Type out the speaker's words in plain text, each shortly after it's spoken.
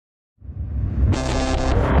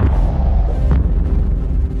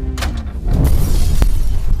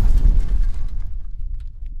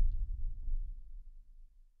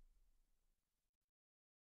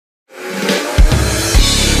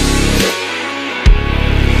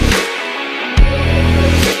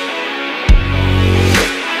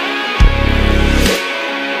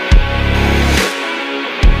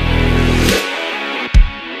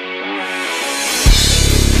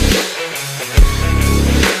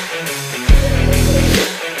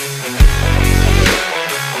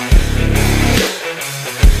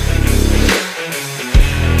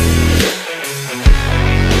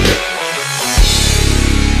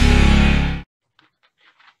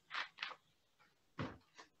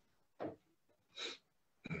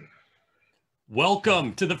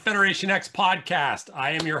Welcome to the Federation X podcast.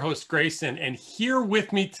 I am your host, Grayson, and here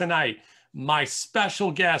with me tonight, my special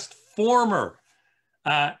guest, former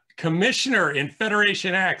commissioner in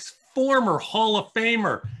Federation X, former Hall of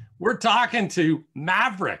Famer. We're talking to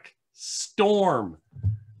Maverick Storm.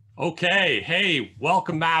 Okay, hey,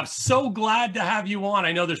 welcome, Mav. So glad to have you on.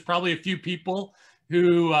 I know there's probably a few people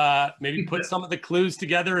who maybe put some of the clues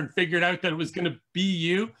together and figured out that it was going to be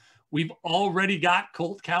you. We've already got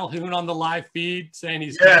Colt Calhoun on the live feed saying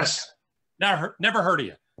he's never heard of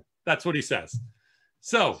you. That's what he says.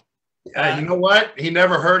 So, you know what? He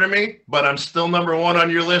never heard of me, but I'm still number one on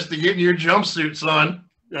your list to get in your jumpsuit, son.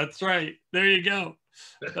 That's right. There you go.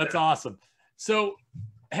 That's awesome. So,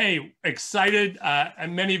 hey, excited.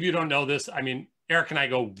 And many of you don't know this. I mean, Eric and I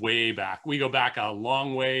go way back. We go back a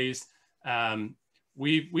long ways.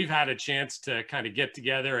 We've had a chance to kind of get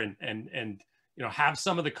together and you know, have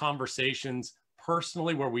some of the conversations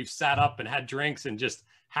personally where we've sat up and had drinks and just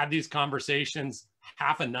had these conversations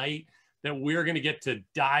half a night that we're going to get to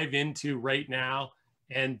dive into right now.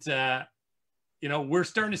 And, you know, we're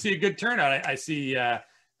starting to see a good turnout. I see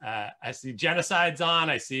Genocide's on.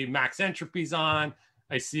 I see Max Entropy's on.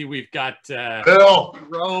 I see we've got Bill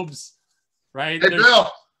Robes, right? Hey, Bill,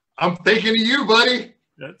 I'm thinking of you, buddy.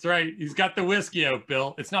 That's right. He's got the whiskey out,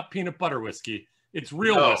 Bill. It's not peanut butter whiskey. It's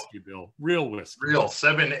real whiskey, Bill. Real whiskey. Real.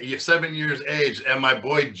 7 years age. And my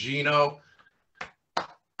boy Gino.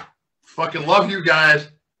 Fucking love you guys.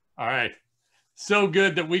 All right. So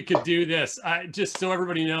good that we could do this. Just so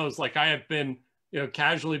everybody knows, like I have been, you know,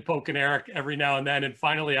 casually poking Eric every now and then. And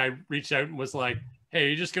finally I reached out and was like, hey, are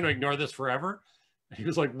you just going to ignore this forever? And he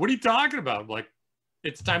was like, what are you talking about? I'm like,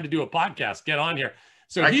 it's time to do a podcast. Get on here.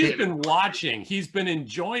 So he's been watching. He's been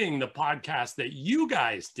enjoying the podcast that you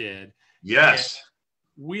guys did. Yes.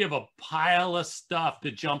 And we have a pile of stuff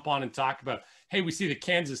to jump on and talk about. Hey, we see the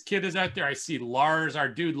Kansas Kid is out there. I see Lars, our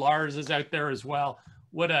dude Lars is out there as well.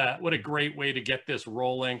 What a great way to get this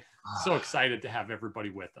rolling. So excited to have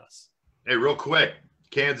everybody with us. Hey, real quick,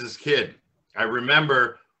 Kansas Kid. I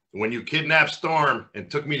remember when you kidnapped Storm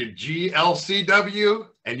and took me to GLCW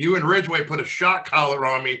and you and Ridgeway put a shock collar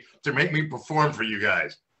on me to make me perform for you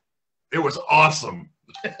guys. It was awesome.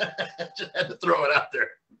 Just had to throw it out there.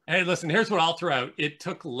 Hey, listen, here's what I'll throw out. It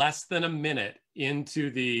took less than a minute into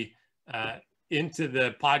the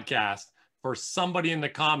podcast for somebody in the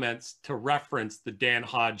comments to reference the Dan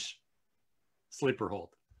Hodge sleeper hold.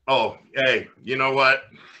 Oh, hey, you know what?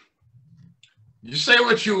 You say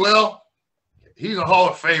what you will. He's a Hall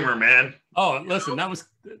of Famer, man. Oh, listen,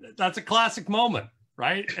 that's a classic moment,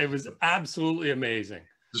 right? It was absolutely amazing.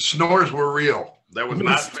 The snores were real. That was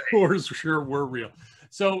not fake. The snores sure were real.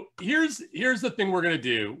 So here's the thing we're going to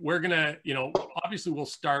do. We're going to, you know, obviously we'll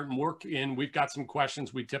start and work in. We've got some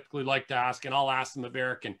questions we typically like to ask, and I'll ask them of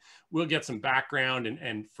Eric, and we'll get some background.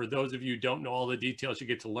 And for those of you who don't know all the details, you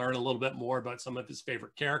get to learn a little bit more about some of his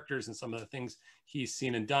favorite characters and some of the things he's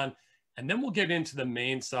seen and done. And then we'll get into the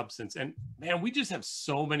main substance. And man, we just have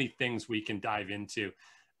so many things we can dive into.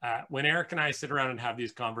 When Eric and I sit around and have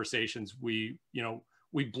these conversations, we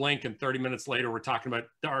blink and 30 minutes later, we're talking about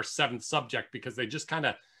our seventh subject because they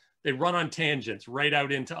run on tangents right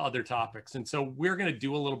out into other topics. And so we're going to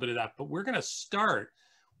do a little bit of that, but we're going to start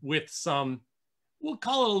with we'll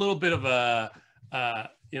call it a little bit of a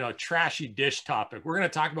trashy dish topic. We're going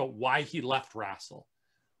to talk about why he left Wrassle.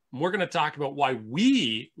 We're going to talk about why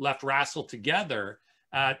we left Wrassle together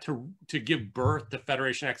to give birth to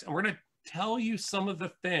Federation X. And we're going to tell you some of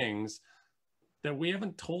the things that we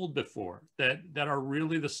haven't told before that are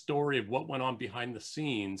really the story of what went on behind the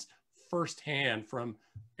scenes firsthand from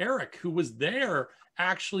Eric, who was there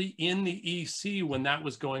actually in the EC when that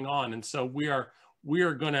was going on. And so we are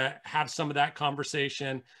going to have some of that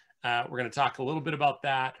conversation. We're going to talk a little bit about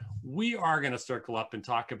that. We are going to circle up and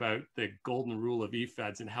talk about the golden rule of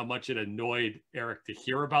eFeds and how much it annoyed Eric to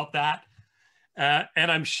hear about that.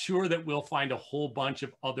 And I'm sure that we'll find a whole bunch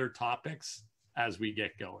of other topics as we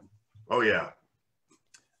get going. Oh, yeah.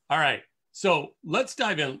 All right. So let's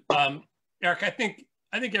dive in. Eric, I think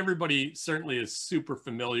everybody certainly is super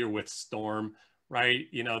familiar with Storm, right?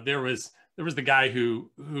 You know, there was the guy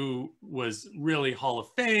who was really Hall of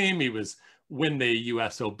Fame. He was win the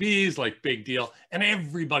USOBs, like big deal. And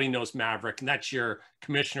everybody knows Maverick, and that's your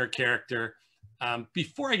commissioner character.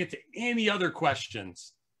 Before I get to any other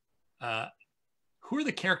questions, who are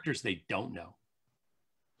the characters they don't know?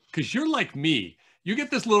 Because you're like me. You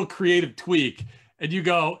get this little creative tweak, and you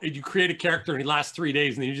go and you create a character, and he lasts 3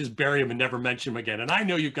 days, and then you just bury him and never mention him again. And I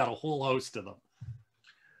know you've got a whole host of them.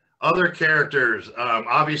 Other characters,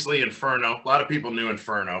 obviously Inferno. A lot of people knew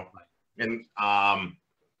Inferno. And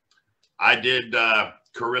I did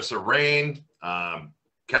Carissa Rain.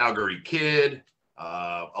 Calgary Kid,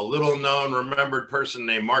 a little known remembered person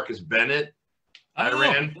named Marcus Bennett. I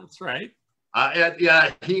ran. That's right.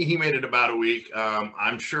 Yeah, he made it about a week.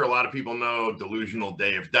 I'm sure a lot of people know Delusional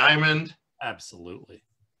Dave Diamond. Absolutely.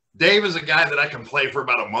 Dave is a guy that I can play for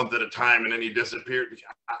about a month at a time, and then he disappeared.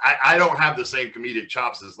 I don't have the same comedic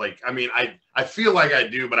chops as I feel like I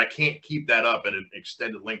do, but I can't keep that up at an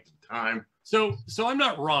extended length of time. So I'm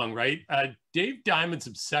not wrong, right? Dave Diamond's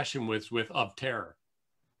obsession was with Of Terror.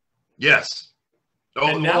 Yes. Oh,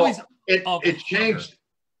 and now it changed,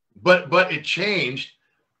 but it changed.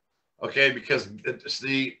 Okay, because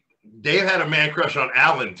Dave had a man crush on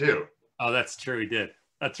Alan too. Oh, that's true. He did.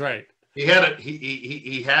 That's right. He had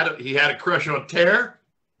a crush on Terror.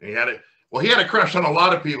 He had a crush on a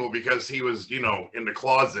lot of people because he was, in the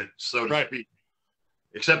closet, so to speak.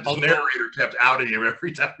 Except his narrator kept outing him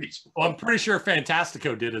every time he spoke. Well, I'm pretty sure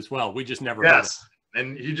Fantastico did as well. We just never heard him.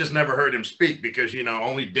 And you just never heard him speak because,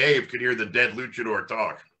 only Dave could hear the dead luchador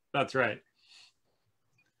talk. That's right.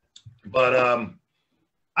 But I'm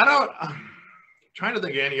trying to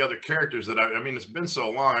think of any other characters that it's been so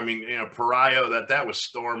long. Pariah, that was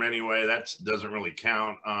Storm anyway. That doesn't really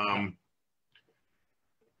count. I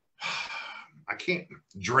can't.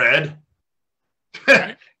 Dread.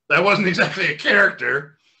 Right. That wasn't exactly a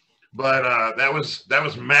character, but that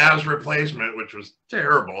was Mav's replacement, which was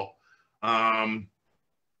terrible.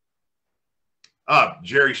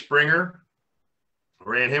 Jerry Springer,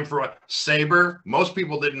 ran him for a Saber. Most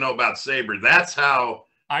people didn't know about Saber. That's how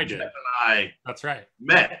I did. Jeff and I That's right.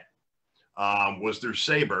 met. Was through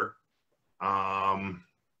Saber. I'm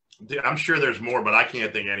sure there's more, but I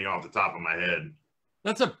can't think any off the top of my head.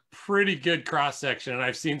 That's a pretty good cross section, and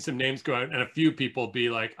I've seen some names go out, and a few people be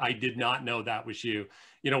like, "I did not know that was you."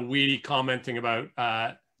 Weedy commenting about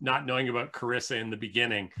not knowing about Carissa in the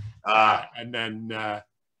beginning, and then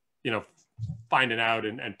finding out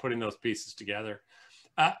and putting those pieces together.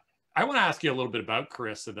 I want to ask you a little bit about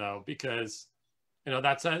Carissa though, because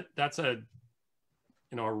that's a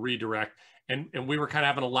redirect, and we were kind of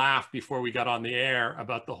having a laugh before we got on the air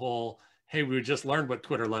about the whole, hey, we just learned what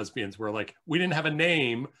Twitter lesbians were like. We didn't have a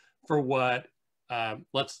name for what,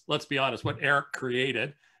 let's be honest, what Eric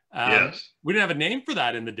created. Yes. We didn't have a name for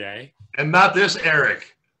that in the day. And not this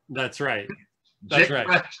Eric. That's right. That's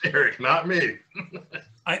right. Eric, not me.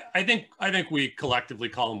 I think we collectively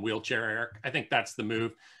call him Wheelchair Eric. I think that's the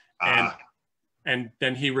move. And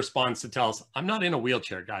then he responds to tell us, I'm not in a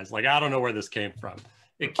wheelchair, guys. Like, I don't know where this came from.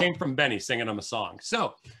 It came from Benny singing him a song.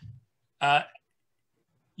 So,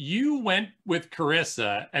 you went with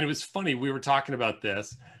Carissa, and it was funny. We were talking about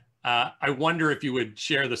this. I wonder if you would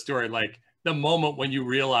share the story, like the moment when you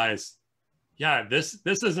realize, yeah, this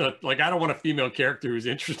isn't like, I don't want a female character who's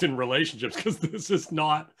interested in relationships, because this is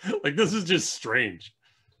not like, this is just strange.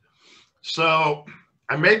 So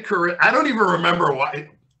I made Carissa. I don't even remember why.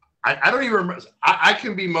 I don't even remember. I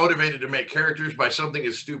can be motivated to make characters by something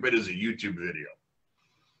as stupid as a YouTube video.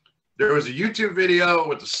 There was a YouTube video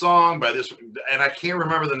with the song by this, and I can't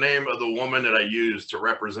remember the name of the woman that I used to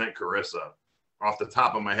represent Carissa off the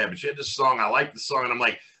top of my head, but she had this song. I liked the song, and I'm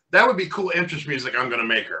like, that would be cool interest music. I'm going to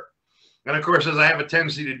make her. And of course, as I have a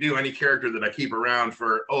tendency to do, any character that I keep around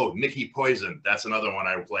for, Nikki Poison. That's another one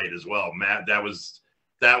I played as well. Matt, that was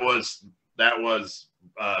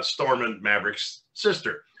Storm and Maverick's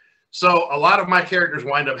sister. So a lot of my characters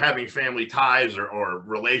wind up having family ties or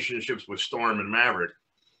relationships with Storm and Maverick.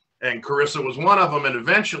 And Carissa was one of them. And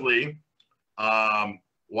eventually,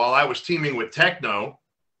 while I was teaming with Techno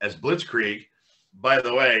as Blitzkrieg, by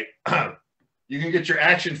the way, you can get your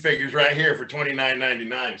action figures right here for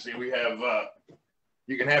 $29.99. See, we have,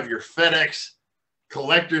 you can have your FedEx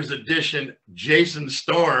Collector's Edition Jason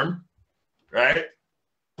Storm, right?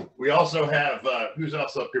 We also have, who's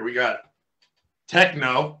else up here? We got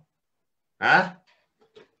Techno, huh?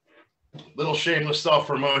 Little shameless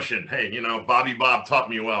self-promotion. Hey, Bobby Bob taught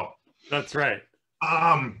me well. That's right.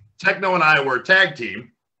 Techno and I were a tag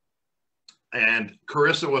team, and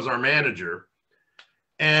Carissa was our manager.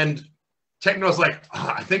 And Techno's like,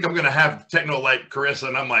 I think I'm going to have Techno like Carissa.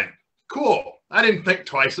 And I'm like, cool. I didn't think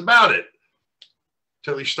twice about it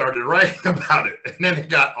till he started writing about it. And then it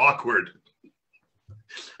got awkward.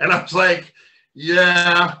 And I was like,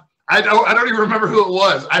 yeah, I don't even remember who it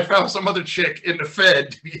was. I found some other chick in the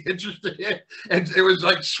Fed to be interested in. And it was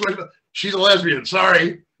like, she's a lesbian.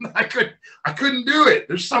 Sorry. I couldn't do it.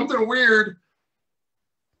 There's something weird.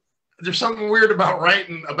 There's something weird about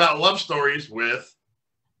writing about love stories with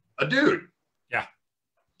a dude.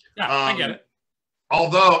 Yeah, I get it.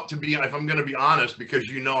 Although, if I'm going to be honest, because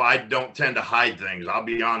I don't tend to hide things. I'll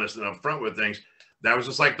be honest and upfront with things. That was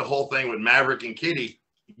just like the whole thing with Maverick and Kitty.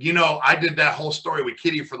 you know, I did that whole story with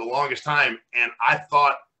Kitty for the longest time, and I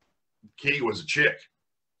thought Kitty was a chick.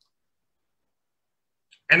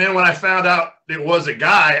 And then when I found out it was a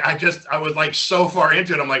guy, I was like so far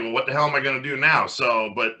into it. I'm like, well, what the hell am I going to do now?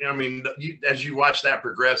 So, but I mean, as you watch that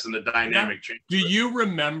progress and the dynamic change. Do you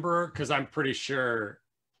remember? Because I'm pretty sure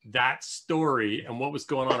that story and what was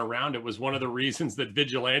going on around it was one of the reasons that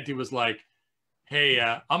Vigilante was like, hey,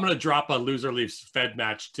 I'm going to drop a loser leaves Fed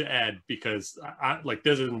match to Ed because I like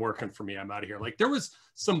this isn't working for me. I'm out of here. Like there was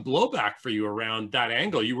some blowback for you around that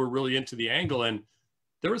angle. You were really into the angle, and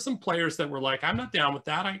there were some players that were like, I'm not down with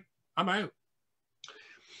that. I'm out.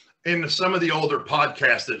 In some of the older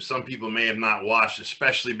podcasts that some people may have not watched,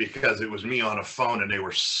 especially because it was me on a phone and they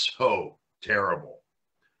were so terrible.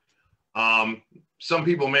 Some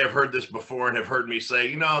people may have heard this before and have heard me say,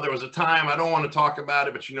 you know, there was a time I don't want to talk about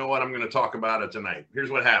it, but you know what? I'm going to talk about it tonight.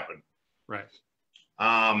 Here's what happened. Right.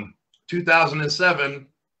 2007,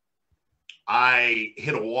 I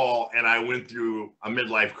hit a wall and I went through a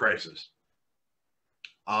midlife crisis.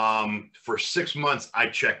 For 6 months, I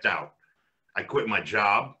checked out. I quit my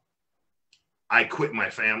job. I quit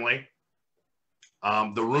my family.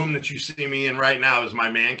 The room that you see me in right now is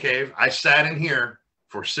my man cave. I sat in here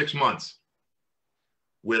for 6 months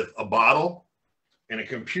with a bottle and a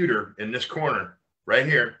computer in this corner right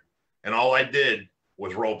here. And all I did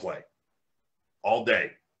was role play all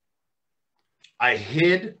day. I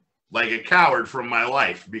hid like a coward from my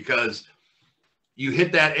life because you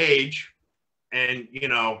hit that age and, you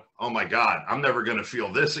know, oh my God, I'm never going to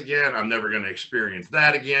feel this again. I'm never going to experience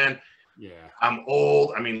that again. Yeah. I'm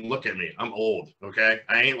old. I mean, look at me. I'm old. Okay.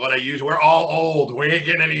 I ain't what I used. We're all old. We ain't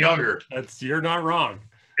getting any younger. You're not wrong.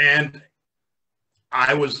 And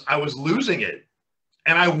I was losing it.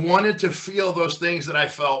 And I wanted to feel those things that I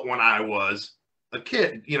felt when I was a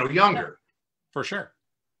kid, you know, younger. For sure.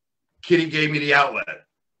 Kitty gave me the outlet.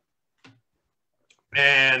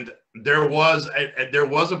 And there was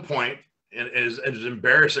a point, and as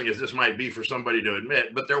embarrassing as this might be for somebody to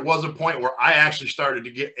admit, but there was a point where I actually started to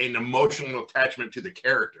get an emotional attachment to the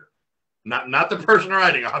character. Not the person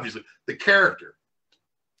writing, obviously, the character.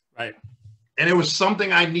 Right. And it was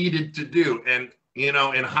something I needed to do. And, you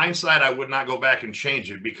know, in hindsight, I would not go back and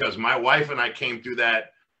change it because my wife and I came through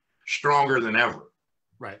that stronger than ever.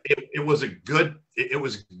 Right. It was good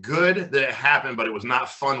that it happened, but it was not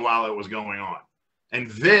fun while it was going on. And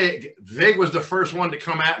Vig was the first one to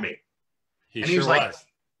come at me. He's like,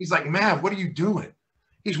 Mav, what are you doing?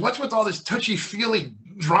 What's with all this touchy-feely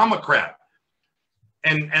drama crap?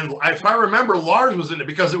 And if I remember, Lars was in it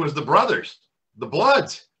because it was the brothers, the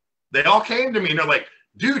Bloods. They all came to me and they're like,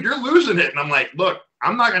 dude, you're losing it. And I'm like, look,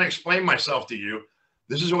 I'm not going to explain myself to you.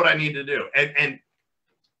 This is what I need to do. And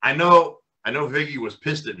I know Viggy was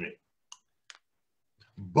pissed at me,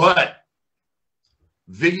 but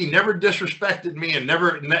Viggy never disrespected me and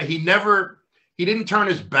he didn't turn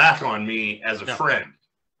his back on me as a friend.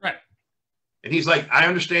 Right. And he's like, I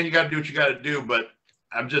understand you got to do what you got to do, but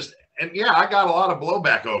I got a lot of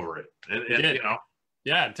blowback over it. And you know,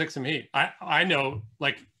 yeah, it took some heat. I know,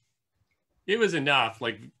 like, it was enough.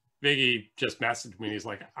 Like, Viggy just messaged me. And he's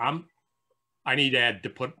like, I need Ed to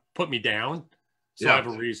put me down, so I have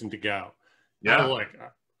a reason to go. Yeah. I'm like,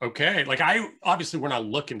 okay. Like, obviously we're not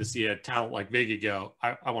looking to see a talent like Viggy go.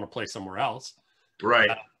 I want to play somewhere else. Right.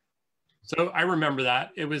 So I remember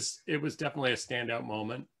that. It was definitely a standout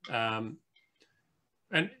moment. And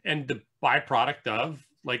the byproduct of,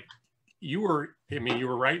 like, you were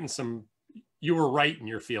right in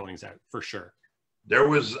your feelings out for sure.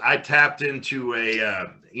 I tapped into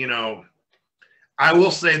you know, I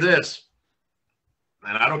will say this,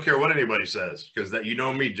 and I don't care what anybody says, because that, you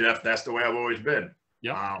know me, Jeff, that's the way I've always been.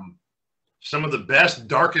 Yeah. Some of the best,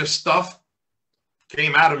 darkest stuff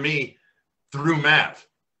came out of me through Mav.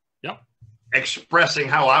 Yep. Expressing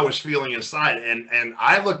how I was feeling inside. And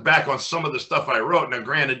I look back on some of the stuff I wrote. Now,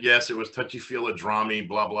 granted, yes, it was touchy-feely, drama,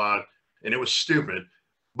 blah, blah, and it was stupid.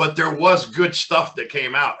 But there was good stuff that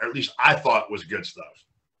came out, or at least I thought was good stuff.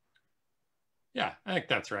 Yeah, I think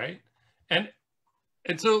that's right. And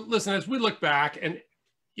so, listen, as we look back, and,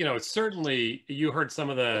 you know, certainly you heard some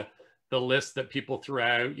of the lists that people threw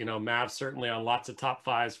out. You know, Mav certainly on lots of top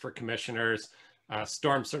fives for commissioners.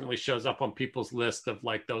 Storm certainly shows up on people's list of,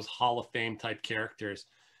 like, those Hall of Fame type characters.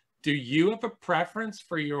 Do you have a preference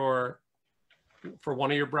for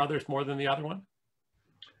one of your brothers more than the other one?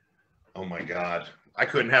 Oh my God. I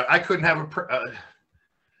couldn't have a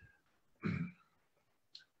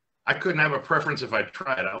preference if I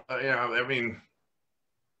tried. I mean,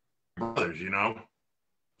 brothers, you know.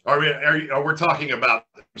 Are we talking about?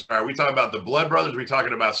 Are we talking about the Blood Brothers? Are we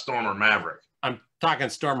talking about Storm or Maverick? I'm talking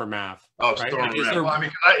Storm or Mav. Oh, right? Storm Like, or Mav. Well, I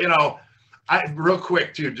mean, you know, real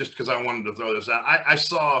quick too, just because I wanted to throw this out. I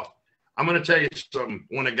saw. I'm going to tell you something.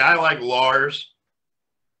 When a guy like Lars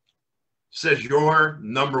says you're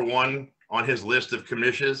number one on his list of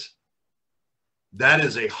commissions, that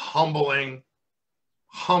is a humbling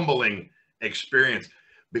experience,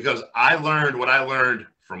 because I learned what I learned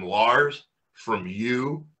from Lars, from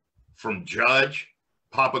you, from Judge,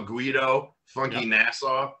 Papa Guido, Funky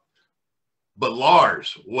Nassau. But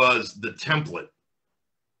Lars was the template.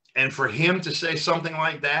 And for him to say something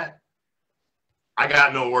like that, I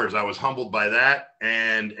got no words. I was humbled by that.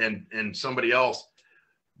 And somebody else,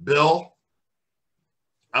 Bill,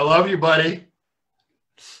 I love you, buddy.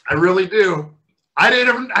 I really do.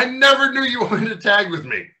 I never knew you wanted to tag with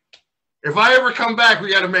me. If I ever come back,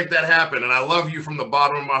 we got to make that happen. And I love you from the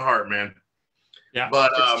bottom of my heart, man. Yeah,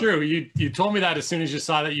 but it's true. You told me that as soon as you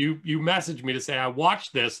saw that. You messaged me to say, I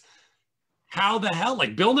watched this. How the hell?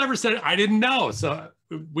 Like, Bill never said it. I didn't know. So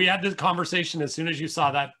we had this conversation as soon as you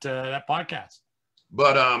saw that that podcast.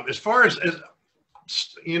 But as far as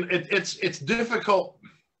you know, it's difficult.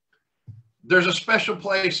 There's a special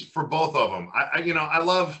place for both of them. I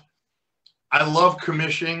love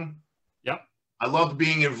commissioning. Yep. I loved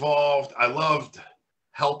being involved. I loved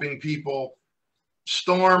helping people.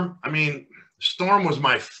 Storm, I mean, Storm was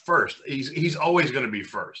my first. He's always going to be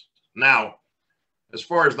first. Now, as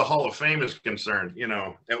far as the Hall of Fame is concerned, you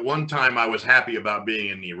know, at one time I was happy about being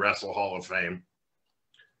in the Wrestle Hall of Fame.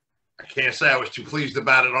 I can't say I was too pleased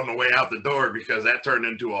about it on the way out the door, because that turned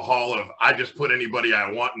into a hall of I just put anybody I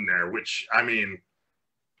want in there, which, I mean,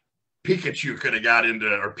 Pikachu could have got into,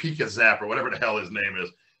 or Pika-Zap, or whatever the hell his name is.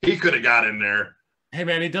 He could have got in there. Hey,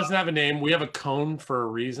 man, he doesn't have a name. We have a cone for a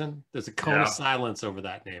reason. There's a cone of silence over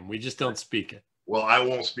that name. We just don't speak it. Well, I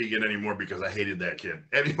won't speak it anymore because I hated that kid.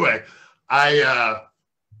 Anyway,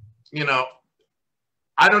 you know,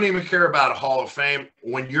 I don't even care about a Hall of Fame.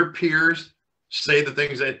 When your peers say the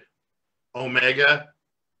things that Omega,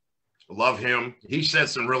 love him. He said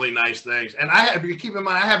some really nice things. And keep in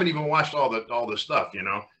mind, I haven't even watched all the stuff, you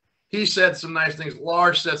know. He said some nice things.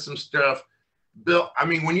 Lars said some stuff. Bill, I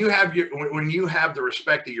mean, when you have the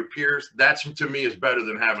respect of your peers, that's, to me, is better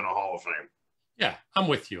than having a Hall of Fame. Yeah, I'm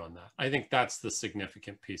with you on that. I think that's the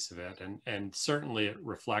significant piece of it. And certainly it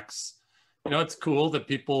reflects, you know, it's cool that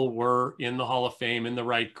people were in the Hall of Fame, in the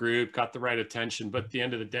right group, got the right attention. But at the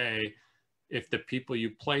end of the day, if the people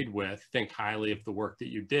you played with think highly of the work that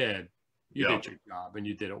you did, you did your job and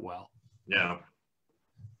you did it well. Yeah.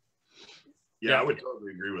 Yeah, I would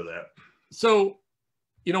totally agree with that. So,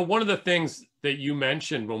 you know, one of the things that you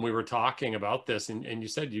mentioned when we were talking about this, and you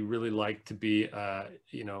said you really like to be,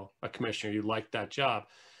 you know, a commissioner, you liked that job.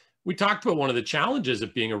 We talked about one of the challenges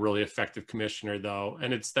of being a really effective commissioner, though,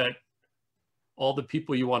 and it's that all the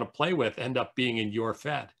people you want to play with end up being in your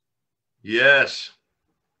Fed. Yes.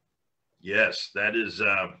 Yes, that is,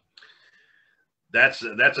 that's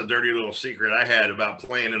a dirty little secret I had about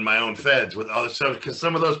playing in my own Feds with all this stuff. Because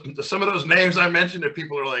some of those names I mentioned, that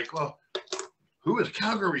people are like, well, who is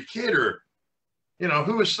Calgary Kid, or, you know,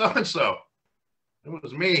 who is so-and-so? It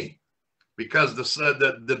was me. Because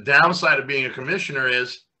the downside of being a commissioner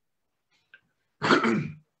is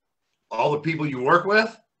all the people you work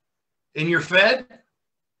with in your Fed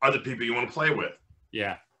are the people you want to play with.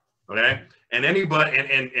 Yeah. Okay. And anybody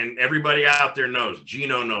and everybody out there knows.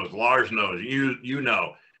 Gino knows. Lars knows. You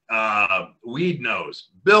know. Weed knows.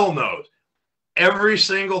 Bill knows. Every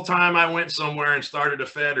single time I went somewhere and started a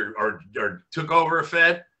Fed or took over a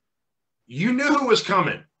Fed, you knew who was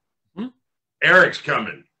coming. Hmm? Eric's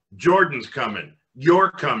coming. Jordan's coming.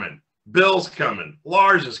 You're coming. Bill's coming.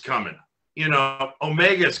 Lars is coming. You know,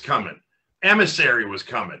 Omega's coming. Emissary was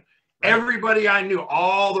coming. Right. Everybody I knew,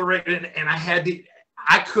 all the and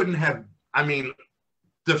I couldn't have. I mean,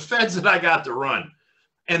 the Feds that I got to run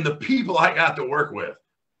and the people I got to work with,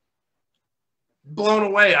 blown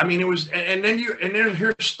away. I mean, it was, and then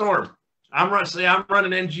here's Storm. I'm running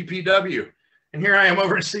NGPW, and here I am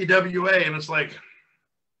over at CWA, and it's like,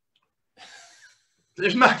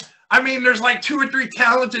 there's like 2 or 3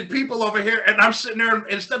 talented people over here, and I'm sitting there, and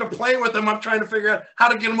instead of playing with them, I'm trying to figure out how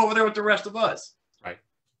to get them over there with the rest of us. Right.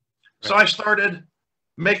 So I started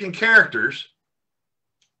making characters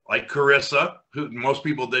like Carissa, who most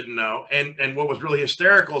people didn't know. And what was really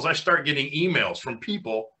hysterical is I start getting emails from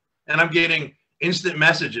people, and I'm getting instant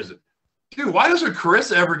messages. Dude, why doesn't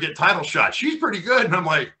Carissa ever get title shots? She's pretty good. And I'm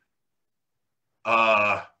like,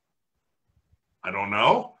 I don't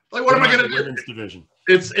know. Like, what am I going to do? Women's division.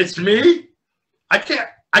 It's me. I can't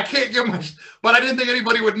give my, but I didn't think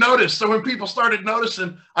anybody would notice. So when people started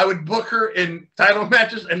noticing, I would book her in title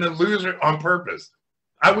matches and then lose her on purpose.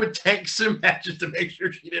 I would tank sim matches to make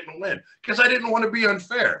sure she didn't win because I didn't want to be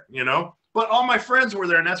unfair, you know. But all my friends were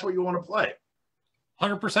there, and that's what you want to play.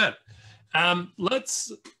 100%.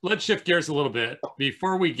 Let's shift gears a little bit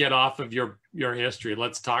before we get off of your history.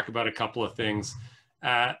 Let's talk about a couple of things.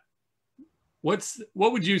 What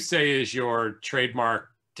would you say is your trademark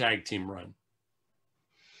tag team run?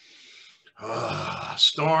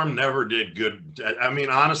 Storm never did good. I mean,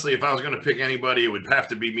 honestly, if I was going to pick anybody, it would have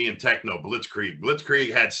to be me and Techno. Blitzkrieg.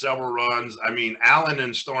 Blitzkrieg had several runs. I mean, Alan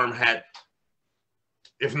and Storm had,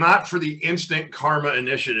 if not for the Instant Karma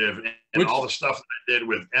Initiative and all the stuff that I did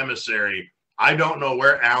with Emissary, I don't know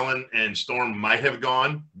where Alan and Storm might have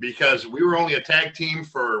gone because we were only a tag team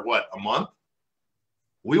for, what, a month?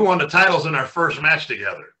 We won the titles in our first match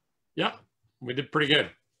together. Yeah, we did pretty good.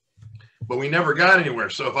 But we never got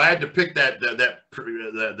anywhere. So if I had to pick that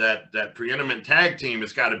preeminent tag team,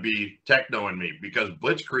 it's got to be Techno and me because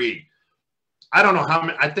Blitzkrieg, I don't know how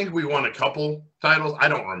many. I think we won a couple titles. I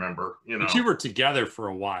don't remember. You know, but you were together for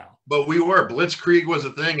a while. But we were. Blitzkrieg was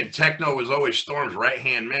a thing, and Techno was always Storm's right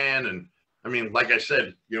hand man. And I mean, like I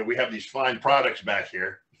said, you know, we have these fine products back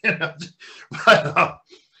here. You know,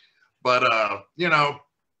 but you know.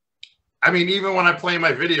 I mean, even when I play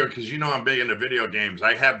my video, because you know I'm big into video games,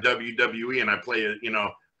 I have WWE and I play it, you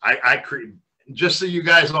know, just so you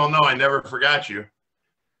guys all know, I never forgot you.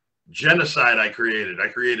 Genocide I created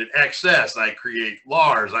XS, I create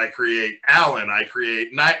Lars, I create Alan, I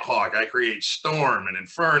create Nighthawk, I create Storm and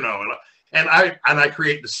Inferno, and I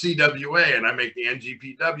create the CWA and I make the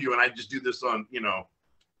NGPW, and I just do this on, you know,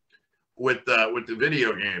 with the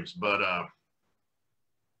video games, but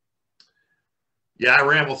yeah, I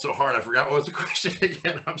rambled so hard. I forgot what was the question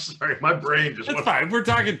again. I'm sorry. My brain just That's fine. We're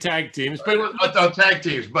talking tag teams. But tag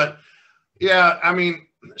teams. But, yeah, I mean,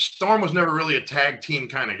 Storm was never really a tag team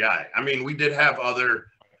kind of guy. I mean, we did have other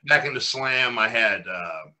 – back in the Slam, I had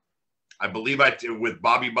I believe with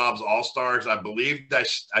Bobby Bob's All-Stars, I believed I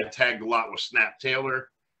tagged a lot with Snap Taylor,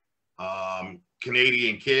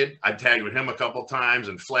 Canadian Kid. I tagged with him a couple times,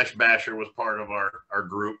 and Flesh Basher was part of our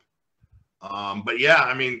group. But yeah,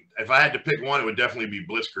 I mean, if I had to pick one, it would definitely be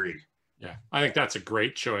Blitzkrieg. Yeah, I think that's a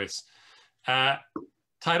great choice.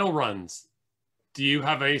 Title runs. Do you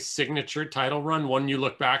have a signature title run, one you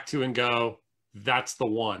look back to and go, that's the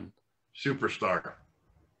one? Superstar.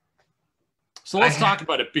 So let's talk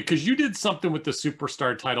about it, because you did something with the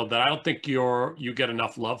Superstar title that I don't think you get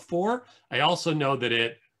enough love for. I also know that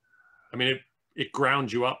it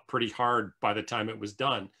ground you up pretty hard by the time it was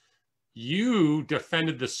done. You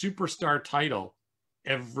defended the Superstar title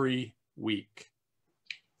every week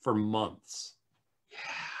for months. Yeah,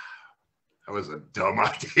 that was a dumb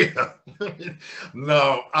idea.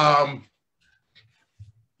 No,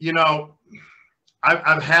 you know,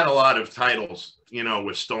 I've had a lot of titles, you know,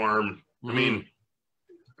 with Storm. I mean,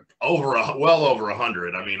 well over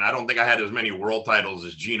 100. I mean, I don't think I had as many world titles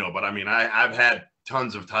as Gino, but I mean, I've had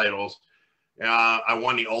tons of titles. I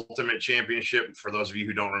won the Ultimate Championship. For those of you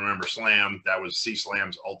who don't remember Slam, that was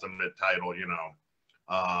CSlam's Ultimate title, you know.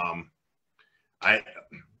 I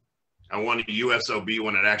won the USOB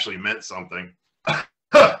when it actually meant something.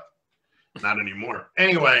 Not anymore.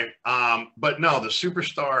 Anyway, but no, the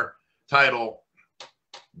Superstar title,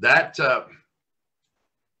 that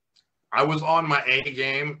I was on my A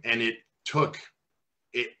game, and it took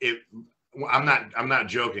it. I'm not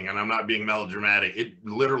joking, and I'm not being melodramatic. It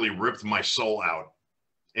literally ripped my soul out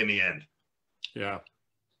in the end. Yeah.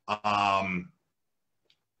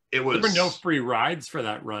 It was. There were no free rides for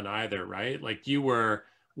that run either, right? Like, you were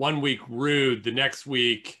 1 week Rude, the next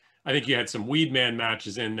week I think you had some Weedman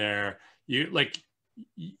matches in there. Maybe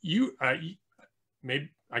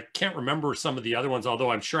I can't remember some of the other ones,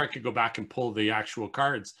 although I'm sure I could go back and pull the actual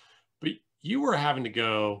cards. But you were having to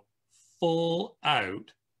go full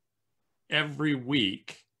out every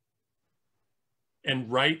week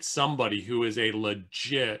and write somebody who is a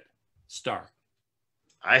legit star.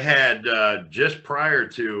 I had just prior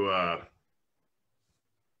to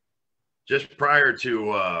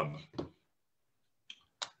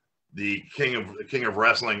the King of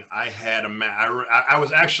Wrestling, I had a I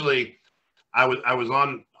was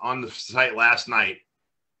on the site last night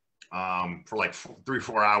for like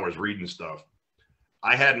 3-4 hours reading stuff.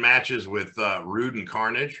 I had matches with Rude and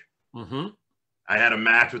Carnage. Mm-hmm. I had a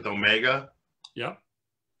match with Omega. Yep.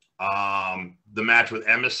 The match with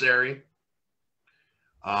Emissary.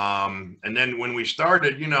 And then when we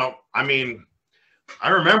started, you know, I mean, I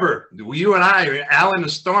remember you and I, Alan and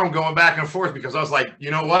Storm, going back and forth because I was like, you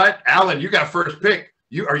know what, Alan, you got first pick.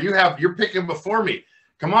 You're picking before me.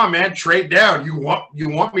 Come on, man, trade down. You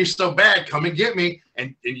want me so bad. Come and get me.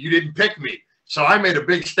 And you didn't pick me. So I made a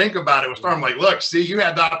big stink about it with Storm. Like, look, see, you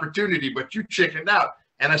had the opportunity, but you chickened out.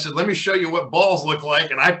 And I said, let me show you what balls look like.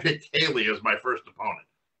 And I picked Haley as my first opponent.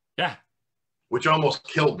 Yeah. Which almost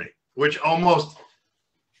killed me.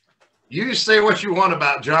 You say what you want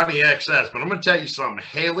about Johnny XS, but I'm going to tell you something.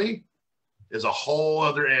 Haley is a whole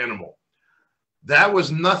other animal. That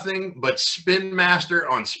was nothing but spin master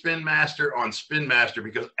on spin master on spin master,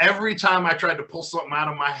 because every time I tried to pull something out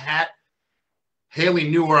of my hat, Haley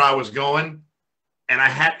knew where I was going, and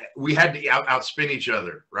we had to outspin each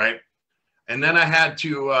other, right? And then I had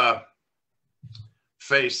to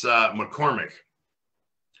face McCormick,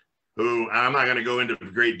 who, I'm not going to go into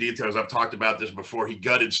great details. I've talked about this before. He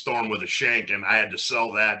gutted Storm with a shank, and I had to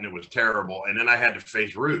sell that, and it was terrible. And then I had to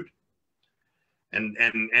face Rude. And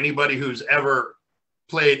anybody who's ever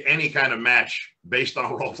played any kind of match based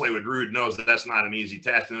on role play with Rude knows that that's not an easy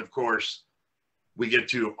task. And of course, we get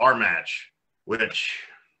to our match, which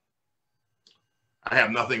I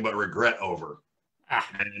have nothing but regret over.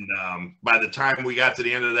 And by the time we got to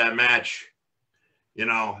the end of that match, you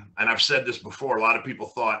know, and I've said this before, a lot of people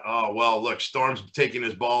thought, oh, well, look, Storm's taking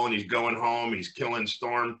his ball and he's going home. He's killing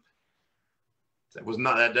Storm. That was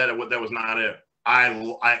not that was not it.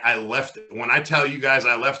 I left it. When I tell you guys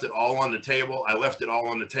I left it all on the table, I left it all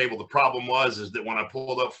on the table. The problem is that when I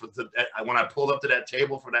pulled up to that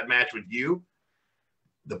table for that match with you,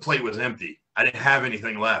 the plate was empty. I didn't have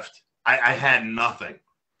anything left. I had nothing.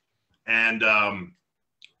 And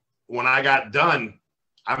when I got done,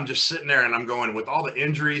 I'm just sitting there and I'm going, with all the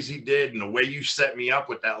injuries he did and the way you set me up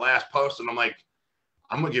with that last post, and I'm like,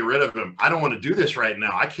 I'm gonna get rid of him. I don't want to do this right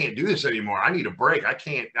now. I can't do this anymore. I need a break. I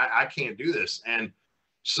can't do this. And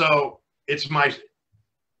so to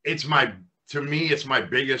me, it's my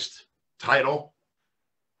biggest title,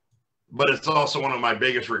 but it's also one of my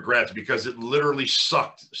biggest regrets because it literally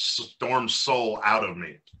sucked Storm's soul out of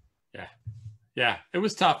me. Yeah. Yeah. It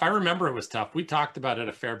was tough. I remember it was tough. We talked about it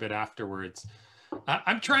a fair bit afterwards.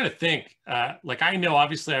 I'm trying to think, like, I know,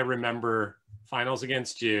 obviously I remember finals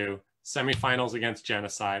against you, semifinals against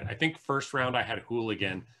Genocide. I think first round I had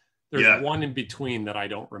Hooligan. There's one in between that I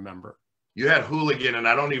don't remember. You had Hooligan, and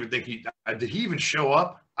I don't even think did he even show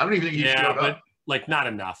up? I don't even think he showed up. Like, not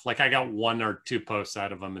enough. Like, I got 1 or 2 posts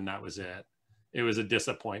out of him, and that was it. It was a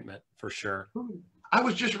disappointment for sure. I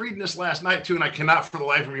was just reading this last night too, and I cannot for the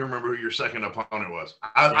life of me remember who your second opponent was.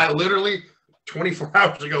 I literally 24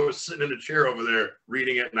 hours ago was sitting in a chair over there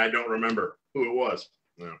reading it, and I don't remember who it was.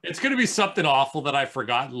 No. It's going to be something awful that I've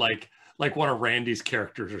forgotten, like one of Randy's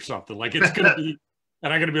characters or something. Like, it's going to be,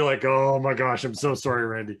 and I'm going to be like, oh my gosh, I'm so sorry,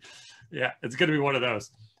 Randy. Yeah, it's going to be one of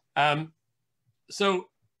those. So,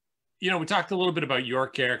 you know, we talked a little bit about your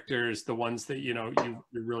characters, the ones that, you know,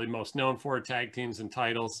 you're really most known for, tag teams and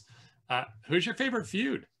titles. Who's your favorite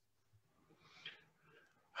feud?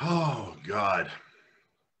 Oh, God.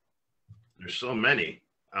 There's so many.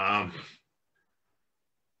 I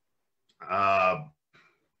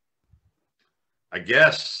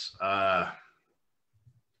guess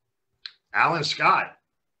Alan Scott.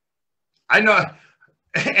 I know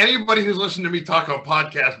anybody who's listened to me talk on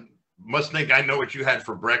podcast must think I know what you had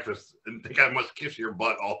for breakfast and think I must kiss your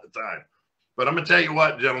butt all the time. But I'm going to tell you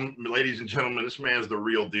what, gentlemen, ladies and gentlemen, this man's the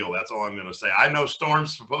real deal. That's all I'm going to say. I know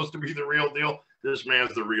Storm's supposed to be the real deal. This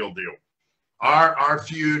man's the real deal. Our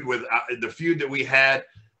feud with the feud that we had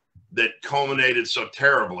that culminated so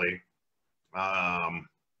terribly.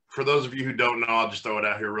 For those of you who don't know, I'll just throw it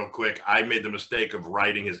out here real quick. I made the mistake of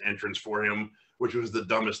writing his entrance for him, which was the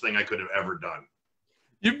dumbest thing I could have ever done.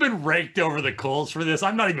 You've been raked over the coals for this.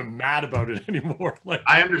 I'm not even mad about it anymore. Like,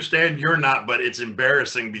 I understand you're not, but it's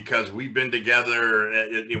embarrassing because we've been together.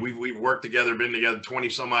 We've worked together, been together 20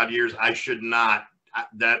 some odd years. I should not.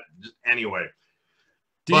 Anyway.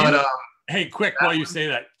 Hey, quick, while you say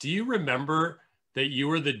that, do you remember that you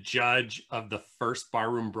were the judge of the first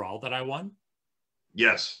barroom brawl that I won?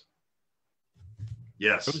 Yes.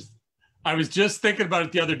 Yes. I was just thinking about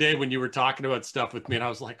it the other day when you were talking about stuff with me, and I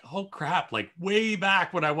was like, oh crap, like way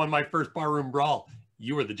back when I won my first barroom brawl,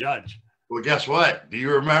 you were the judge. Well, guess what? Do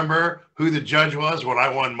you remember who the judge was when I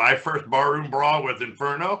won my first barroom brawl with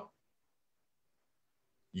Inferno?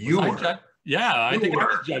 You were. Yeah, I think I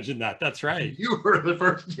was judging that. That's right. You were the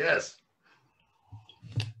first, yes.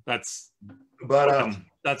 That's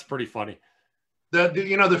pretty funny.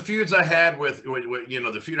 The feuds I had with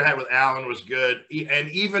the feud I had with Alan was good. And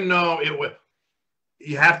even though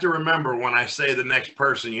you have to remember when I say the next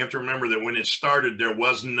person, you have to remember that when it started, there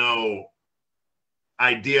was no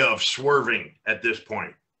idea of swerving at this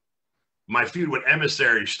point. My feud with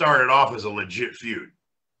Emissary started off as a legit feud.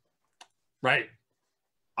 Right.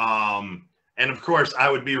 And of course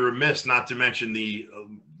I would be remiss not to mention the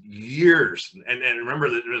years, and remember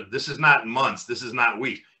that this is not months, this is not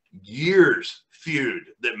weeks, years feud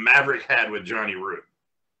that Maverick had with Johnny Root.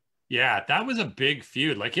 Yeah, that was a big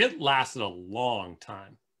feud. Like, it lasted a long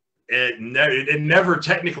time. It never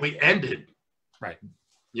technically ended. Right.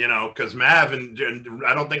 You know, because Mav and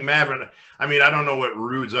I don't think Mav and, I mean, I don't know what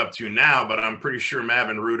Rude's up to now, but I'm pretty sure Mav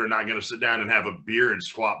and Rude are not going to sit down and have a beer and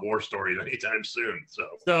swap war stories anytime soon.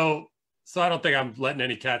 So I don't think I'm letting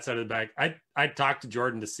any cats out of the bag. I talked to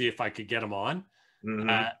Jordan to see if I could get him on.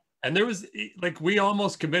 mm-hmm. And there was, like, we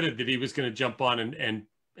almost committed that he was going to jump on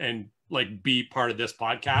and like be part of this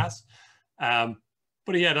podcast.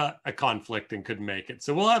 But he had a conflict and couldn't make it.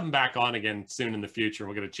 So we'll have him back on again soon in the future.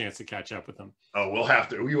 We'll get a chance to catch up with him. Oh,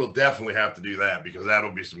 we will definitely have to do that, because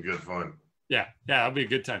that'll be some good fun. Yeah, that'll be a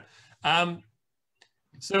good time.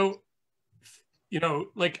 So, you know,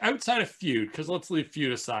 like, outside of feud, because let's leave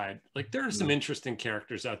feud aside, like, there are some interesting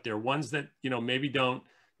characters out there, ones that, you know, maybe don't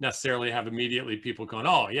necessarily have immediately people going,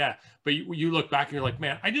 oh yeah, but you look back and you're like,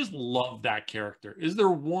 man, I just love that character. Is there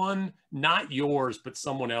one, not yours, but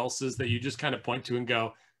someone else's, that you just kind of point to and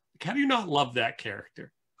go, how do you not love that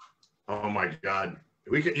character? Oh my God.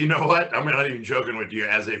 We could, you know what? I'm not even joking with you.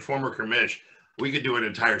 As a former commish, we could do an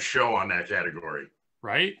entire show on that category.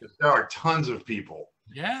 Right? There are tons of people.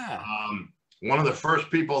 Yeah. One of the first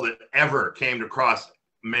people that ever came across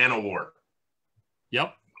Man of War.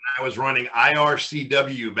 Yep. I was running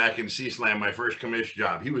IRCW back in CSlam, my first commish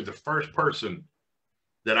job. He was the first person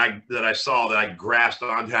that I saw that I grasped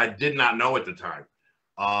onto. I did not know at the time.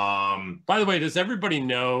 By the way, does everybody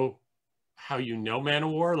know how you know Man of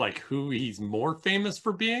War? Like, who he's more famous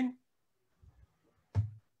for being?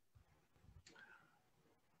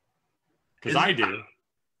 Because I do.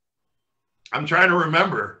 I'm trying to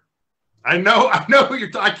remember. I know who you're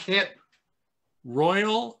talking. I can't.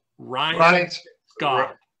 Royal Ryan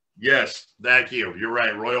Scott. Yes, thank you. You're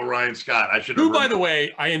right. Royal Ryan Scott. I should have. Who, by the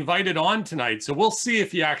way, I invited on tonight, so we'll see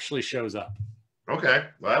if he actually shows up. Okay,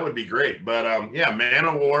 well, that would be great. But yeah, Man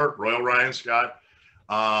of War, Royal Ryan Scott.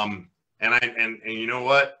 And you know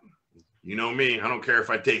what? You know me. I don't care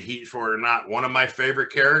if I take heat for it or not. One of my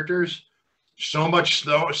favorite characters, so much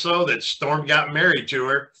so that Storm got married to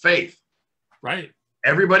her, Faith. Right.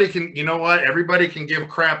 Everybody can, you know what? Everybody can give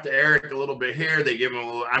crap to Eric a little bit here. They give him a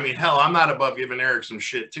little, I mean, hell, I'm not above giving Eric some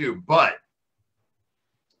shit too. But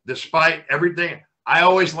despite everything, I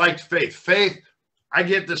always liked Faith. Faith, I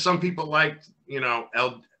get that some people like, you know,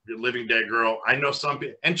 Living Dead Girl. I know some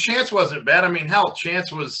people, and Chance wasn't bad. I mean, hell,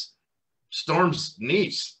 Chance was Storm's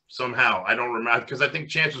niece somehow. I don't remember, because I think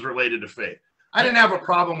Chance was related to Faith. I didn't have a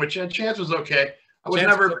problem with Chance. Chance was okay. I was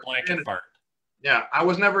never a blanket fart. Yeah, I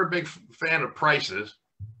was never a big fan of Price's,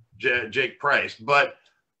 Jake Price, but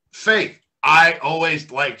Faith, I always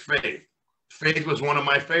liked Faith. Faith was one of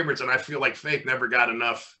my favorites, and I feel like Faith never got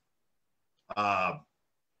enough. I'm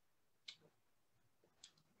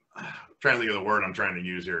trying to think of the word I'm trying to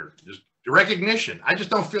use here. Just recognition. I just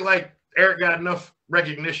don't feel like Eric got enough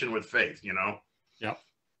recognition with Faith, you know? Yep.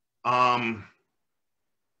 I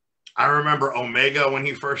remember Omega when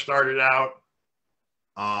he first started out.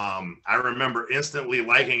 I remember instantly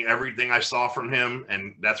liking everything I saw from him,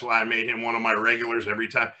 and that's why I made him one of my regulars every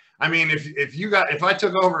time. I mean, if I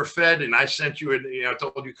took over Fed and I sent you,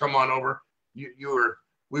 told you come on over, we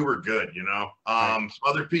were good, you know. Some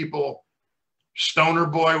other people, Stoner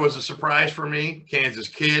Boy was a surprise for me. Kansas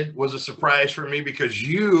Kid was a surprise for me, because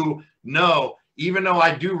even though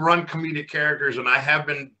I do run comedic characters and I have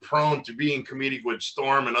been prone to being comedic with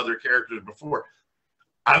Storm and other characters before,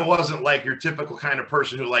 I wasn't like your typical kind of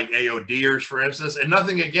person who like AODers, for instance, and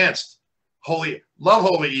nothing against Holy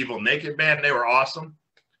Evil, Naked Man. They were awesome.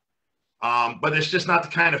 But it's just not the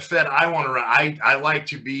kind of Fed I want to run. I like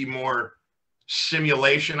to be more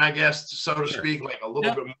simulation, I guess, so to speak, like a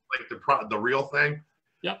little bit more like the real thing.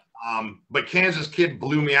 Yep. But Kansas Kid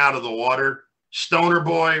blew me out of the water. Stoner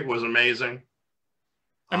Boy was amazing.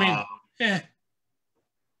 I mean,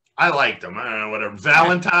 I liked him. I don't know, whatever.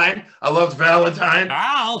 Valentine. I loved Valentine.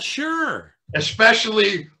 Sure.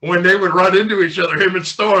 Especially when they would run into each other, him and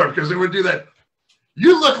Storm, because they would do that.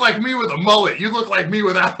 You look like me with a mullet. You look like me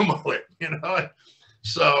without a mullet, you know?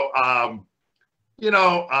 So,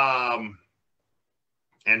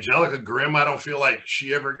 Angelica Grimm, I don't feel like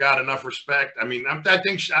she ever got enough respect. I mean, I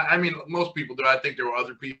think most people do. I think there were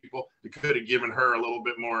other people that could have given her a little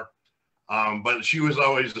bit more. But she was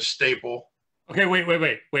always a staple. Okay,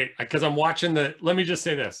 wait, because I'm watching let me just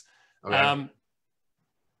say this. Okay.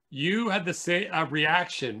 You had the same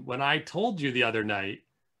reaction when I told you the other night,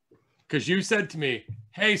 because you said to me,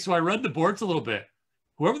 hey, so I read the boards a little bit.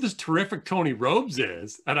 Whoever this terrific Tony Robes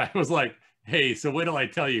is. And I was like, hey, so wait till I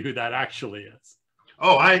tell you who that actually is.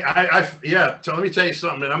 Oh, yeah. So let me tell you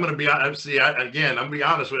something, and I'm going to be honest. See, I'm going to be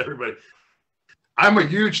honest with everybody. I'm a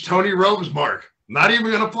huge Tony Rome's mark. Not even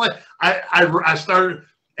going to play. I started,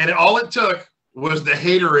 and all it took was the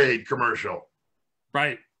Haterade commercial.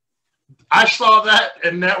 Right. I saw that,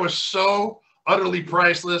 and that was so utterly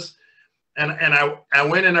priceless. And I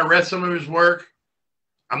went and I read some of his work.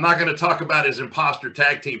 I'm not going to talk about his imposter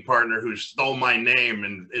tag team partner who stole my name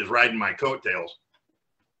and is riding my coattails.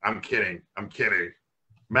 I'm kidding. I'm kidding.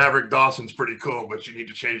 Maverick Dawson's pretty cool, but you need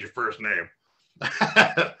to change your first name.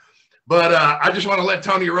 But I just want to let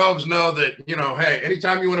Tony Romes know that, you know, hey,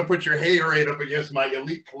 anytime you want to put your Haterade up against my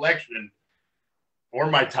elite collection or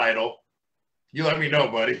my title, you let me know,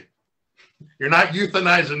 buddy. You're not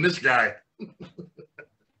euthanizing this guy.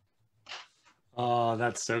 Oh,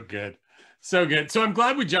 that's so good. So good. So I'm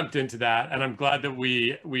glad we jumped into that, and I'm glad that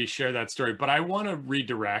we share that story. But I want to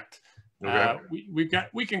redirect. Okay.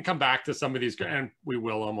 We can come back to some of these, and we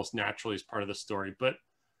will almost naturally as part of the story. But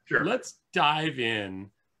sure, let's dive in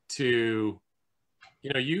to,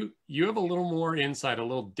 you know, you have a little more insight, a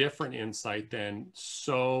little different insight than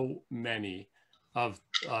so many of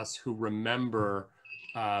us who remember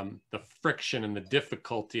the friction and the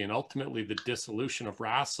difficulty and ultimately the dissolution of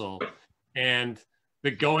Wrassle, and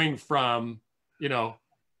the going from, you know,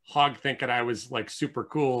 Hog thinking I was like super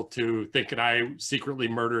cool to thinking I secretly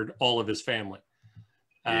murdered all of his family.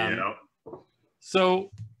 Yeah.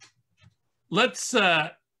 So let's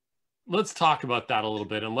talk about that a little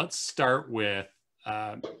bit, and let's start with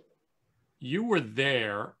you were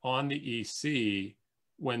there on the EC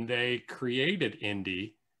when they created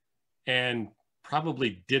Indy, and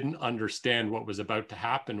probably didn't understand what was about to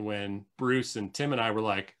happen when Bruce and Tim and I were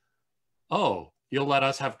like, oh, you'll let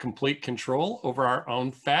us have complete control over our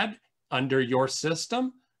own Fed under your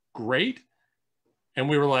system? Great. And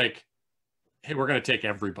we were like, hey, we're going to take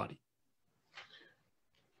everybody.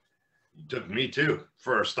 You took me too,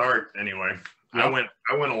 for a start anyway. Yep.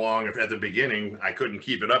 I went along at the beginning. I couldn't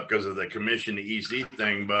keep it up because of the commission, the EC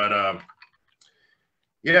thing. But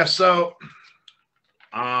yeah, so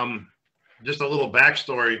just a little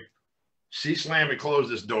backstory. CSlam had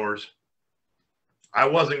closed its doors. I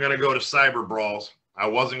wasn't going to go to cyber brawls. I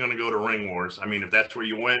wasn't going to go to ring wars. I mean, if that's where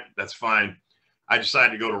you went, that's fine. I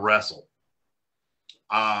decided to go to Wrassle.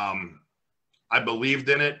 I believed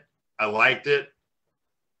in it. I liked it.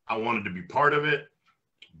 I wanted to be part of it.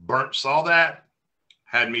 Burnt saw that,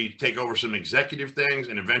 had me take over some executive things,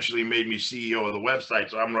 and eventually made me CEO of the website.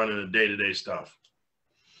 So I'm running the day-to-day stuff.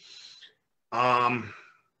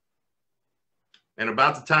 And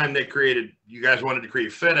about the time you guys wanted to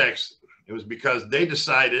create FedEx, it was because they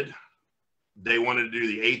decided they wanted to do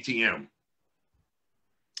the ATM.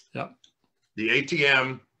 Yep. The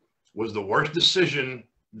ATM was the worst decision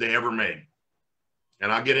they ever made.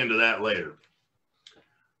 And I'll get into that later.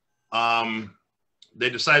 They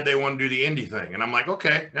decided they want to do the indie thing. And I'm like,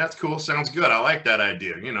 okay, that's cool. Sounds good. I like that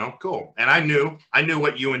idea. You know, cool. And I knew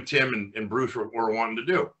what you and Tim and Bruce were wanting to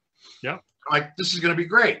do. Yeah. I'm like, this is going to be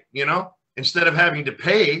great. You know, instead of having to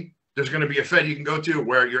pay, there's going to be a Fed you can go to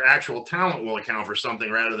where your actual talent will account for something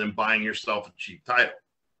rather than buying yourself a cheap title.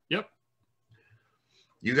 Yep.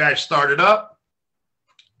 You guys started up,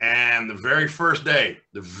 and the very first day,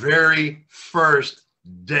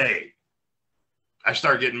 I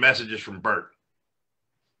started getting messages from Bert.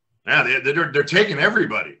 Now they're taking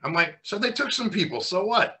everybody. I'm like, so they took some people. So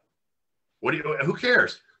what? Who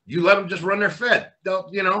cares? You let them just run their Fed.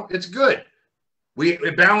 You know, it's good.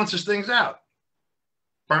 It balances things out.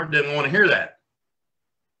 Bert didn't want to hear that.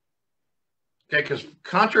 Okay, because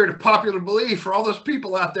contrary to popular belief, for all those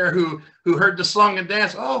people out there who heard the song and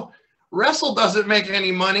dance, oh, Wrassle doesn't make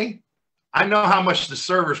any money. I know how much the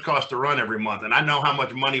servers cost to run every month, and I know how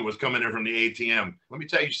much money was coming in from the ATM. Let me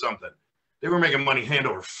tell you something. They were making money hand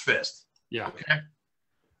over fist. Yeah. Okay.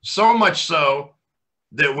 So much so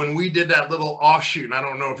that when we did that little offshoot, and I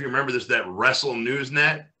don't know if you remember this, that Wrassle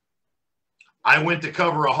Newsnet, I went to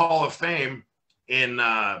cover a Hall of Fame in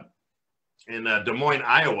Des Moines,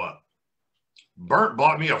 Iowa. Bert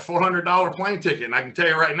bought me a $400 plane ticket, and I can tell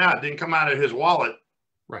you right now, it didn't come out of his wallet.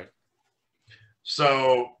 Right.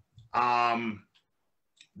 So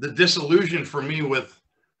the disillusion for me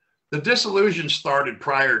the disillusion started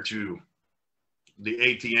prior to the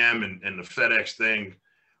ATM and the FedEx thing,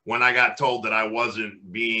 when I got told that I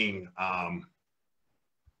wasn't being,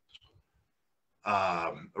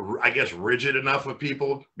 I guess, rigid enough with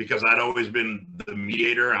people, because I'd always been the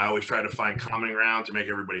mediator. I always tried to find common ground to make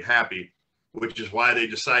everybody happy, which is why they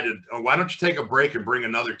decided, oh, why don't you take a break and bring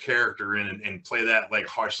another character in and play that like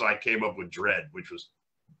harsh. So I came up with Dread, which was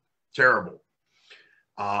terrible.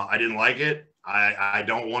 I didn't like it. I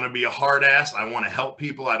don't want to be a hard ass. I want to help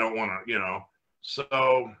people. I don't want to, you know.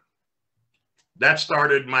 So that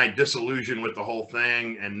started my disillusion with the whole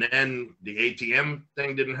thing. And then the ATM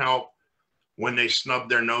thing didn't help. When they snubbed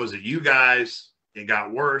their nose at you guys, it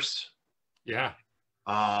got worse. Yeah.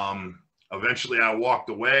 Eventually I walked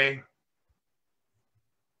away.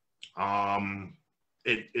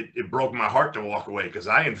 It broke my heart to walk away because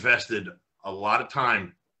I invested a lot of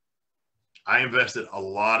time. I invested a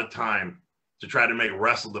lot of time to try to make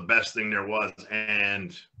wrestle the best thing there was.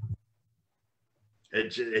 And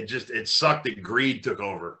it sucked that greed took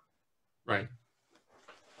over. Right.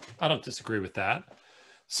 I don't disagree with that.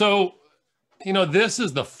 So, you know, this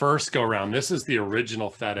is the first go around. This is the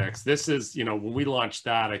original Fed X. This is, you know, when we launched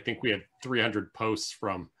that, I think we had 300 posts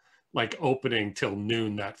from like opening till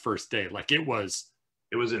noon that first day. Like it was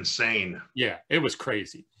insane. Yeah, it was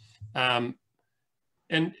crazy. And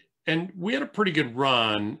we had a pretty good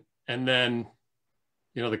run. And then,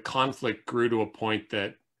 you know, the conflict grew to a point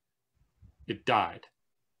that it died.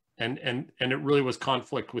 And it really was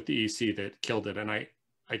conflict with the EC that killed it. And I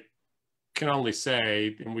can only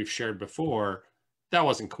say, and we've shared before, that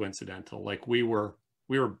wasn't coincidental. Like we were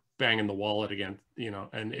banging the wallet again, you know,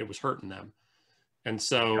 and it was hurting them. And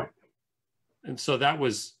so, that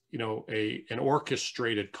was, you know, an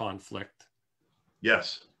orchestrated conflict.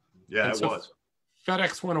 Yes. Yeah, and it so was.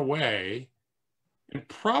 FedEx went away and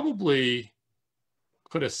probably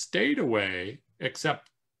could have stayed away, except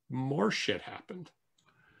more shit happened.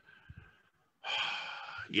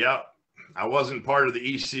 Yeah. I wasn't part of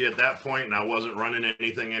the EC at that point, and I wasn't running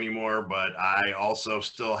anything anymore, but I also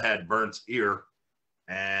still had Burnt's ear.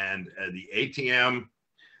 And the ATM,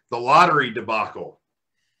 the lottery debacle,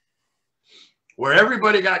 where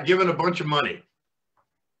everybody got given a bunch of money.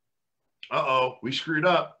 Uh-oh, we screwed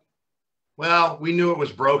up. Well, we knew it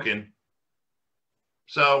was broken.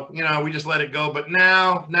 So, you know, we just let it go. But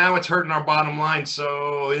now it's hurting our bottom line.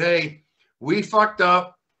 So, hey, we fucked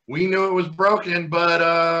up. We knew it was broken, but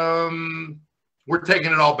we're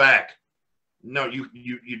taking it all back. No,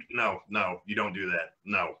 no, you don't do that.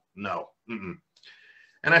 No. Mm-mm.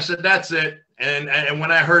 And I said, that's it. And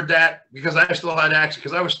when I heard that, because I still had access,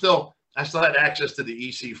 because I still had access to the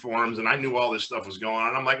EC forums, and I knew all this stuff was going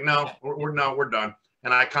on. I'm like, no, we're done.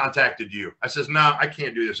 And I contacted you. I says, no, I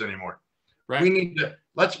can't do this anymore. Right.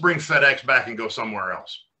 Let's bring FedEx back and go somewhere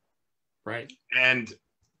else. Right. And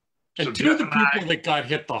so two of the people that got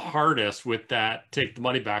hit the hardest with that take the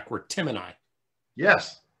money back were Tim and I.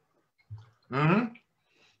 Yes. Mm-hmm.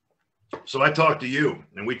 So I talked to you,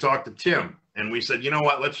 and we talked to Tim, and we said, you know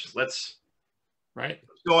what, let's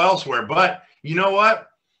go elsewhere. But you know what?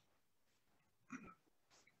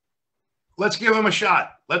 Let's give him a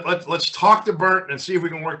shot. Let's talk to Burnt and see if we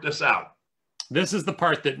can work this out. This is the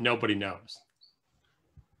part that nobody knows.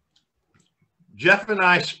 Jeff and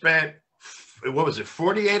I spent, what was it,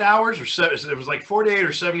 48 hours or so? It was like 48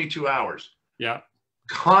 or 72 hours. Yeah.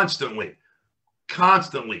 Constantly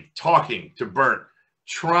talking to Burnt,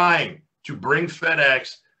 trying to bring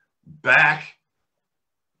FedEx back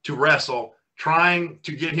to Wrassle, trying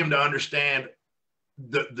to get him to understand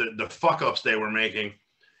the fuck ups they were making.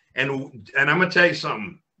 And I'm going to tell you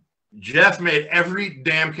something. Jeff made every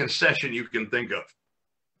damn concession you can think of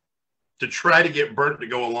to try to get Burnt to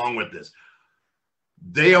go along with this.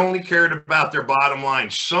 They only cared about their bottom line,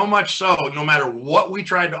 so much so, no matter what we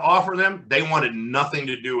tried to offer them, they wanted nothing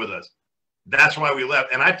to do with us. That's why we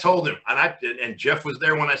left. And I told him, and Jeff was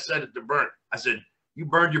there when I said it to Burnt. I said, you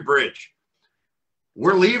burned your bridge.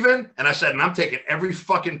 We're leaving. And I said, and I'm taking every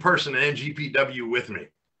fucking person in NGPW with me.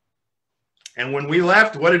 And when we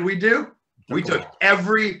left, what did we do? We took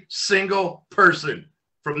every single person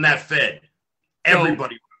from that Fed.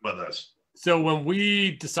 Everybody went with us. So when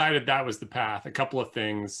we decided that was the path, a couple of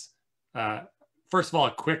things. First of all,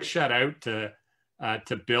 a quick shout out to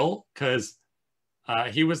Bill, because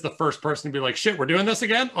he was the first person to be like, shit, we're doing this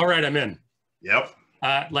again? All right, I'm in. Yep.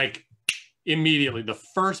 Like immediately, the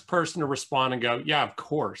first person to respond and go, yeah, of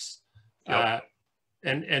course. Yep.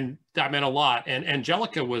 And that meant a lot. And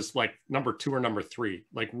Angelica was like number 2 or number 3,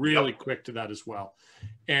 like really quick to that as well.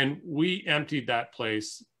 And we emptied that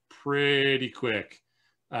place pretty quick.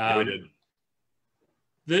 Yeah, we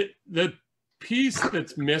did. The piece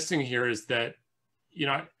that's missing here is that, you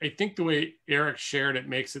know, I think the way Eric shared it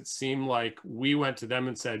makes it seem like we went to them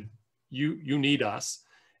and said, you need us.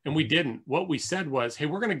 And we didn't. What we said was, hey,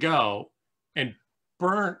 we're going to go. And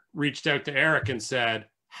Burnt reached out to Eric and said,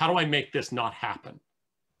 how do I make this not happen?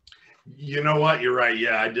 You know what? You're right.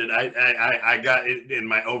 Yeah, I did. I got in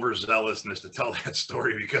my overzealousness to tell that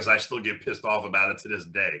story because I still get pissed off about it to this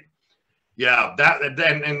day. Yeah,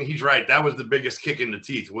 and he's right. That was the biggest kick in the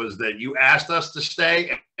teeth, was that you asked us to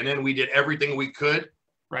stay, and then we did everything we could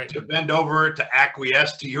to bend over, to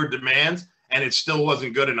acquiesce to your demands, and it still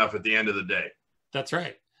wasn't good enough at the end of the day. That's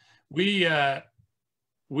right.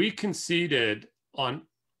 We conceded on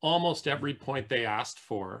almost every point they asked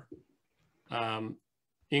for,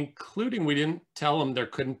 including we didn't tell them there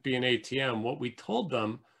couldn't be an ATM. What we told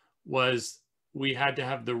them was we had to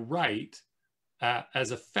have the right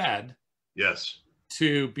as a Fed, yes,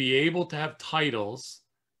 to be able to have titles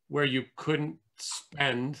where you couldn't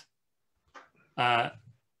spend,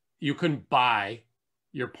 you couldn't buy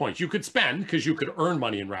your points. You could spend because you could earn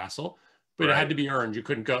money in Wrassle, but it had to be earned. You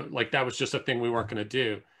couldn't go, like, that was just a thing we weren't going to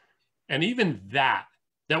do. And even that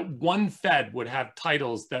one Fed would have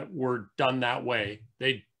titles that were done that way.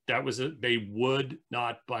 They would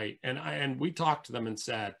not bite. And we talked to them and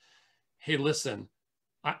said, hey, listen,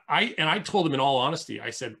 I told them in all honesty,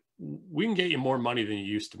 I said, we can get you more money than you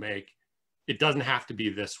used to make. It doesn't have to be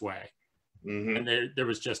this way. And there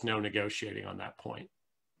was just no negotiating on that point.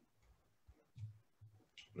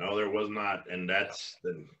 No, there was not. And that's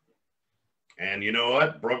and you know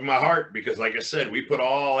what? Broke my heart, because like I said, we put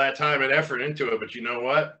all that time and effort into it. But you know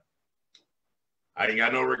what? I ain't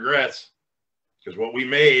got no regrets, because what we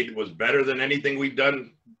made was better than anything we've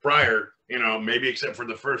done prior, you know, maybe except for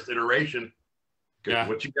the first iteration. Because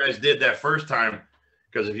what you guys did that first time,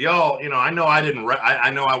 because if y'all, you know, I know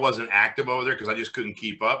I wasn't active over there because I just couldn't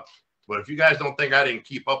keep up. But if you guys don't think I didn't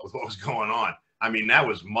keep up with what was going on, I mean, that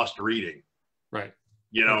was must reading. Right.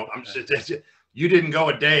 You know, you didn't go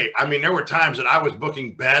a day. I mean, there were times that I was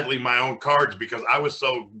booking badly my own cards because I was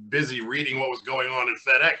so busy reading what was going on in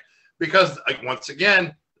FedEx. Because, like, once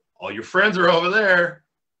again, all your friends are over there.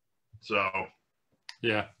 So,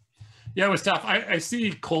 yeah, it was tough. I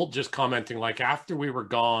see Colt just commenting, like, after we were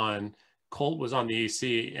gone, Colt was on the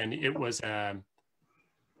EC, and it was an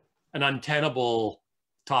untenable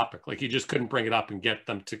topic. Like, you just couldn't bring it up and get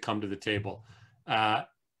them to come to the table. I'm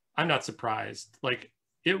not surprised. Like,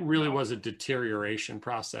 it really was a deterioration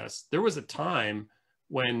process. There was a time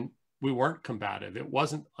when we weren't combative. It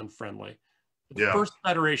wasn't unfriendly. The first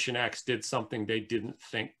Federation X did something they didn't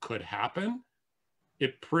think could happen.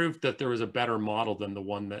 It proved that there was a better model than the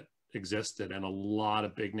one that existed, and a lot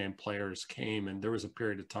of big name players came, and there was a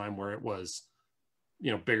period of time where it was,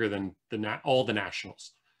 you know, bigger than all the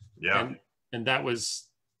nationals. Yeah. And that was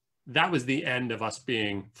the end of us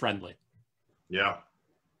being friendly. Yeah.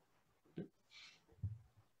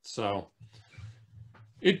 So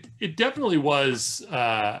it definitely was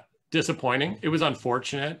disappointing. It was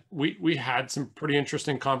unfortunate. We had some pretty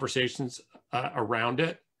interesting conversations around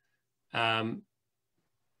it. But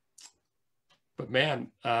man,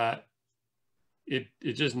 it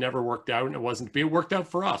just never worked out, and it wasn't to be. It worked out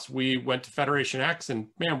for us. We went to Federation X, and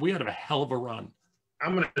man, we had a hell of a run.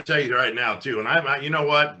 I'm going to tell you right now too, and I you know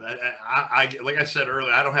what, I like I said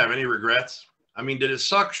earlier, I don't have any regrets. I mean, did it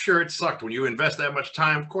suck? Sure, it sucked. When you invest that much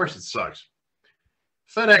time, of course it sucks.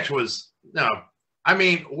 FedEx was, no, I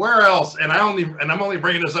mean, where else? And I'm only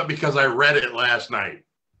bringing this up because I read it last night.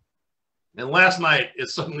 And last night it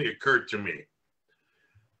suddenly occurred to me,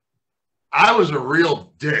 I was a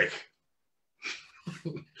real dick.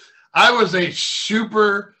 I was a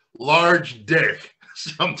super large dick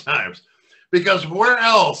sometimes, because where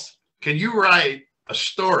else can you write a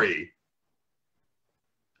story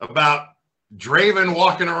about Draven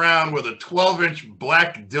walking around with a 12-inch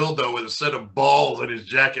black dildo with a set of balls in his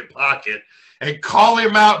jacket pocket and call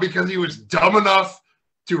him out because he was dumb enough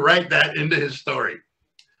to write that into his story?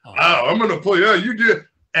 Oh, I'm going to play, yeah, you did.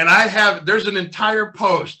 And there's an entire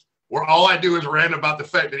post where all I do is rant about the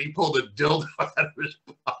fact that he pulled a dildo out of his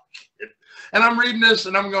pocket. And I'm reading this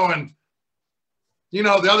and I'm going, you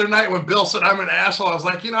know, the other night when Bill said I'm an asshole, I was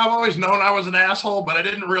like, you know, I've always known I was an asshole, but I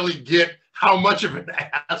didn't really get how much of an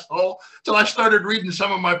asshole till I started reading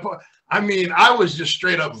some of my I mean, I was just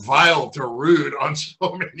straight up vile to rude on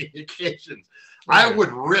so many occasions. Right. I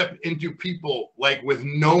would rip into people like with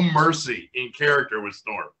no mercy in character with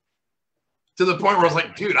Storm, to the point where I was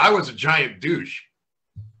like, dude, I was a giant douche.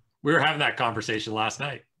 We were having that conversation last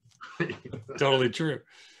night. Totally true.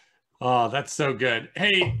 Oh, that's so good.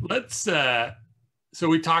 Hey, let's so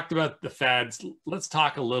we talked about the Feds. Let's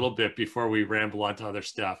talk a little bit before we ramble onto other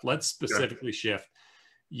stuff. Let's specifically shift.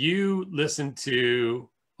 You listened to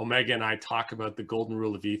Omega and I talk about the golden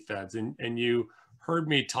rule of E-Feds, and you heard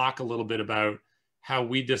me talk a little bit about how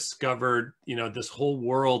we discovered, you know, this whole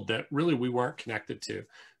world that really we weren't connected to,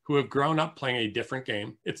 who have grown up playing a different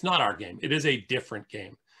game. It's not our game. It is a different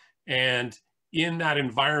game. And in that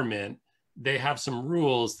environment, they have some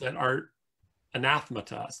rules that are anathema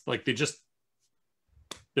to us. Like they're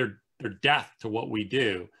they're death to what we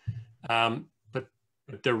do.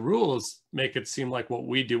 But the rules make it seem like what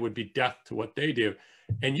we do would be death to what they do.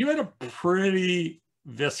 And you had a pretty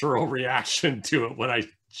visceral reaction to it when I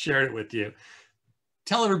shared it with you.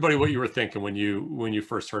 Tell everybody what you were thinking when you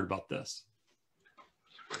first heard about this.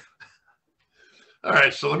 All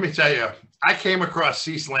right, so let me tell you, I came across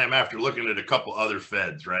CSlam after looking at a couple other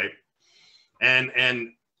feds, right? And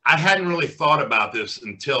I hadn't really thought about this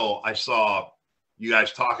until I saw you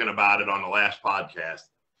guys talking about it on the last podcast,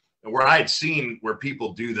 and where I had seen where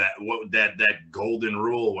people do that, that golden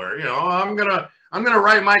rule where, you know, I'm gonna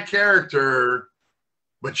write my character,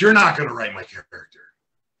 but you're not gonna write my character.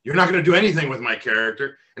 You're not gonna do anything with my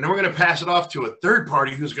character, and then we're gonna pass it off to a third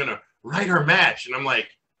party who's gonna write our match. And I'm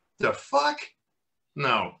like, the fuck?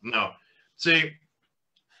 No. See,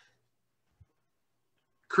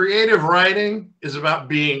 creative writing is about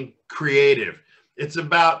being creative. It's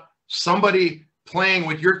about somebody playing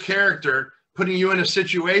with your character, putting you in a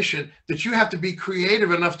situation that you have to be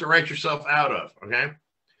creative enough to write yourself out of, okay?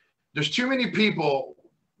 There's too many people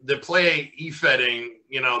that play e-fedding,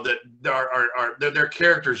 you know, that their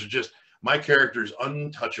characters are just, my character is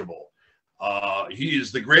untouchable. He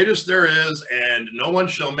is the greatest there is, and no one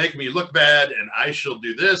shall make me look bad, and I shall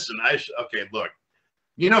do this, and okay, look.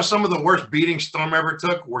 You know, some of the worst beatings Storm ever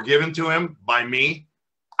took were given to him by me.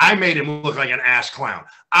 I made him look like an ass clown.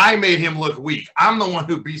 I made him look weak. I'm the one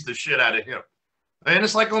who beats the shit out of him. And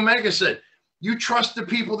it's like Omega said, you trust the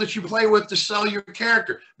people that you play with to sell your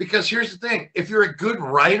character. Because here's the thing, if you're a good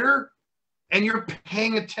writer and you're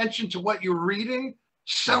paying attention to what you're reading,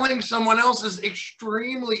 selling someone else is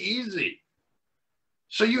extremely easy.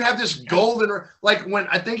 So you have this golden, like when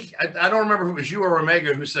I don't remember if it was you or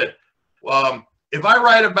Omega who said, if I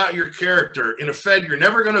write about your character in a fed you're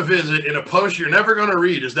never going to visit, in a post you're never going to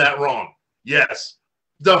read, is that wrong? Yes.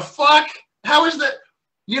 The fuck? How is that?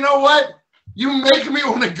 You know what? You make me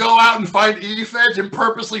want to go out and find e-feds and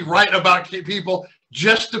purposely write about people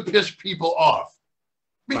just to piss people off.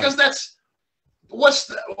 Because that's,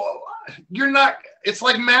 you're not, it's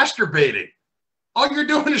like masturbating. All you're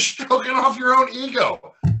doing is stroking off your own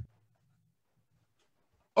ego.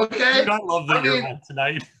 Okay? I love that you're on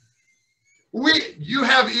tonight. You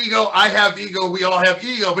have ego, I have ego, we all have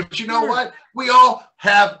ego, but you know what? We all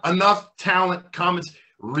have enough talent, comments,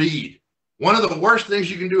 read. One of the worst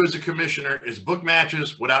things you can do as a commissioner is book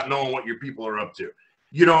matches without knowing what your people are up to.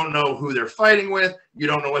 You don't know who they're fighting with. You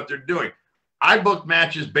don't know what they're doing. I booked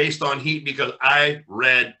matches based on heat because I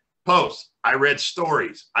read posts. I read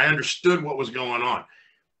stories. I understood what was going on.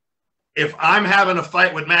 If I'm having a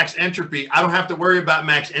fight with Max Entropy, I don't have to worry about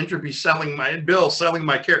Max Entropy selling my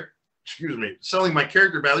character. Excuse me, selling my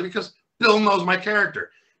character badly because Bill knows my character.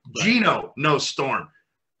 Right. Gino knows Storm.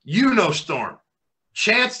 You know Storm.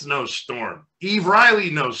 Chance knows Storm. Eve Riley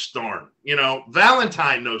knows Storm. You know,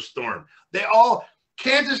 Valentine knows Storm. They all,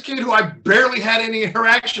 Kansas Kid, who I barely had any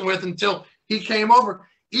interaction with until he came over,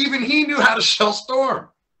 even he knew how to sell Storm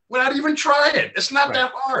without even trying it. It's not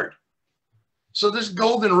that hard. So this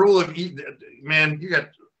golden rule of, man, you got,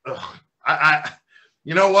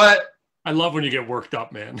 you know what? I love when you get worked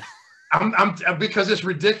up, man. Because it's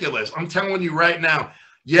ridiculous. I'm telling you right now,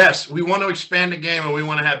 yes, we want to expand the game and we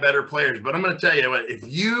want to have better players. But I'm going to tell you what, if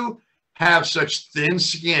you have such thin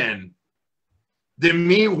skin, then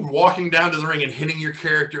me walking down to the ring and hitting your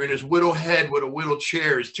character in his widow head with a widow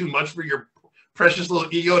chair is too much for your precious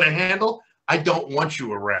little ego to handle, I don't want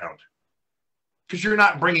you around. Because you're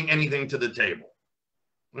not bringing anything to the table.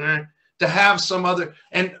 Right? To have some other,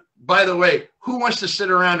 and by the way, who wants to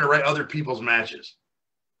sit around and write other people's matches?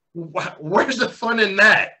 Where's the fun in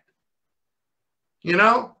that? You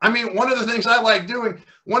know, I mean, one of the things I like doing,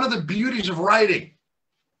 one of the beauties of writing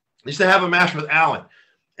is to have a match with Alan.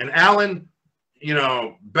 And Alan, you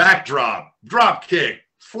know, backdrop, drop kick,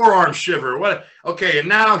 forearm shiver, what? Okay, and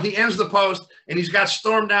now he ends the post and he's got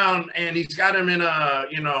Storm down and he's got him in a,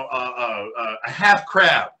 you know, a half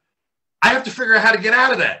crab. I have to figure out how to get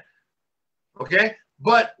out of that. Okay.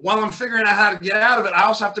 But while I'm figuring out how to get out of it, I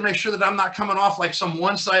also have to make sure that I'm not coming off like some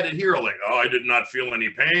one-sided hero, like, oh, I did not feel any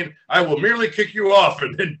pain. I will merely kick you off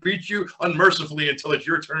and then beat you unmercifully until it's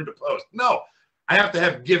your turn to post. No, I have to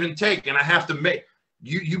have give and take, and I have to make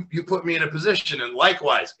you put me in a position. And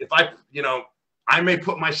likewise, if I, you know, I may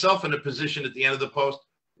put myself in a position at the end of the post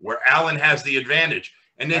where Alan has the advantage,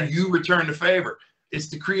 and then you return the favor. It's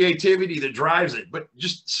the creativity that drives it. But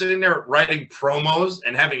just sitting there writing promos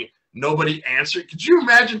and having nobody answered. Could you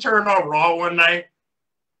imagine turning on Raw one night?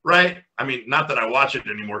 Right? I mean, not that I watch it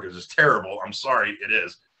anymore because it's terrible. I'm sorry, it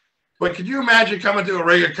is. But could you imagine coming to a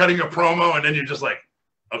ring and cutting a promo and then you're just like,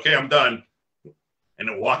 okay, I'm done. and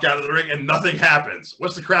then walk out of the ring and nothing happens.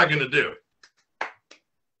 What's the crowd going to do?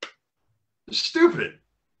 It's stupid.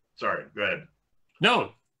 Sorry, go ahead.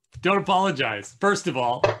 No, don't apologize. First of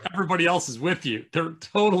all, everybody else is with you. They're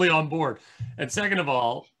totally on board. And second of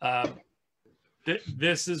all,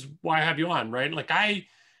 this is why I have you on, right? Like I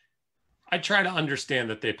try to understand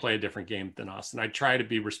that they play a different game than us, and I try to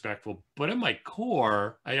be respectful. But at my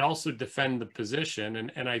core, I also defend the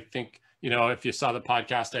position. And I think, you know, if you saw the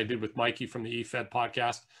podcast I did with Mikey from the eFed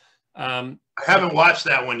podcast. I haven't watched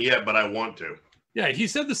that one yet, but I want to. Yeah, he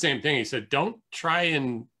said the same thing. He said, don't try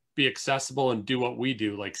and be accessible and do what we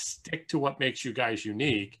do. Like, stick to what makes you guys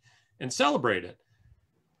unique and celebrate it.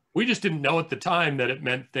 We just didn't know at the time that it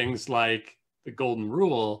meant things like the golden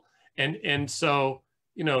rule. And so,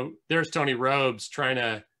 you know, there's Tony Robes trying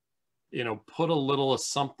to, you know, put a little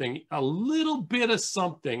bit of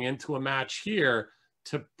something into a match here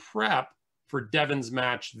to prep for Devin's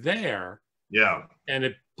match there. Yeah. And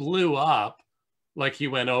it blew up like he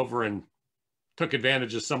went over and took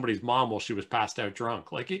advantage of somebody's mom while she was passed out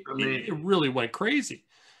drunk. Like it really went crazy.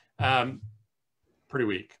 Pretty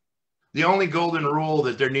weak. The only golden rule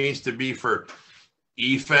that there needs to be for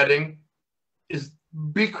e-fedding is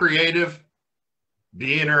be creative,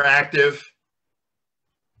 be interactive,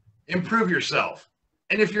 improve yourself.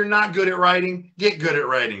 And if you're not good at writing, get good at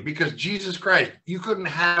writing, because Jesus Christ, you couldn't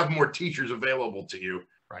have more teachers available to you.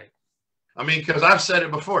 Right. I mean, because I've said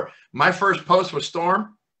it before. My first post with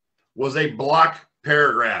Storm was a block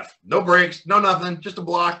paragraph. No breaks, no nothing, just a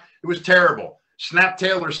block. It was terrible. Snap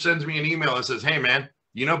Taylor sends me an email and says, hey, man,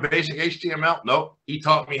 you know basic HTML? Nope. He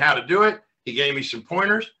taught me how to do it. He gave me some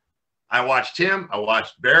pointers. I watched him. I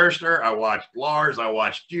watched Barrister. I watched Lars. I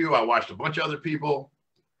watched you. I watched a bunch of other people.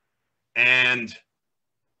 And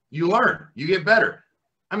you learn. You get better.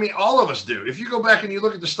 I mean, all of us do. If you go back and you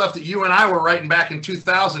look at the stuff that you and I were writing back in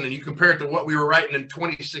 2000 and you compare it to what we were writing in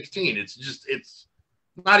 2016, it's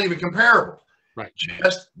not even comparable. Right.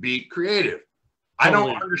 Just be creative. Totally. I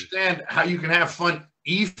don't understand how you can have fun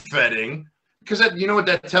e-fedding, because you know what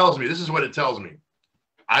that tells me? This is what it tells me.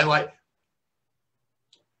 I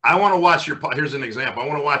want to watch here's an example. I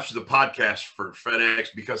want to watch the podcast for FedEx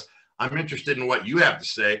because I'm interested in what you have to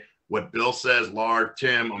say, what Bill says, Lars,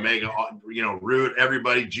 Tim, Omega, you know, Rude,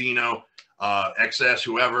 everybody, Gino, XS,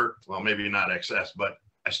 whoever. Well, maybe not XS, but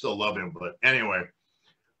I still love him. But anyway,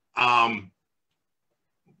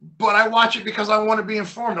 but I watch it because I want to be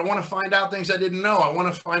informed. I want to find out things I didn't know. I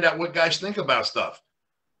want to find out what guys think about stuff.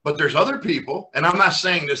 But there's other people, and I'm not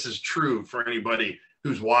saying this is true for anybody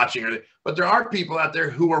who's watching, but there are people out there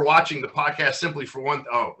who are watching the podcast simply for one.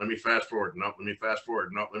 Oh, let me fast forward. No, let me fast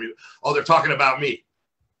forward. No, oh, they're talking about me.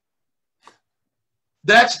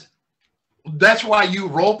 That's why you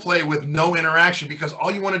role play with no interaction, because all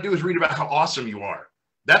you want to do is read about how awesome you are.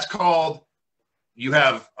 That's called you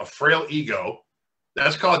have a frail ego.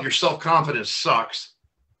 That's called your self-confidence sucks.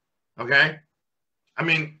 Okay? I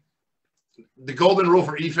mean, the golden rule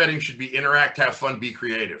for e-fedding should be interact, have fun, be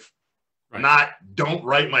creative. Right. Not don't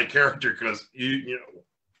write my character because you know.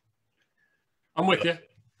 I'm with you.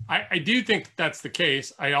 I do think that's the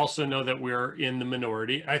case. I also know that we're in the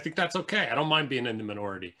minority. I think that's okay. I don't mind being in the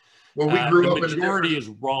minority. Well, we grew up in the majority is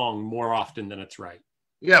wrong more often than it's right.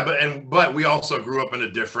 Yeah, but we also grew up in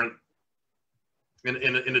a different in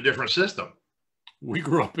a different system. We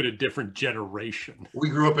grew up in a different generation. We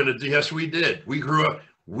grew up yes, we did. We grew up.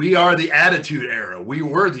 We are the Attitude Era. We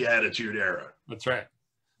were the Attitude Era. That's right.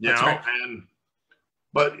 That's right.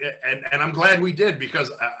 And I'm glad we did,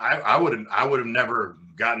 because I would have never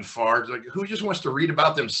gotten far. Like, who just wants to read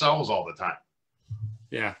about themselves all the time?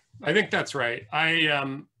 Yeah, I think that's right.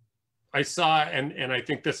 I saw, and I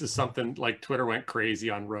think this is something like Twitter went crazy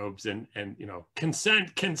on Robes and you know,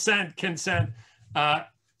 consent.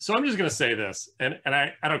 So I'm just going to say this, and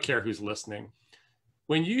I don't care who's listening.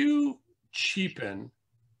 When you cheapen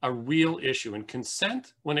a real issue, and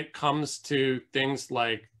consent when it comes to things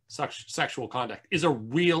like sexual conduct is a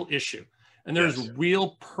real issue, and there's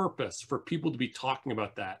real purpose for people to be talking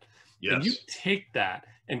about that. Yes. And you take that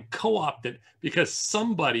and co-opt it because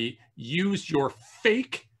somebody used your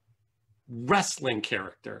fake wrestling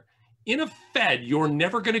character in a Fed you're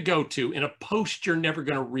never going to go to, in a post you're never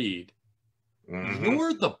going to read. Mm-hmm.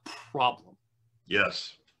 You're the problem.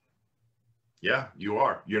 Yes. Yeah, you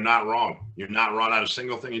are. You're not wrong. You're not wrong on a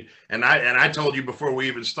single thing. And I told you before we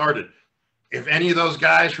even started, if any of those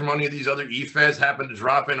guys from any of these other e-feds happen to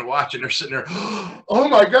drop in and watch, and they're sitting there, oh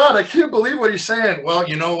my God, I can't believe what he's saying. Well,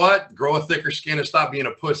 you know what? Grow a thicker skin and stop being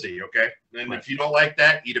a pussy, okay? And if you don't like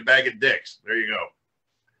that, eat a bag of dicks. There you go.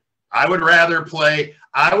 I would rather play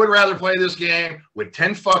this game with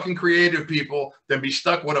 10 fucking creative people than be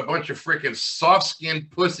stuck with a bunch of freaking soft-skinned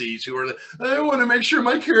pussies who are, I want to make sure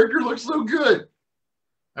my character looks so good.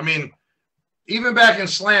 I mean, even back in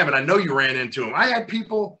Slam, and I know you ran into them, I had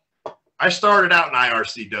people, I started out in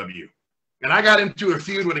IRCW, and I got into a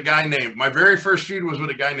feud with a guy named, my very first feud was with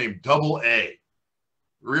a guy named Double A.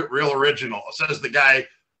 Real original. Says the guy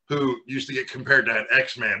who used to get compared to an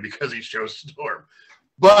X-Man because he chose Storm.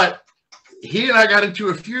 But he and I got into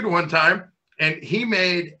a feud one time, and he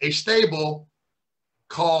made a stable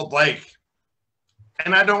called, like,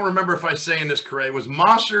 and I don't remember if I'm saying this correct, it was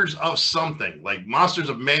Monsters of something, like Monsters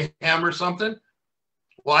of Mayhem or something.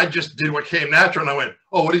 Well, I just did what came natural, and I went,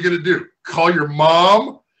 oh, what are you going to do? Call your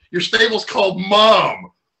mom? Your stable's called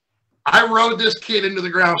Mom. I rode this kid into the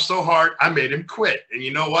ground so hard, I made him quit. And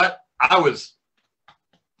you know what? I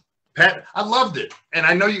loved it. And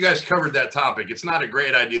I know you guys covered that topic. It's not a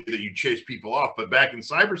great idea that you chase people off, but back in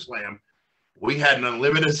CyberSlam, we had an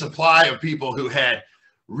unlimited supply of people who had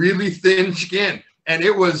really thin skin. And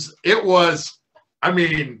it was, I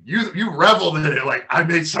mean, you reveled in it. Like, I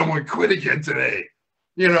made someone quit again today,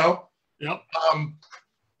 you know? Yep.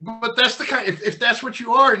 But that's the kind, if that's what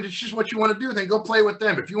you are and it's just what you want to do, then go play with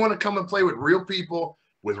them. If you want to come and play with real people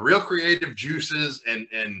with real creative juices and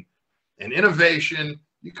innovation,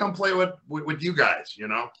 you come play with you guys, you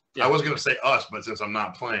know? Yeah. I was going to say us, but since I'm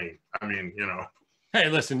not playing, I mean, you know. Hey,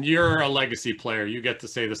 listen, you're a legacy player. You get to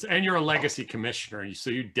say this, and you're a legacy commissioner, so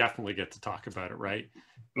you definitely get to talk about it, right?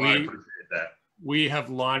 Well, I appreciate that. We have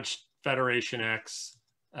launched Federation X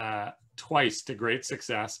twice to great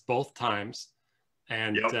success, both times.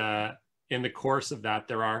 And yep. In the course of that,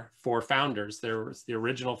 there are 4 founders. There was the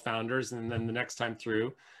original founders, and then the next time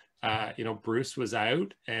through, you know, Bruce was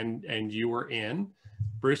out, and you were in.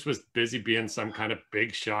 Bruce was busy being some kind of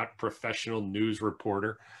big shot professional news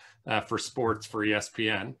reporter for sports for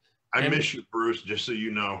ESPN. I miss you, Bruce, just so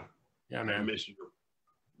you know. Yeah, man. I miss you.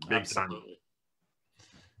 Big Absolutely.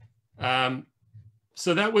 Time.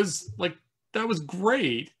 So that was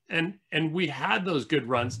great. And we had those good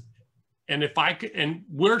runs. And if I could, and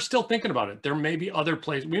we're still thinking about it, there may be other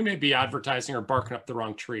places, we may be advertising or barking up the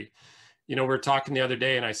wrong tree. You know, we were talking the other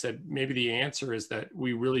day and I said, maybe the answer is that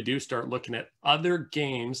we really do start looking at other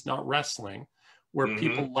games, not wrestling, where mm-hmm.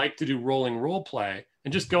 people like to do rolling role play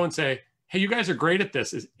and just go and say, hey, you guys are great at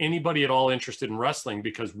this. Is anybody at all interested in wrestling?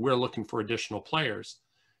 Because we're looking for additional players.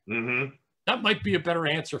 Mm-hmm. That might be a better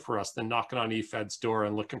answer for us than knocking on eFed's door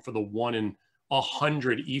and looking for the 1 in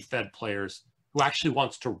 100 eFed players who actually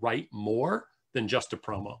wants to write more than just a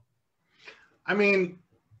promo. I mean,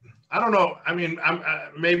 I don't know. I mean,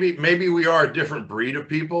 maybe we are a different breed of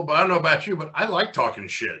people, but I don't know about you, but I like talking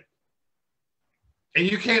shit. And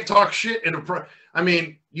you can't talk shit in I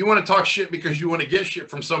mean, you want to talk shit because you want to get shit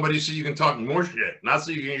from somebody so you can talk more shit, not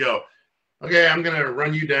so you can go, okay, I'm going to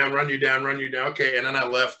run you down. Okay. And then I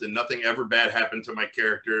left and nothing ever bad happened to my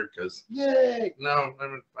character because, yay. No,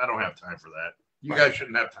 I don't have time for that. You guys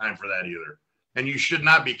shouldn't have time for that either. And you should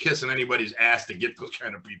not be kissing anybody's ass to get those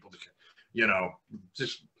kind of people to, you know,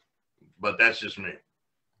 but that's just me.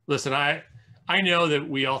 Listen, I know that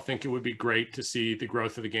we all think it would be great to see the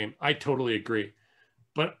growth of the game. I totally agree.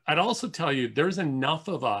 But I'd also tell you, there's enough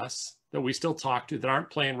of us that we still talk to that aren't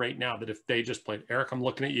playing right now, that if they just played, Eric, I'm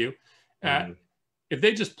looking at you. If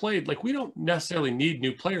they just played, like, we don't necessarily need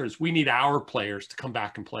new players. We need our players to come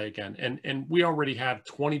back and play again. And we already have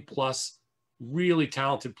 20 plus really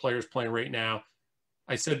talented players playing right now.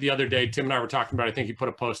 I said the other day, Tim and I were talking about, I think he put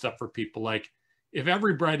a post up for people, like, if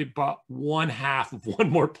everybody bought 1/2 of one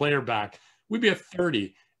more player back, we'd be at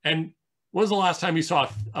 30. And when was the last time you saw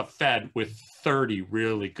a Fed with 30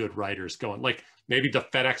 really good writers going? Like, maybe the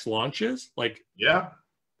FedEx launches? Like, yeah.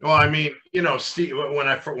 Well, I mean, you know, when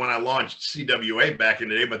I launched CWA back in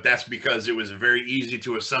the day, but that's because it was very easy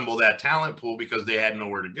to assemble that talent pool because they had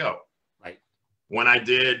nowhere to go. Right. When I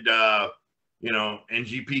did, you know,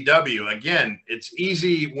 NGPW, again, it's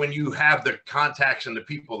easy when you have the contacts and the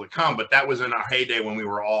people to come, but that was in our heyday when we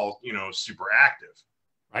were all, you know, super active.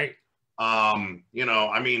 Right. You know,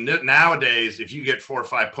 I mean, nowadays, if you get 4 or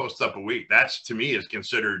 5 posts up a week, that's, to me, is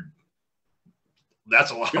considered,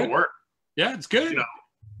 that's a lot of work. Yeah, it's good. You know,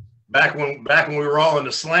 back when we were all in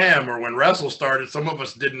the Slam or when Wrassle started, some of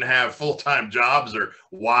us didn't have full-time jobs or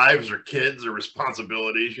wives or kids or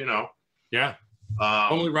responsibilities, you know. Yeah,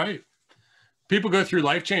 totally right. people go through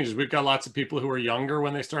life changes. We've got lots of people who were younger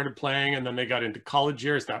when they started playing, and then they got into college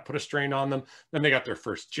years. That put a strain on them. Then they got their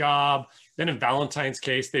first job. Then in Valentine's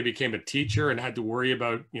case, they became a teacher and had to worry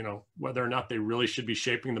about, you know, whether or not they really should be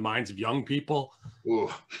shaping the minds of young people. Ooh.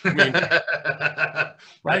 I mean,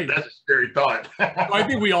 right. That's a scary thought. So I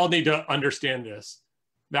think we all need to understand this.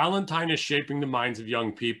 Valentine is shaping the minds of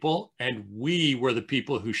young people, and we were the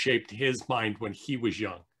people who shaped his mind when he was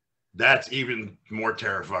young. That's even more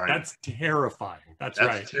terrifying. That's terrifying. That's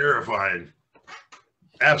right. That's terrifying.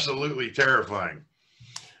 Absolutely terrifying.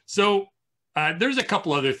 So there's a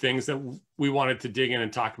couple other things that we wanted to dig in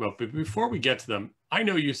and talk about. But before we get to them, I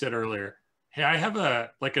know you said earlier, hey, I have a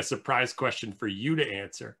surprise question for you to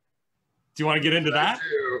answer. Do you want to get into that?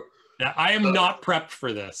 Yeah, I am not prepped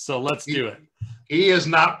for this, so let's do it. He is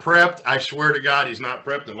not prepped. I swear to God, he's not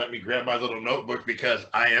prepped. And let me grab my little notebook because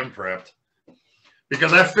I am prepped.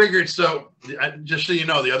 Because I figured, so just so you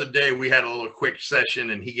know, the other day we had a little quick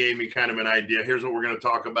session and he gave me kind of an idea. Here's what we're going to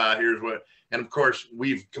talk about. Here's what, and of course,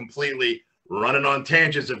 we've completely running on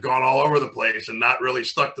tangents, have gone all over the place and not really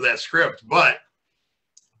stuck to that script. But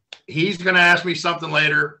he's going to ask me something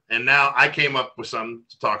later. And now I came up with something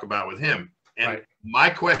to talk about with him. And right. My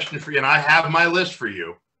question for you, and I have my list for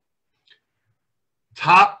you.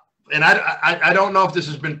 Top, and I don't know if this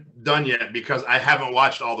has been done yet because I haven't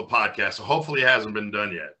watched all the podcasts, so hopefully it hasn't been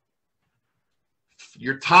done yet.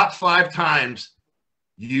 Your top 5 times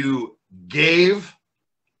you gave,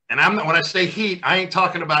 and when I say heat, I ain't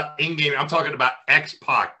talking about in-game, I'm talking about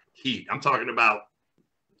X-Pac heat. I'm talking about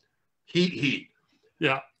heat.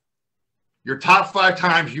 Yeah. Your top 5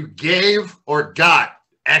 times you gave or got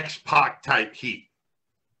X-Pac type heat.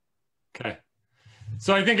 Okay.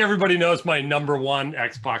 So I think everybody knows my number 1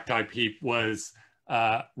 X-Pac type heat was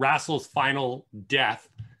Wrassle's final death,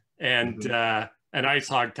 and an ice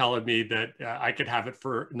hog telling me that I could have it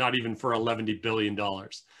for not even for $11 billion.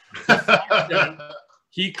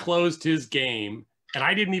 He closed his game, and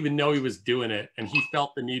I didn't even know he was doing it, and he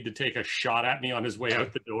felt the need to take a shot at me on his way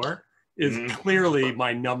out the door. Is clearly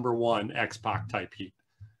my number 1 X-Pac type heat.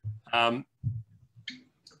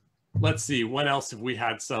 Let's see, when else have we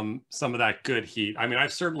had some of that good heat? I mean,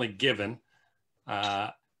 I've certainly given.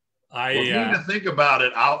 Well, if you need to think about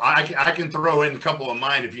it, I can throw in a couple of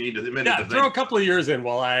mine if you need a minute to think. Throw a couple of yours in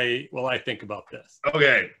while I think about this.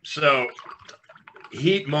 Okay, so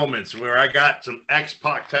heat moments where I got some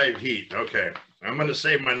X-Pac type heat. Okay, I'm going to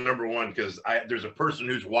save my number 1 because there's a person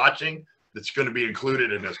who's watching that's going to be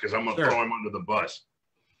included in this because I'm going to throw him under the bus.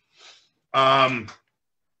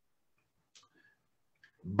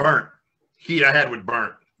 Burnt heat I had with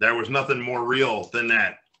Burnt. There was nothing more real than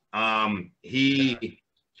that. And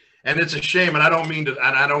it's a shame, and I don't mean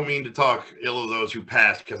to talk ill of those who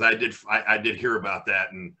passed because I did hear about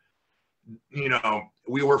that, and you know,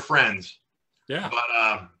 we were friends. Yeah.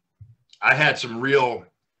 But I had some real.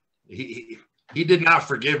 He did not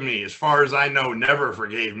forgive me, as far as I know. Never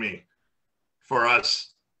forgave me for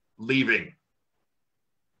us leaving.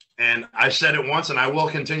 And I said it once, and I will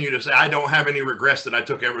continue to say I don't have any regrets that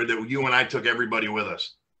that you and I took everybody with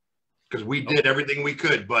us, because we did everything we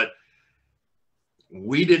could, but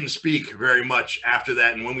we didn't speak very much after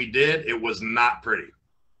that. And when we did, it was not pretty.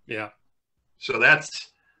 Yeah. So that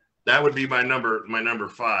would be my number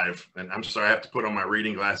 5. And I'm sorry, I have to put on my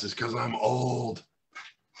reading glasses because I'm old.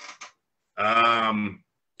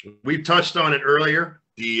 We touched on it earlier,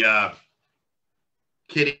 the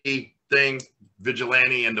kitty thing,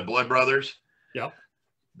 Vigilante and the Blood Brothers. Yep.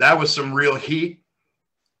 That was some real heat.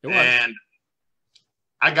 It was. And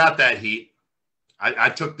I got that heat. I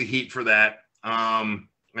took the heat for that. And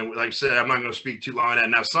like I said, I'm not going to speak too long on that.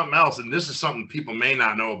 Now, something else, and this is something people may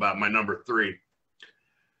not know about my number 3.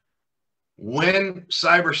 When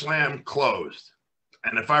CyberSlam closed,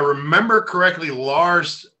 and if I remember correctly,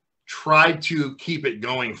 Lars tried to keep it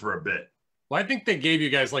going for a bit. Well, I think they gave you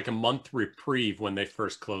guys like a month reprieve when they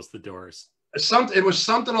first closed the doors. It was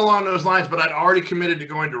something along those lines, but I'd already committed to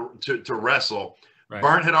going to wrestle. Right.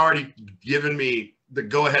 Barnt had already given me the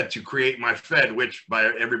go-ahead to create my Fed, which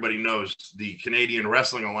by everybody knows the Canadian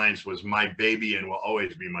Wrestling Alliance was my baby and will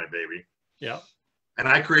always be my baby. Yeah. And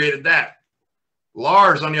I created that.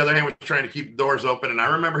 Lars, on the other hand, was trying to keep the doors open. And I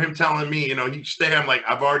remember him telling me, you know, you stay. I'm like,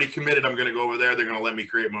 I've already committed. I'm going to go over there. They're going to let me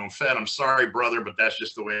create my own Fed. I'm sorry, brother, but that's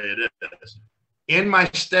just the way it is. In my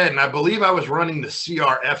stead, and I believe I was running the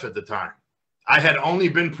CRF at the time. I had only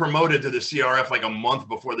been promoted to the CRF like a month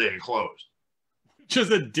before they had closed.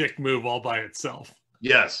 Just a dick move all by itself.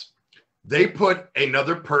 Yes. They put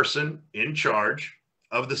another person in charge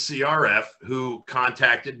of the CRF who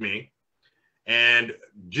contacted me and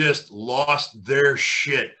just lost their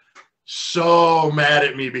shit. so mad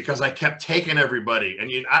at me because I kept taking everybody.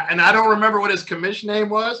 And I don't remember what his commission name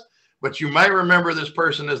was, but you might remember this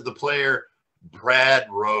person as the player Brad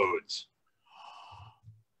Rhodes.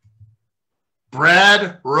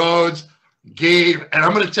 Brad Rhodes gave, and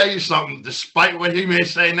I'm going to tell you something, despite what he may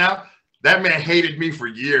say now, that man hated me for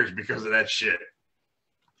years because of that shit.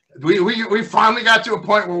 We finally got to a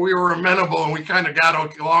point where we were amenable and we kind of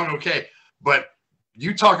got along okay. But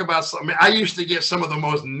you talk about something. I used to get some of the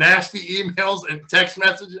most nasty emails and text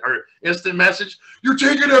messages or instant message. You're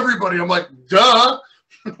taking everybody. I'm like, duh.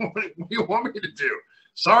 What do you want me to do?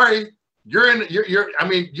 Sorry. You're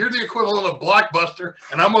the equivalent of Blockbuster,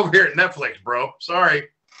 and I'm over here at Netflix, bro. Sorry.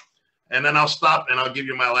 And then I'll stop and I'll give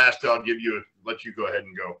you my last. Let you go ahead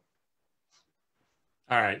and go.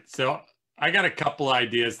 All right. So I got a couple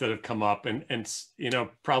ideas that have come up and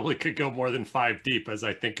probably could go more than 5 deep as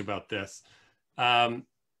I think about this. Some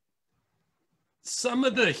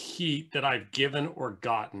of the heat that I've given or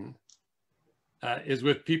gotten is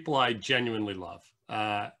with people I genuinely love.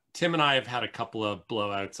 Tim and I have had a couple of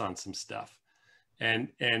blowouts on some stuff, and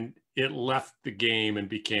it left the game and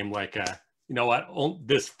became like you know what,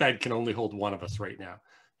 this Fed can only hold one of us right now.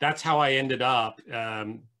 That's how I ended up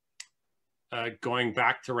going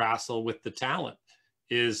back to Wrassle with the talent,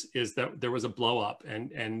 is that there was a blow up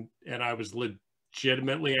and I was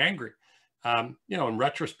legitimately angry. In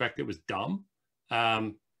retrospect, it was dumb.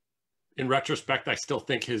 In retrospect, I still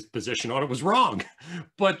think his position on it was wrong,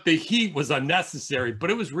 but the heat was unnecessary,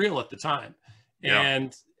 but it was real at the time. Yeah.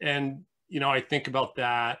 And I think about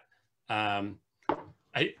that.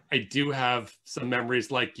 I do have some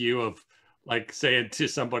memories like you of like saying to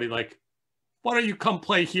somebody like, why don't you come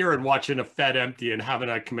play here and watching a Fed empty and having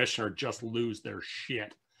a commissioner just lose their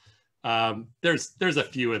shit? There's a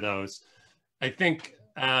few of those. I think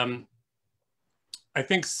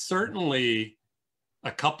certainly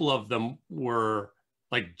a couple of them were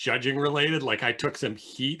like judging related. Like I took some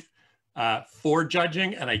heat for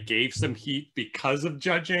judging and I gave some heat because of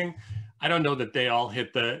judging. I don't know that they all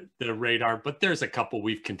hit the radar, but there's a couple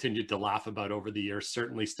we've continued to laugh about over the years.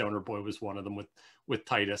 Certainly Stoner Boy was one of them with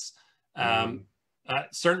Titus.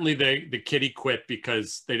 Certainly the kitty quit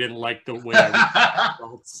because they didn't like the way I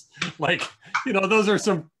results. Like, those are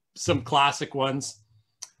some classic ones.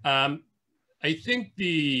 I think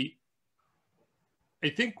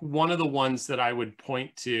one of the ones that I would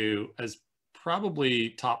point to as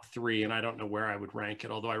probably top 3, and I don't know where I would rank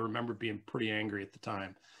it, although I remember being pretty angry at the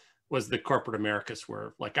time, was the corporate America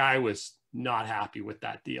swerve. Like I was not happy with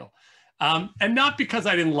that deal. And not because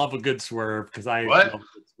I didn't love a good swerve, because I love a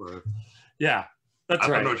good swerve. Yeah, that's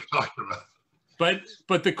right. I don't know what you're talking about.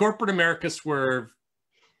 But the corporate America swerve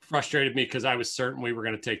frustrated me because I was certain we were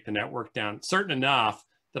going to take the network down, certain enough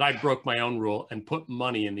that I broke my own rule and put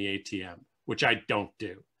money in the ATM, which I don't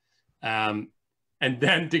do. And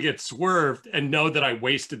then to get swerved and know that I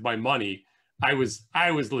wasted my money, I was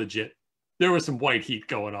legit. There was some white heat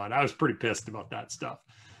going on. I was pretty pissed about that stuff.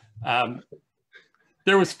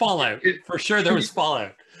 There was fallout. For sure there was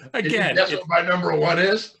fallout. Again, that's what my number 1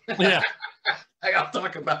 is? Yeah. I'll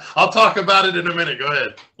talk about it in a minute. Go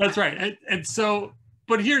ahead. That's right. And so,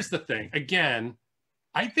 but here's the thing. Again,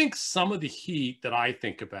 I think some of the heat that I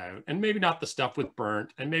think about, and maybe not the stuff with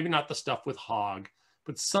Burnt and maybe not the stuff with Hog,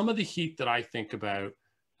 but some of the heat that I think about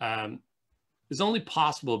is only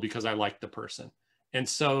possible because I like the person. And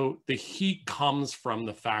so the heat comes from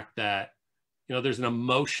the fact that, there's an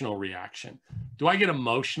emotional reaction. Do I get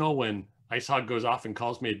emotional when Ice Hog goes off and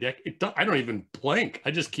calls me a dick? I don't even blink.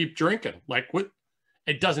 I just keep drinking. Like what?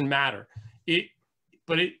 It doesn't matter.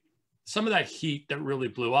 Some of that heat that really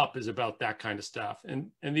blew up is about that kind of stuff.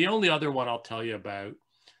 And the only other one I'll tell you about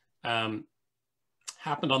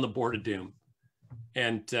happened on the Board of Doom.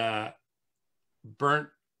 And Burnt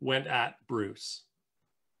went at Bruce.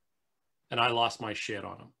 And I lost my shit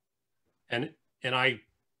on him. And I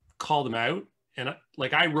called him out. And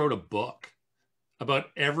I wrote a book about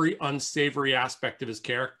every unsavory aspect of his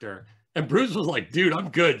character. And Bruce was like, dude, I'm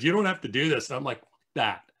good. You don't have to do this. And I'm like,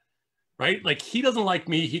 that. Right? Like he doesn't like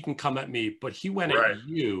me. He can come at me, but he went at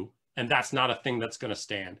you. And that's not a thing that's going to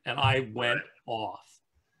stand. And I went off.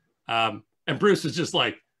 And Bruce is just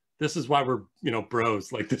like, this is why we're,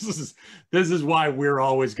 bros. Like this is why we're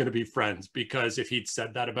always going to be friends, because if he'd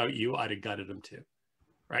said that about you, I'd have gutted him too.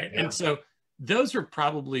 Right. Yeah. And so those are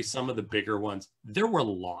probably some of the bigger ones. There were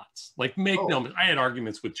lots. Like I had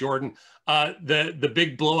arguments with Jordan. The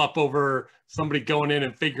big blow up over somebody going in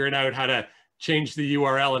and figuring out how to change the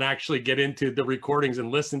URL and actually get into the recordings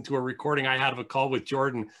and listen to a recording I had of a call with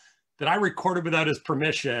Jordan that I recorded without his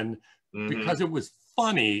permission because it was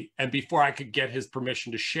funny. And before I could get his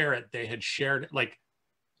permission to share it, they had shared it. Like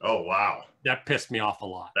Oh, wow. That pissed me off a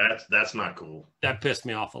lot. That's not cool. That pissed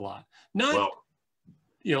me off a lot. Not,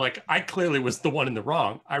 you know, like I clearly was the one in the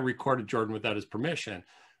wrong. I recorded Jordan without his permission,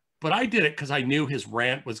 but I did it because I knew his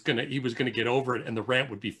rant was he was gonna get over it, and the rant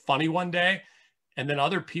would be funny one day. And then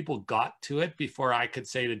other people got to it before I could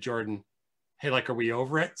say to Jordan, hey, like, are we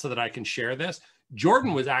over it, so that I can share this?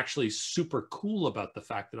 Jordan was actually super cool about the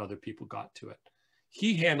fact that other people got to it.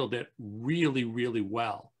 He handled it really, really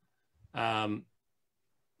well.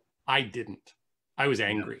 I didn't. I was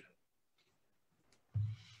angry.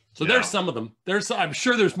 So there's some of them. I'm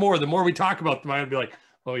sure there's more. The more we talk about them, I'm gonna be like,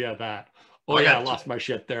 oh yeah, that. Oh yeah, I lost my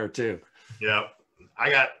shit there too. Yeah. I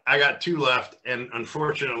got 2 left, and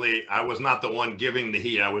unfortunately, I was not the one giving the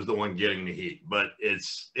heat. I was the one getting the heat. But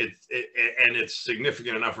it's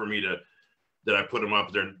significant enough for me that I put them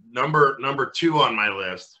up there. Number 2 on my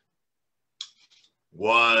list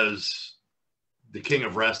was the King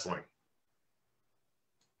of Wrestling.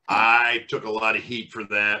 I took a lot of heat for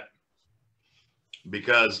that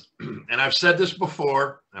because, and I've said this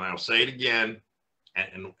before, and I'll say it again,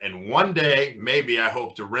 and one day, maybe I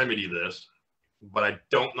hope to remedy this, but I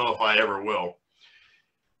don't know if I ever will.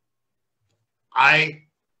 I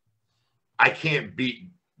can't beat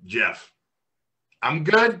Jeff. I'm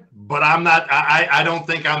good, but I'm not, I don't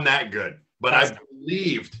think I'm that good. But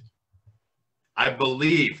I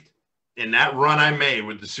believed in that run I made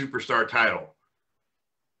with the Superstar title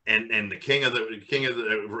and the king of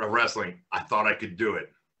the wrestling. I thought I could do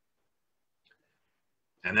it.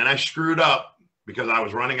 And then I screwed up because I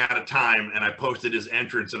was running out of time, and I posted his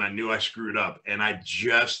entrance, and I knew I screwed up, and I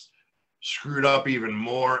just screwed up even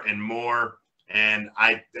more and more. And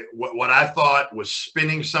what I thought was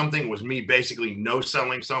spinning something was me basically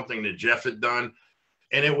no-selling something that Jeff had done.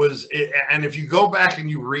 And and if you go back and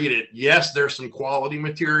you read it, yes, there's some quality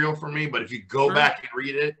material for me, but if you go back and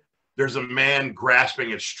read it, there's a man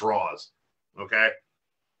grasping at straws. Okay.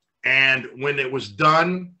 And when it was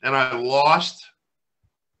done and I lost,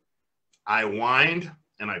 I whined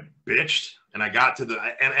and I bitched, and I got to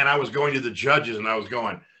and I was going to the judges, and I was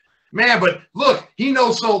going, man, but look, he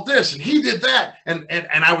no-sold this and he did that. And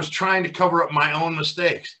I was trying to cover up my own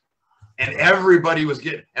mistakes. And everybody was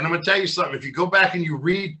getting, and I'm going to tell you something. If you go back and you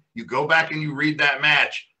read that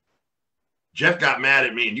match, Jeff got mad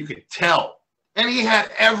at me, and you could tell. And he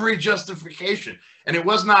had every justification. And it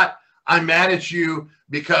was not, I'm mad at you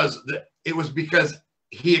because it was because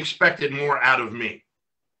he expected more out of me.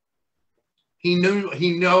 He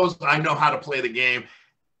knows I know how to play the game,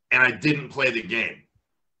 and I didn't play the game.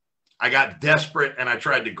 I got desperate, and I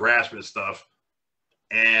tried to grasp at stuff.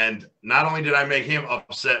 And not only did I make him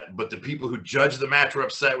upset, but the people who judged the match were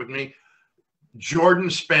upset with me. Jordan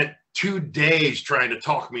spent 2 days trying to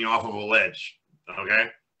talk me off of a ledge. Okay.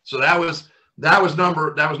 So that was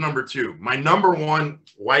number 2. My number 1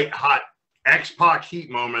 white hot X-Pac heat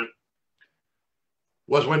moment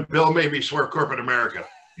was when Bill made me swear corporate America.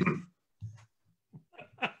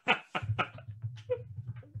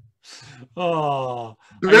 Oh,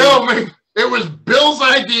 Bill, it was Bill's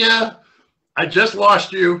idea. I just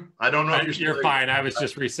lost you. I don't know if you're fine. I was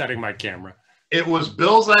just resetting my camera. It was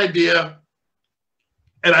Bill's idea.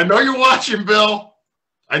 And I know you're watching, Bill.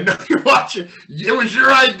 I know you're watching. It was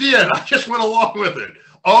your idea, and I just went along with it.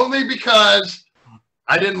 Only because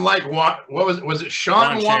I didn't like what was it? Was it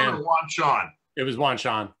Sean Juan or Juan Sean? It was Juan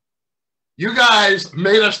Sean. You guys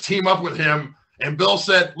made us team up with him, and Bill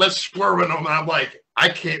said, let's swerve him. And I'm like, I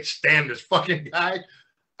can't stand this fucking guy.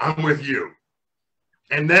 I'm with you.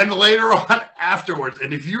 And then later on afterwards,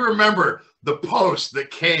 and if you remember the post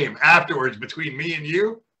that came afterwards between me and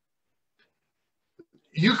you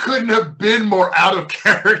couldn't have been more out of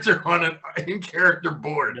character on an in-character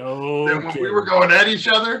board than when we were going at each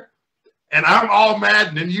other. And I'm all mad,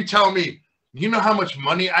 and then you tell me, you know how much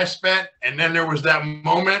money I spent? And then there was that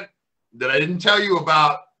moment that I didn't tell you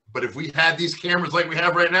about, but if we had these cameras like we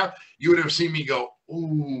have right now, you would have seen me go,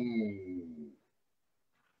 ooh.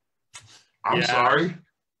 I'm sorry.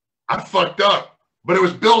 I fucked up. But it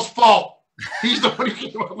was Bill's fault. He's the one who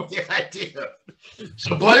came up with the idea.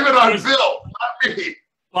 So blame it on Bill, not me.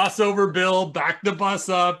 Bus over Bill, back the bus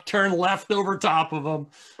up, turn left over top of him.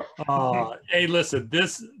 Hey, listen,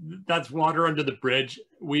 that's water under the bridge.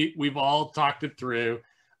 We've all talked it through.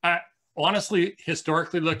 Honestly,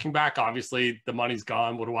 historically looking back, obviously the money's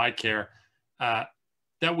gone. What do I care? That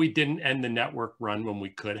we didn't end the network run when we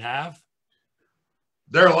could have.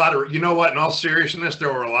 There are a lot of, you know what, in all seriousness,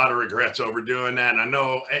 there were a lot of regrets over doing that. And I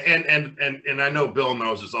know, and I know Bill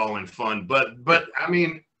knows it's all in fun, but I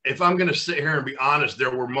mean, if I'm going to sit here and be honest,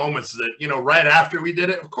 there were moments that, you know, right after we did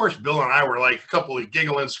it, of course, Bill and I were like a couple of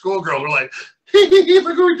giggling schoolgirls. We're like,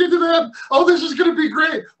 look what we did to them. Oh, this is going to be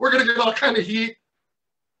great. We're going to get all kind of heat.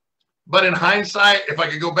 But in hindsight, if I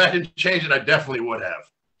could go back and change it, I definitely would have.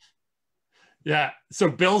 Yeah. So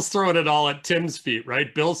Bill's throwing it all at Tim's feet,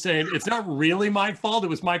 right? Bill's saying, it's not really my fault. It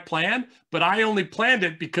was my plan, but I only planned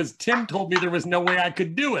it because Tim told me there was no way I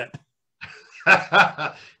could do it.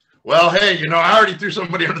 Well, hey, you know, I already threw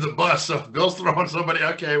somebody under the bus. So if Bill's throwing somebody,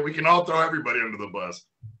 okay, we can all throw everybody under the bus.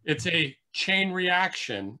 It's a chain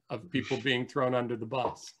reaction of people being thrown under the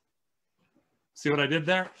bus. See what I did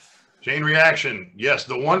there? Chain reaction. Yes,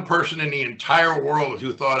 the one person in the entire world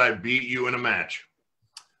who thought I'd beat you in a match.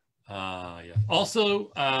 Yeah.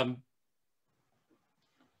 Also,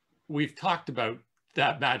 we've talked about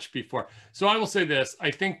that match before. So I will say this.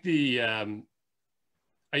 I think the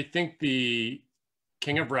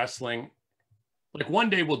King of Wrestling, like one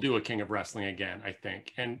day we'll do a King of Wrestling again, I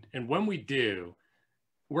think. And when we do,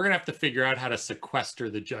 we're going to have to figure out how to sequester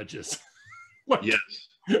the judges. Like, yes.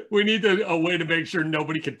 We need a way to make sure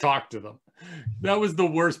nobody can talk to them. That was the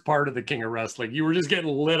worst part of the King of Wrestling. You were just getting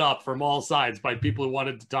lit up from all sides by people who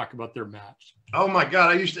wanted to talk about their match. Oh my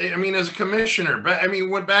God. I mean, as a commissioner, I mean,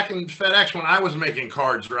 when back in FedEx, when I was making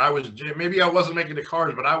cards, or maybe I wasn't making the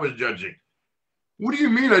cards, but I was judging. What do you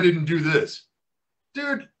mean I didn't do this?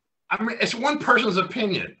 Dude, I mean, it's one person's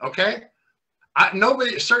opinion, okay?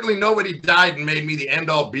 Certainly nobody died and made me the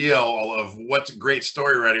end-all be-all of what's great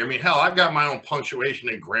story writing. I mean, hell, I've got my own punctuation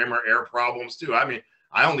and grammar error problems too. I mean,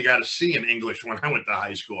 I only got a C in English when I went to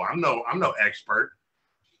high school. I'm no expert,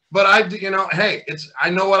 but you know, hey, I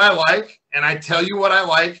know what I like, and I tell you what I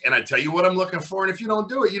like, and I tell you what I'm looking for. And if you don't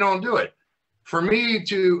do it, you don't do it. For me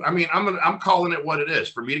to, I mean, I'm calling it what it is.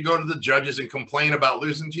 For me to go to the judges and complain about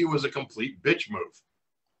losing to you was a complete bitch move.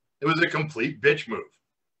 It was a complete bitch move.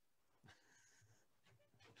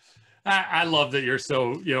 I love that you're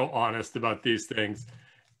so, you know, honest about these things.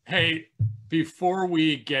 Hey, before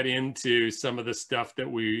we get into some of the stuff that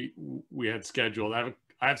we had scheduled, I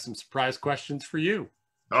have some surprise questions for you.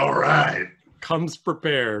 All right. Comes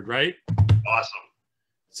prepared, right? Awesome.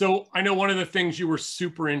 So I know one of the things you were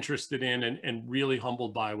super interested in and really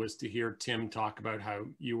humbled by was to hear Tim talk about how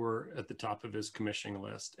you were at the top of his commissioning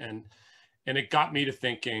list. And it got me to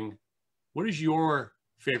thinking, what does your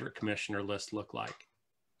favorite commissioner list look like?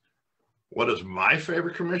 What is my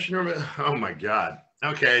favorite commissioner? Oh my God.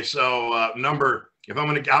 Okay. So I'll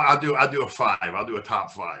do a 5. I'll do a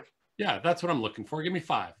top 5. Yeah, that's what I'm looking for. Give me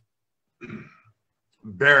 5.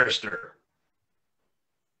 Barrister.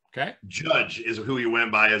 Okay. Judge is who he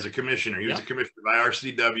went by as a commissioner. He was a commissioner by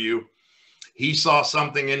RCW. He saw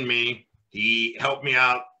something in me. He helped me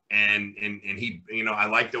out. And he, you know, I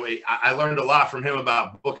like the way I learned a lot from him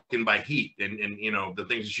about booking by heat and you know, the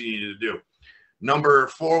things that she needed to do. Number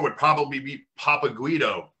 4 would probably be Papa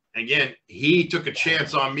Guido. Again, he took a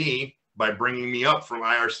chance on me by bringing me up from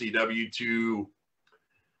IRCW to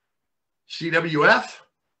CWF.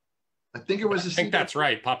 I think it was. I think that's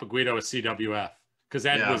right. Papa Guido is CWF because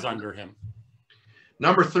Ed was under him.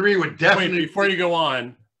 Number 3 would definitely. Wait, before you go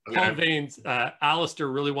on, Paul Vanes, Alistair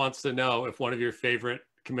really wants to know if one of your favorite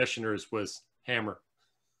commissioners was Hammer.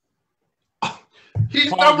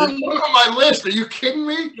 He's number 1 on my list. Are you kidding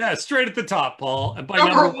me? Yeah, straight at the top, Paul. And by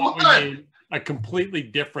number 1, we mean a completely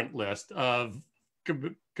different list of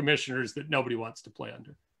commissioners that nobody wants to play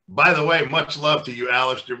under. By the way, much love to you,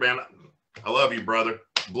 Alistair, man. I love you, brother.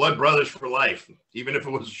 Blood brothers for life, even if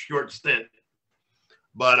it was a short stint.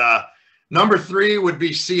 But number 3 would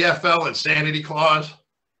be CFL Insanity Clause.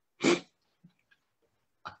 I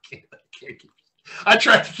can't keep. I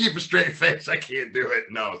tried to keep a straight face. I can't do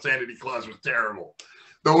it. No, Sanity Clause was terrible.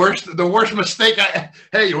 The worst mistake.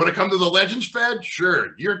 Hey, you want to come to the Legends Fed?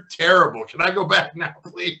 Sure. You're terrible. Can I go back now,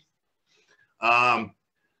 please?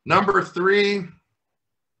 Number 3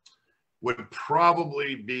 would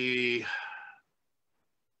probably be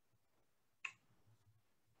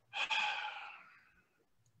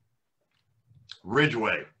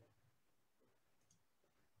Ridgeway.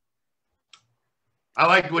 I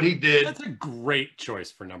liked what he did. That's a great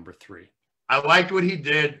choice for number 3. I liked what he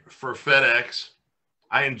did for FedEx.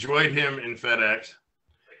 I enjoyed him in FedEx.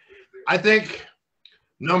 I think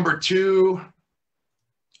number 2,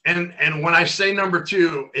 and when I say number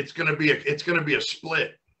 2, it's gonna be a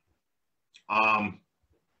split.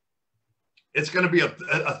 It's gonna be a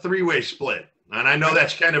 3-way split, and I know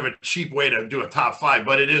that's kind of a cheap way to do a top 5,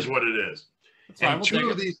 but it is what it is. And two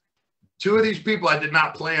of these people I did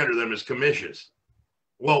not play under them as commissions.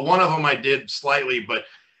 Well, one of them I did slightly, but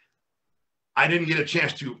I didn't get a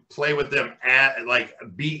chance to play with them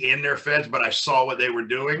be in their feds, but I saw what they were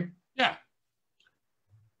doing. Yeah.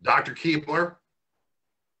 Dr. Keebler,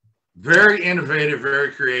 very innovative,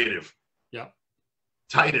 very creative. Yeah.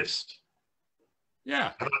 Titus.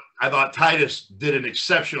 Yeah. I thought Titus did an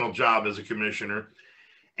exceptional job as a commissioner.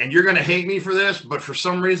 And you're going to hate me for this, but for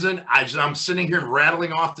some reason, I'm sitting here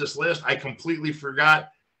rattling off this list. I completely forgot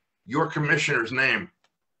your commissioner's name.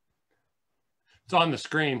 It's on the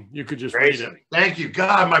screen. You could just Grayson. read it. Thank you.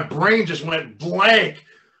 God, my brain just went blank.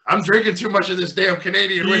 I'm drinking too much of this damn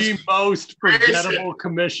Canadian whiskey. The most forgettable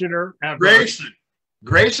commissioner ever.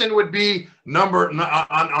 Grayson would be in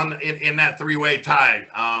that three-way tie.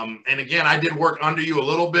 And again, I did work under you a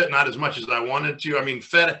little bit, not as much as I wanted to. I mean,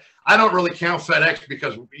 I don't really count FedEx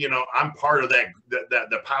because, you know, I'm part of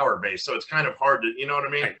the power base. So it's kind of hard to, you know what I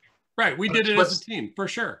mean? Right. We did it as a team for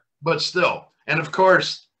sure. But still, and of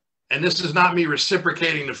course, and this is not me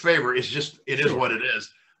reciprocating the favor. It's just, it is what it is.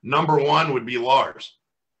 Number one would be Lars.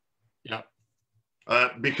 Yeah.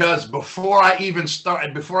 Because before I even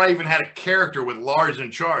had a character with Lars in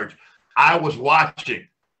charge, I was watching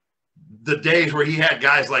the days where he had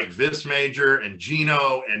guys like Vis Major and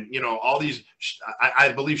Gino and, you know, all these, I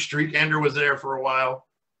believe Streetender was there for a while.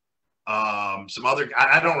 Some other,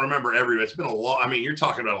 I don't remember everybody. It's been a long, I mean, you're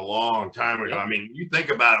talking about a long time ago. Yep. I mean, you think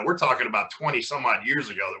about it, we're talking about 20 some odd years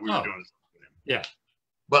ago that we were doing this with him. Yeah.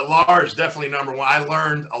 But Lars, definitely number one. I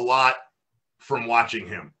learned a lot from watching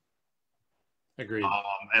him. Agreed.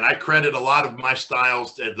 And I credit a lot of my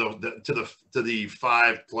styles to the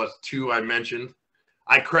 5+2 I mentioned.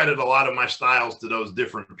 I credit a lot of my styles to those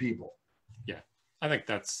different people. Yeah, I think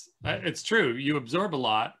that's it's true. You absorb a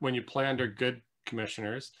lot when you play under good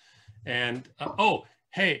commissioners. And oh,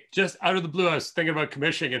 hey, just out of the blue, I was thinking about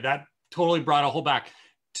commissioning, and that totally brought a whole back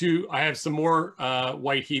to. I have some more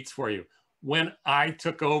white heats for you. When I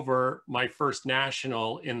took over my first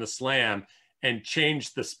national in the slam and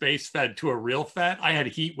changed the space fed to a real fed, I had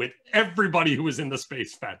heat with everybody who was in the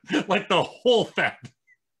space fed, like the whole fed.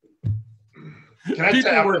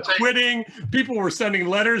 People were quitting. People were sending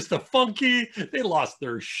letters to Funky. They lost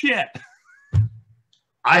their shit.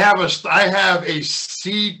 I have a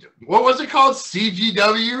C. What was it called?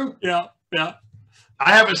 CGW. Yeah, yeah.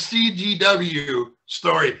 I have a CGW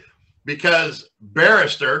story because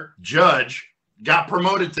Barrister Judge got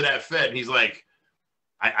promoted to that fed, and he's like,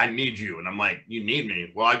 I need you. And I'm like, you need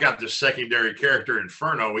me? Well, I got this secondary character,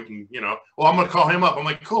 Inferno. We can, you know, well, I'm going to call him up. I'm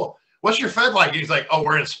like, cool. What's your fed like? And he's like, oh,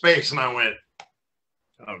 we're in space. And I went,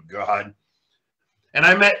 oh, God. And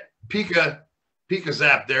I met Pika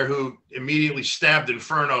Zap there, who immediately stabbed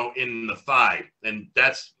Inferno in the thigh. And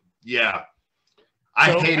that's, yeah.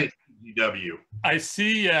 I hated CGW. I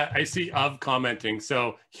see of commenting.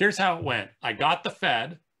 So here's how it went. I got the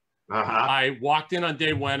fed. I walked in on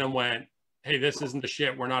day one and went, hey, this isn't the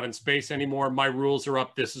shit. We're not in space anymore. My rules are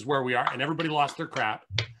up. This is where we are. And everybody lost their crap.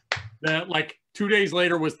 Then, like 2 days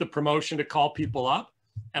later was the promotion to call people up.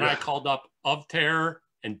 And I called up Of Terror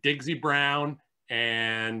and Diggsy Brown.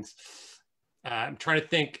 And I'm trying to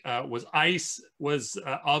think, was Ice, was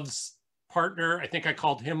Of's partner. I think I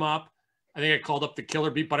called him up. I think I called up the Killer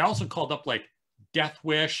Beat. But I also called up like Death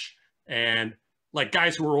Wish and like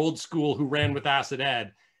guys who were old school who ran with Acid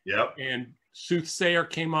Ed. Yep. And Soothsayer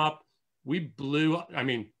came up. We blew, I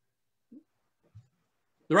mean,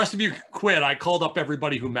 the rest of you quit. I called up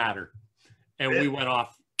everybody who mattered, and we went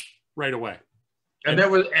off right away. And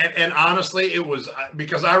there was, and honestly, it was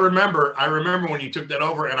because I remember when you took that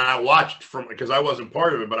over, and I watched from, because I wasn't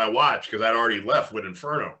part of it, but I watched because I'd already left with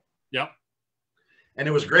Inferno. Yep. And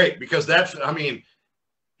it was great because that's, I mean,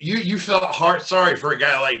 you felt sorry for a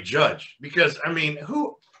guy like Judge because, I mean,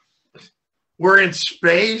 we're in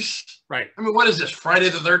space. Right. I mean, what is this? Friday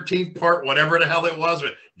the 13th part, whatever the hell it was,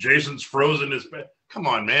 but Jason's frozen his bed. Come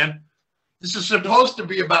on, man. This is supposed to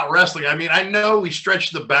be about wrestling. I mean, I know we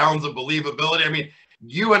stretch the bounds of believability. I mean,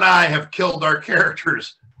 you and I have killed our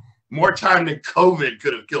characters more time than COVID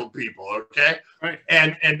could have killed people, okay? Right.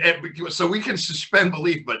 And so we can suspend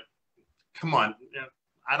belief, but come on.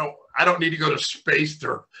 I don't need to go to space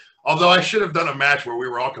to, although I should have done a match where we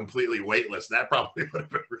were all completely weightless. That probably would have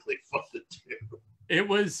been really fun to do. It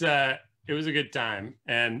was a good time.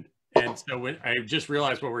 And so when I just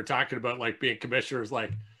realized what we're talking about, like being commissioners,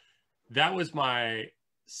 like that was my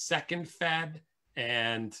second fed.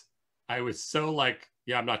 And I was so like,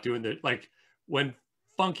 yeah, I'm not doing that. Like when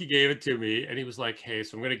Funky gave it to me and he was like, hey,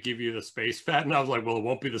 so I'm going to give you the space fed. And I was like, well, it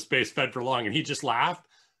won't be the space fed for long. And he just laughed.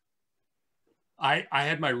 I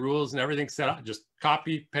had my rules and everything set up, just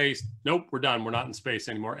copy, paste. Nope, we're done. We're not in space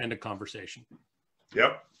anymore. End of conversation.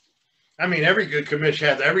 Yep. I mean, every good commission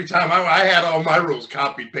has. Every time I had all my rules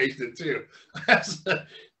copied, pasted too.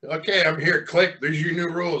 Okay, I'm here. Click. There's your new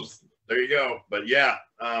rules. There you go. But yeah,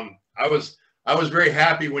 I was very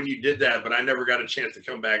happy when you did that, but I never got a chance to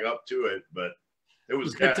come back up to it. But it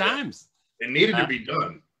was good times. It needed to be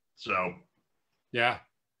done. So yeah,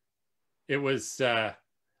 it was. So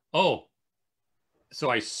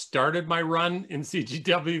I started my run in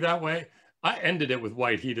CGW that way. I ended it with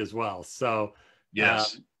White Heat as well. So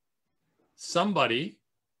yes. Somebody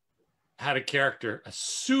had a character, a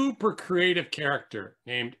super creative character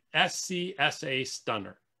named SCSA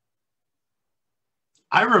Stunner.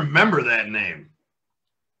 I remember that name.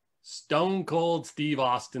 Stone Cold Steve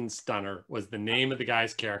Austin Stunner was the name of the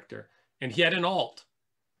guy's character. And he had an alt.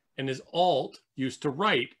 And his alt used to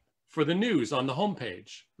write for the news on the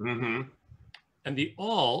homepage. Mm-hmm. And the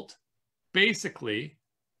alt basically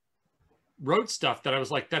wrote stuff that I was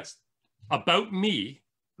like, that's about me.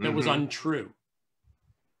 That was untrue.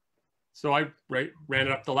 So I ran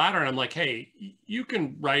it up the ladder and I'm like, hey, you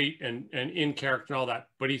can write and in character and all that,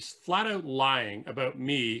 but he's flat out lying about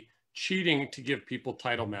me cheating to give people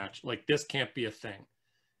title match. Like, this can't be a thing.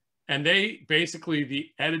 And they basically, the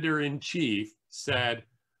editor-in-chief said,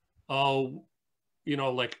 oh, you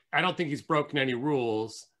know, like, I don't think he's broken any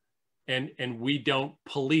rules and we don't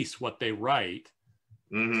police what they write.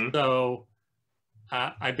 So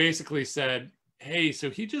I basically said, hey, so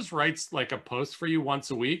he just writes like a post for you once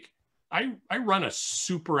a week. I run a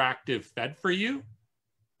super active Fed for you.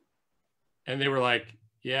 And they were like,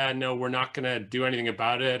 yeah, no, we're not going to do anything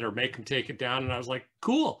about it or make him take it down. And I was like,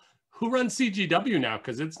 cool. Who runs CGW now?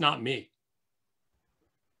 Because it's not me.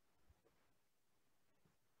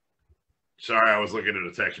 Sorry, I was looking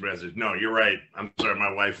at a text message. No, you're right. I'm sorry.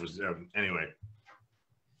 My wife was, anyway.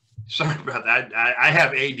 Sorry about that. I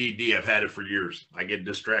have ADD. I've had it for years. I get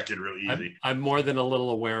distracted real easy. I'm more than a little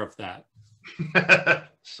aware of that.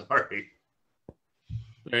 Sorry.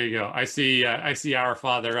 There you go. I see our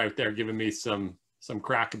father out there giving me some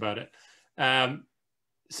crack about it.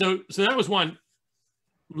 So that was one.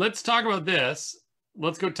 Let's talk about this.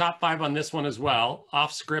 Let's go top 5 on this one as well.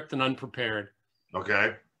 Off script and unprepared.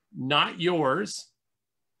 Okay. Not yours.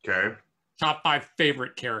 Okay. Top 5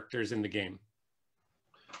 favorite characters in the game.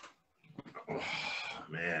 Oh,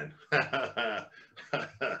 man.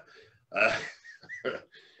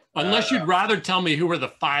 Unless you'd rather tell me who were the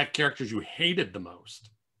 5 characters you hated the most.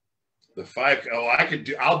 The 5. Oh,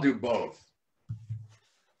 I'll do both.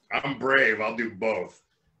 I'm brave. I'll do both.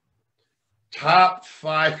 Top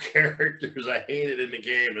 5 characters I hated in the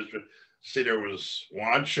game is, see, there was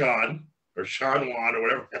Sean Juan, or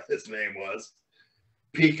whatever his name was.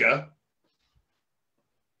 Pika.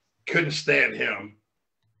 Couldn't stand him.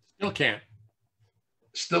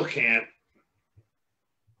 Still can't.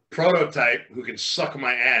 Prototype, who can suck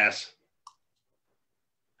my ass.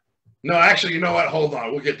 No, actually, you know what? Hold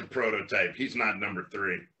on. We'll get to Prototype. He's not number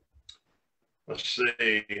 3. Let's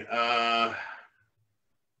see.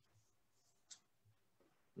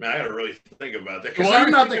 Man, I got to really think about that. While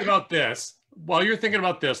you're thinking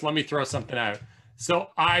about this, let me throw something out. So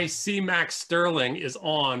I see Max Sterling is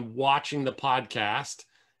on watching the podcast.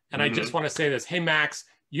 And I just want to say this. Hey, Max,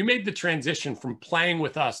 you made the transition from playing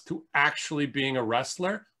with us to actually being a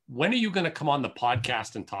wrestler. When are you going to come on the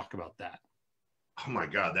podcast and talk about that? Oh my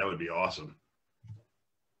God, that would be awesome.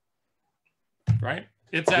 Right?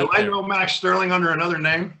 It's out there. Do I know Max Sterling under another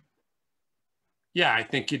name? Yeah, I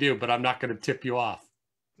think you do, but I'm not going to tip you off.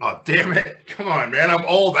 Oh, damn it. Come on, man. I'm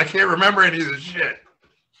old. I can't remember any of this shit.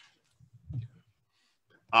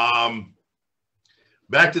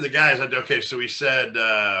 Back to the guys. Okay, so we said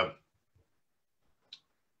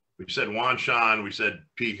Wan Shan, we said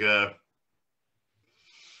Pika.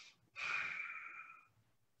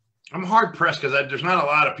 I'm hard pressed because there's not a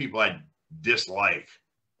lot of people I dislike,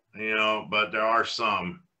 you know, but there are some.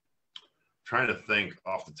 I'm trying to think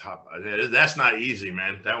off the top. That's not easy,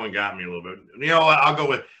 man. That one got me a little bit. You know what? I'll go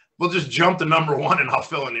with, we'll just jump to number 1 and I'll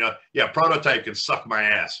fill in the other. Yeah, Prototype can suck my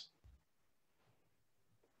ass.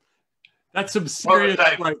 That's some serious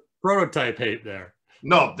prototype hate there.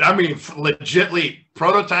 No, I mean, legitly,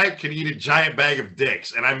 Prototype can eat a giant bag of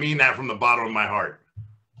dicks. And I mean that from the bottom of my heart.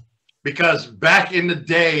 Because back in the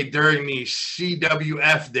day, during the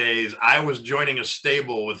CWF days, I was joining a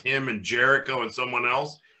stable with him and Jericho and someone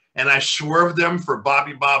else. And I swerved them for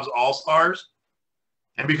Bobby Bob's All-Stars.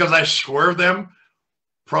 And because I swerved them,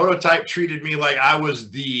 Prototype treated me like I was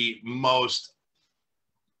the most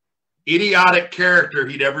idiotic character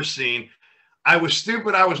he'd ever seen. I was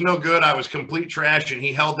stupid. I was no good. I was complete trash. And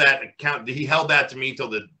he held that to me till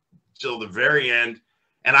the very end.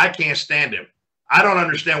 And I can't stand him. I don't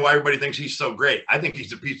understand why everybody thinks he's so great. I think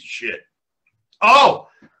he's a piece of shit. Oh,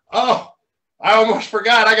 I almost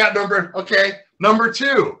forgot. I got number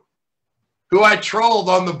 2, who I trolled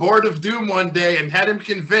on the board of doom one day and had him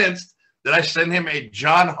convinced that I sent him a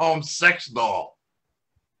John Holmes sex doll.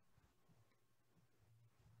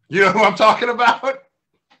 You know who I'm talking about?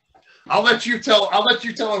 I'll let you tell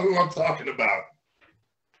him who I'm talking about.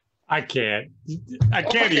 I can't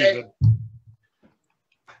even.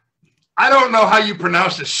 I don't know how you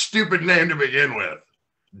pronounce this stupid name to begin with.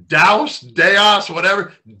 Daos,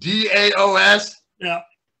 whatever. Daos. Yeah.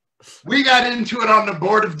 We got into it on the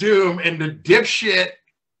board of doom, and the dipshit,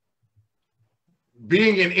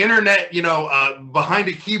 being an internet, behind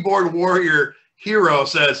a keyboard warrior hero,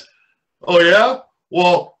 says, "Oh yeah,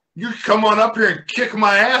 well, you come on up here and kick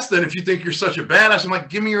my ass then if you think you're such a badass." I'm like,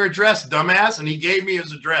 "Give me your address, dumbass." And he gave me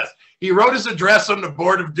his address. He wrote his address on the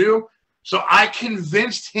board of doom, so I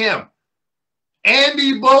convinced him. And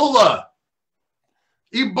Ebola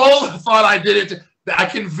thought I did it. I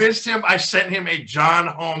convinced him. I sent him a John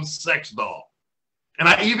Holmes sex doll. And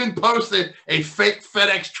I even posted a fake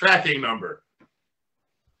FedEx tracking number.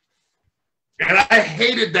 And I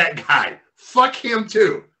hated that guy. Fuck him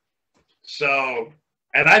too. So,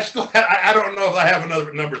 and I don't know if I have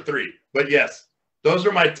another number 3. But yes, those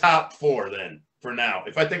are my top 4 then, for now.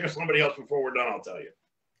 If I think of somebody else before we're done, I'll tell you.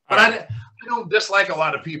 But I don't dislike a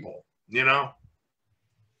lot of people,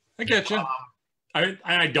 I get you.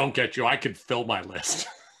 I don't get you. I could fill my list.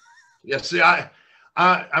 Yeah, see, I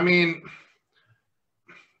mean,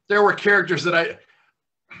 there were characters that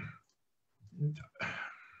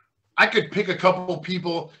I could pick a couple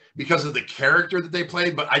people because of the character that they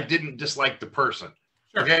played, but I didn't dislike the person.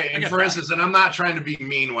 Sure, okay, and for instance, and I'm not trying to be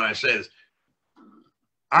mean when I say this,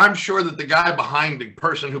 I'm sure that the guy behind the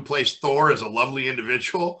person who plays Thor is a lovely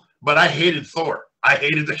individual, but I hated Thor. I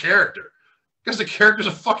hated the character because the character's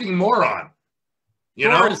a fucking moron.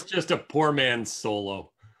 Thor is just a poor man's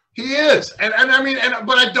Solo. He is, but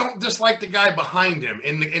I don't dislike the guy behind him.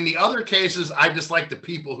 In the other cases, I dislike the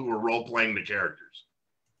people who were role playing the characters,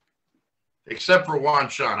 except for Wan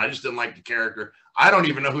Shan. I just didn't like the character. I don't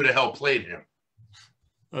even know who the hell played him.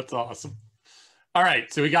 That's awesome. All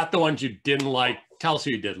right, so we got the ones you didn't like. Tell us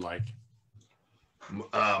who you did like.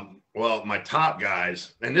 Well, my top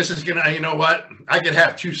guys, and this is gonna, you know what? I could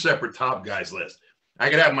have 2 separate top guys lists. I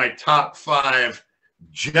could have my top 5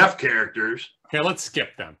 Jeff characters. Okay, let's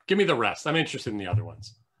skip them. Give me the rest. I'm interested in the other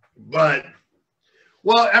ones. But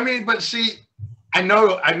see, I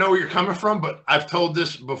know where you're coming from, but I've told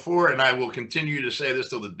this before, and I will continue to say this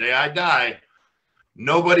till the day I die.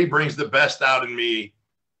 Nobody brings the best out in me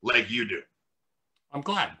like you do. I'm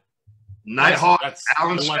glad. Nighthawk,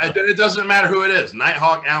 Alan Scott. It doesn't matter who it is.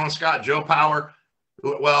 Nighthawk, Alan Scott, Joe Power.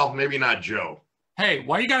 Well, maybe not Joe. Hey,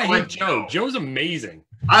 why you gotta hate Joe? Joe's amazing.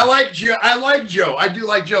 I like Joe. I do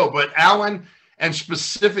like Joe, but Alan, and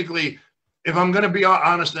specifically, if I'm going to be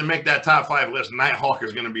honest and make that top 5 list, Nighthawk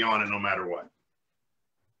is going to be on it no matter what.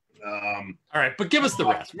 All right, but give us the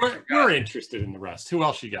rest. We're interested in the rest. Who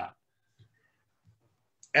else you got?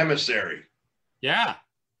 Emissary. Yeah.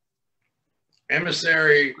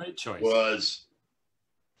 Emissary. Great choice. Was,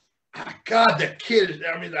 God, that kid.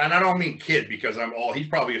 I mean, and I don't mean kid because I'm old. He's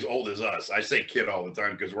probably as old as us. I say kid all the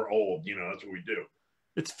time because we're old. That's what we do.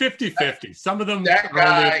 It's 50-50. Some of them are in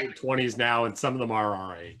their 20s now, and some of them are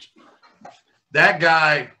our age. That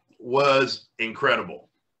guy was incredible.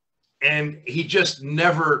 And he just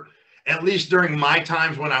never, at least during my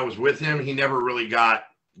times when I was with him, he never really got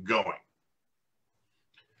going.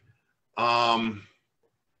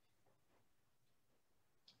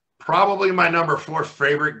 Probably my number 4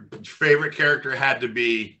 favorite character had to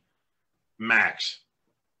be Max.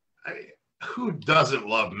 Who doesn't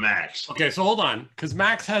love Max? Okay, so hold on, because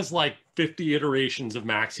Max has like 50 iterations of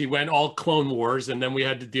Max. He went all Clone Wars, and then we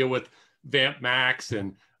had to deal with Vamp Max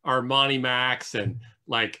and Armani Max and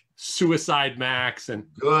like Suicide Max and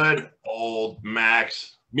good old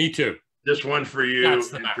Max. Me too. This one for you. That's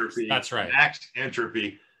the Max. That's right. Max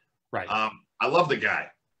Entropy. Right. I love the guy,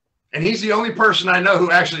 and he's the only person I know who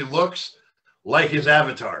actually looks like his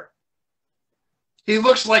avatar. He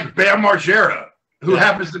looks like Bam Margera, who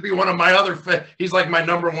happens to be one of my other, he's like my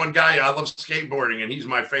number 1 guy. I love skateboarding, and he's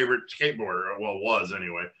my favorite skateboarder. Well, was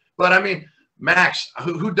anyway. But I mean, Max,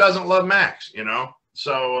 who doesn't love Max,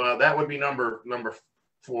 So that would be number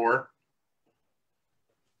 4.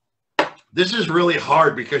 This is really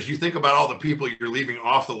hard because you think about all the people you're leaving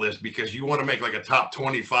off the list because you want to make like a top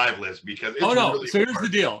 25 list because it's really so here's the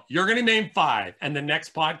deal. You're going to name 5, and the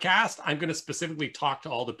next podcast, I'm going to specifically talk to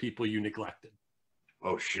all the people you neglected.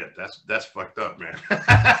 Oh shit, that's fucked up, man.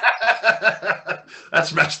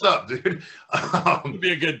 That's messed up, dude. It'd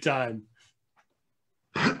be a good time.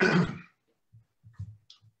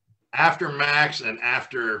 After Max and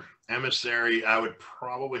after Emissary, I would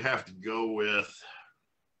probably have to go with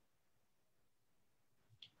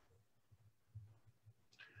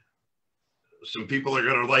some people are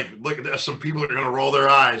gonna like look at this. Some people are gonna roll their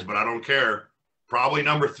eyes, but I don't care. Probably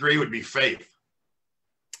number 3 would be Faith.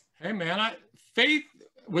 Hey man, Faith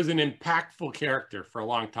was an impactful character for a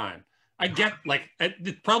long time. I get like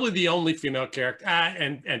probably the only female character,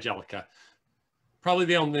 and Angelica, probably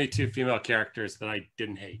the only 2 female characters that I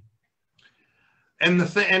didn't hate. And the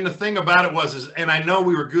thing about it was, and I know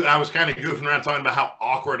I was kind of goofing around talking about how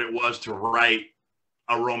awkward it was to write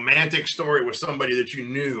a romantic story with somebody that you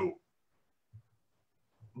knew.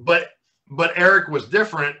 But Eric was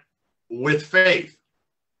different with Faith,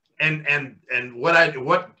 and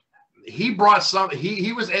what he brought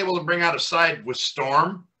he was able to bring out a side with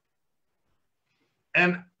Storm.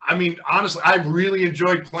 And I mean, honestly, I really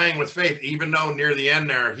enjoyed playing with Faith, even though near the end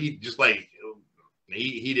there, he just like,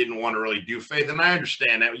 he didn't want to really do Faith. And I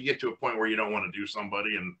understand that. You get to a point where you don't want to do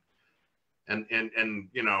somebody and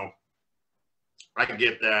you know, I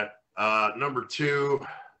get that. Number 2,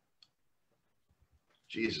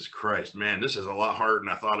 Jesus Christ, man, this is a lot harder than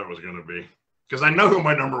I thought it was going to be. Because I know who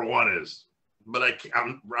my number 1 is. But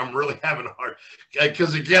I'm really having a hard,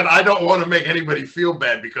 because again, I don't want to make anybody feel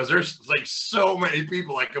bad because there's like so many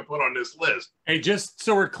people I could put on this list. Hey, just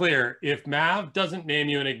so we're clear, if Mav doesn't name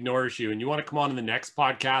you and ignores you and you want to come on in the next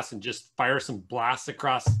podcast and just fire some blasts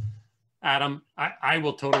across Adam, I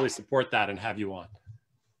will totally support that and have you on.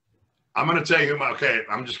 I'm going to tell you, okay,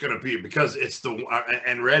 I'm just going to be, because it's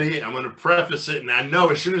and ready, I'm going to preface it. And I know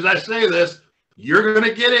as soon as I say this, you're going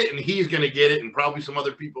to get it and he's going to get it and probably some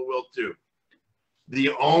other people will too.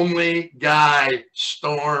 The only guy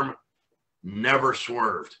Storm never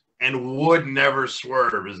swerved and would never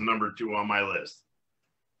swerve is number 2 on my list.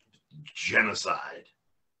 Genocide.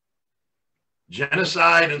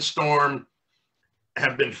 Genocide and Storm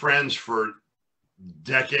have been friends for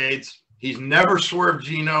decades. He's never swerved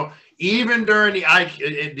Gino, even during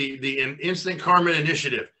the Instant Karma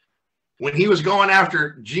initiative. When he was going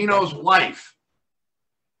after Gino's wife,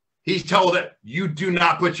 he's told it, you do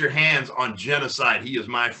not put your hands on Genocide. He is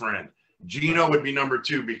my friend. Gino would be number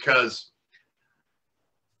 2 because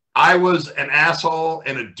I was an asshole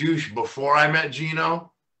and a douche before I met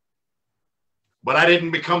Gino, but I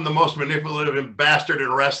didn't become the most manipulative bastard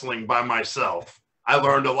in wrestling by myself. I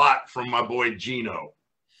learned a lot from my boy Gino.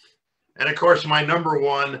 And of course, my number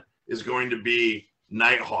 1 is going to be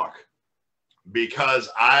Nighthawk because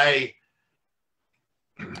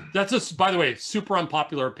that's by the way, super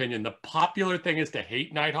unpopular opinion. The popular thing is to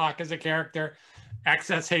hate Nighthawk as a character.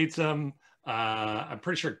 XS hates him. I'm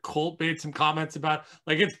pretty sure Colt made some comments about,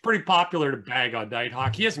 like, it's pretty popular to bag on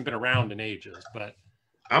Nighthawk. He hasn't been around in ages, but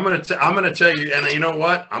I'm gonna tell you, and you know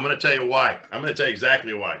what? I'm gonna tell you why. I'm gonna tell you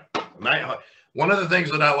exactly why. Nighthawk. One of the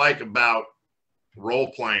things that I like about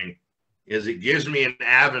role playing is it gives me an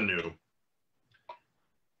avenue.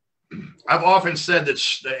 I've often said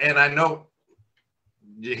that, and I know.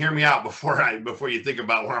 You hear me out before you think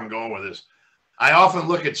about where I'm going with this. I often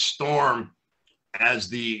look at Storm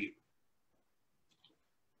as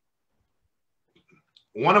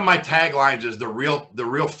one of my taglines is the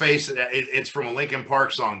real face. It's from a Linkin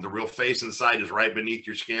Park song. The real face inside is right beneath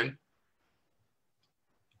your skin.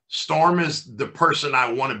 Storm is the person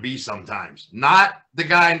I want to be sometimes. Not the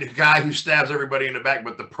guy who stabs everybody in the back,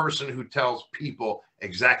 but the person who tells people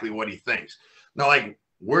exactly what he thinks. Now, like,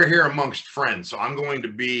 we're here amongst friends, so I'm going to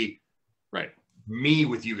be me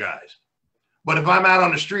with you guys. But if I'm out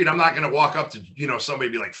on the street, I'm not going to walk up to, you know, somebody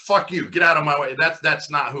and be like, fuck you, get out of my way.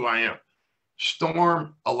 That's not who I am.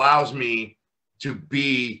 Storm allows me to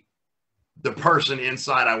be the person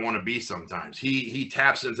inside I want to be sometimes. He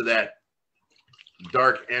taps into that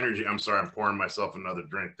dark energy. I'm sorry, I'm pouring myself another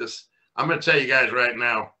drink. I'm going to tell you guys right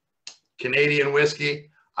now, Canadian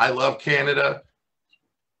whiskey. I love Canada.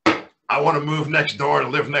 I want to move next door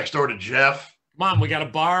and live next door to Jeff. Mom, we got a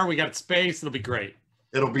bar, we got space. It'll be great.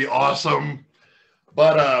 It'll be awesome.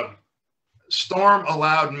 But Storm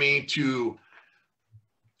allowed me to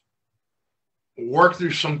work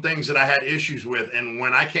through some things that I had issues with. And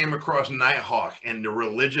when I came across Nighthawk and the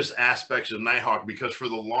religious aspects of Nighthawk, because for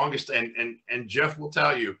the longest, and Jeff will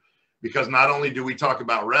tell you, because not only do we talk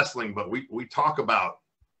about wrestling, but we talk about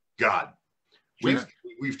God. Sure.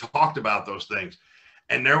 We've talked about those things.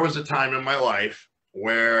 And there was a time in my life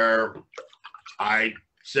where I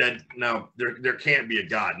said, no, there can't be a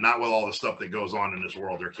God. Not with all the stuff that goes on in this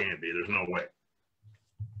world. There can't be. There's no way.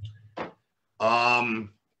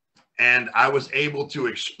 And I was able to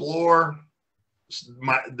explore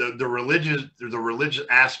the religious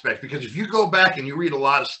aspect, because if you go back and you read a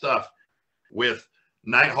lot of stuff with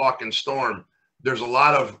Nighthawk and Storm, there's a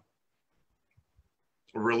lot of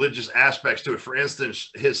religious aspects to it. For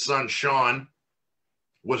instance, his son Sean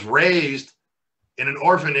was raised in an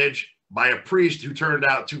orphanage by a priest who turned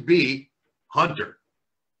out to be Hunter.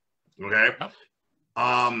 Okay.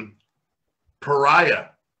 Pariah,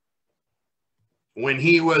 when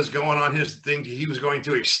he was going on his thing, he was going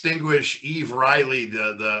to extinguish Eve Riley,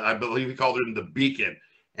 I believe he called her the Beacon,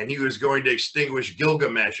 and he was going to extinguish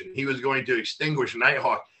Gilgamesh, and he was going to extinguish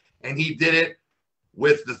Nighthawk, and he did it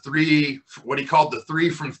with the three, what he called the 3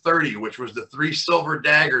 from 30, which was the 3 silver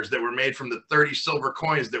daggers that were made from the 30 silver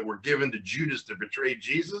coins that were given to Judas to betray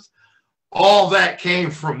Jesus. All that came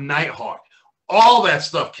from Nighthawk. All that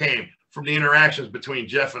stuff came from the interactions between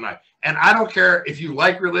Jeff and I. And I don't care if you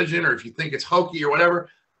like religion or if you think it's hokey or whatever.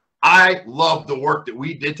 I love the work that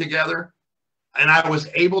we did together. And I was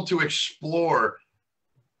able to explore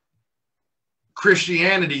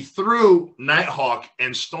Christianity through Nighthawk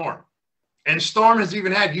and Storm. And Storm has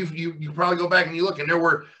even had, you probably go back and you look, and there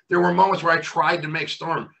were moments where I tried to make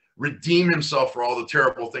Storm redeem himself for all the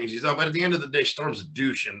terrible things he's done. But at the end of the day, Storm's a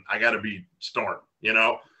douche, and I got to be Storm, you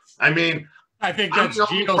know? I mean, I think that's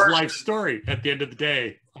Gino's life story. At the end of the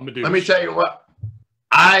day, I'm a douche. Let me tell you what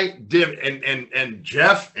I did, and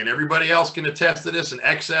Jeff and everybody else can attest to this, and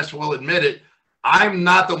XS will admit it. I'm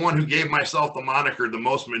not the one who gave myself the moniker the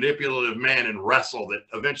most manipulative man in wrestle that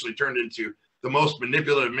eventually turned into the most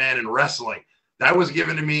manipulative man in wrestling. That was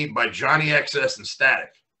given to me by Johnny XS and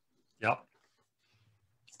Static. Yep.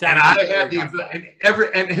 Static, and I had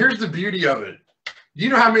the and here's the beauty of it. You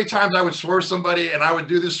know how many times I would swerve somebody, and I would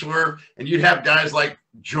do this swerve, and you'd have guys like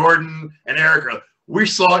Jordan and Erica. We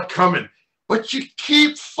saw it coming, but you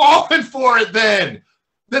keep falling for it. Then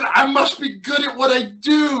I must be good at what I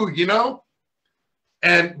do, you know.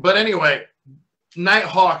 But anyway,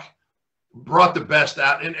 Nighthawk brought the best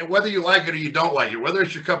out, and whether you like it or you don't like it, whether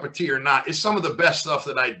it's your cup of tea or not, it's some of the best stuff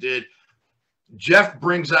that I did. Jeff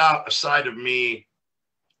brings out a side of me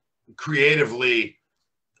creatively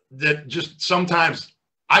that just sometimes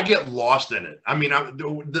I get lost in it. I mean,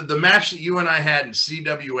 the match that you and I had in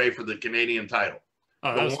CWA for the Canadian title,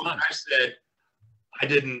 the one I said I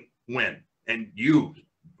didn't win, and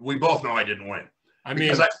we both know I didn't win. I mean,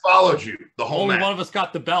 because I followed you the whole match. Only one of us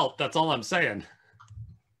got the belt. That's all I'm saying.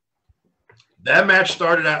 That match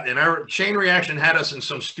started out, and our Chain Reaction had us in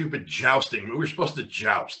some stupid jousting. We were supposed to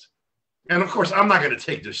joust. And, of course, I'm not going to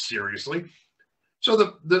take this seriously. So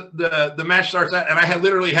the match starts out, and I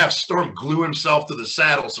literally have Storm glue himself to the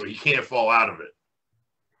saddle so he can't fall out of it.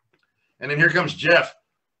 And then here comes Jeff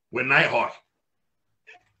with Nighthawk.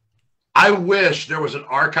 I wish there was an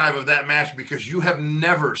archive of that match, because you have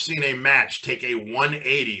never seen a match take a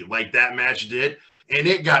 180 like that match did. And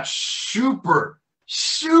it got super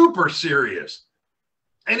serious,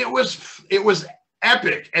 and it was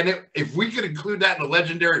epic. And if we could include that in the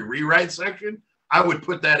legendary rewrite section, I would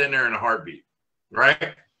put that in there in a heartbeat,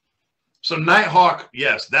 right? So Nighthawk,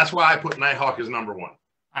 yes, that's why I put Nighthawk as number 1.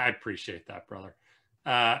 I appreciate that, brother.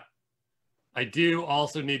 I do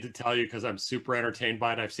also need to tell you, because I'm super entertained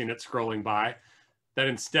by it, I've seen it scrolling by, that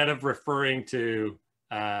instead of referring to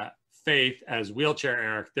Faith as Wheelchair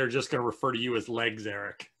Eric, they're just going to refer to you as Legs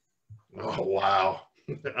Eric. Oh, wow.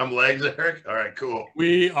 I'm Legs Eric? All right, cool.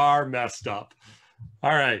 We are messed up.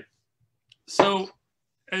 All right. So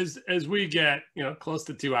as we get, close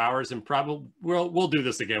to 2 hours, and probably we'll do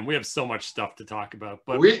this again. We have so much stuff to talk about.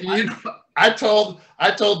 But I told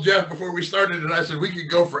Jeff before we started, and I said we could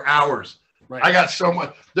go for hours. Right. I got so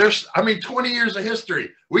much. 20 years of history.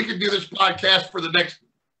 We could do this podcast for the next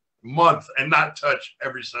month and not touch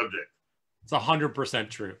every subject. It's 100%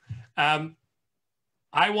 true.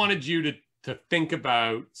 I wanted you to think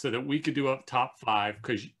about, so that we could do a top 5,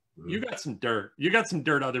 because you got some dirt. You got some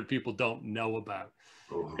dirt other people don't know about.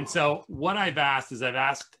 Oh. And so what I've asked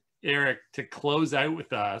Eric to close out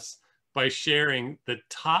with us by sharing the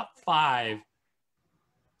top 5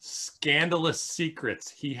 scandalous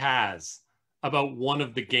secrets he has about one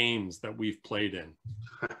of the games that we've played in.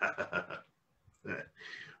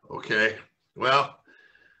 Okay. Well,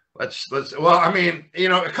 I mean,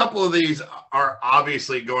 a couple of these are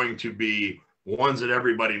obviously going to be ones that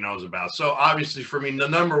everybody knows about. So obviously for me, the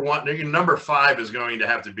number 5 is going to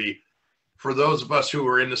have to be, for those of us who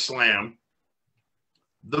are in the Slam,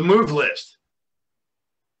 the move list.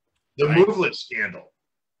 The move list scandal.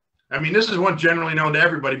 I mean, this is one generally known to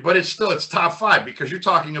everybody, but it's top 5, because you're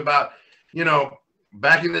talking about,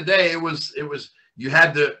 back in the day, it was you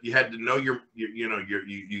had to know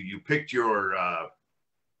you picked your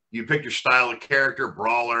style of character,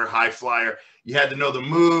 brawler, high flyer. You had to know the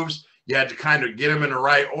moves. You had to kind of get them in the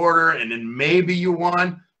right order, and then maybe you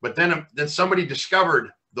won. But then somebody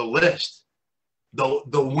discovered the list, the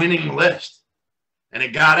winning list, and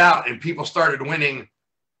it got out, and people started winning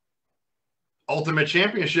Ultimate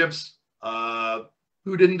Championships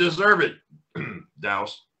who didn't deserve it.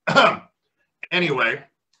 Douse. Anyway,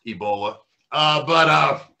 Ebola.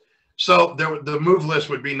 So the move list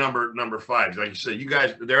would be number 5. Like you said, you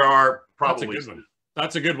guys, there are probably. That's a good one.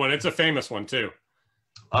 That's a good one. It's a famous one too.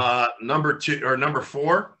 Number 2 or number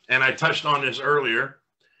 4, and I touched on this earlier,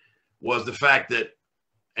 was the fact that,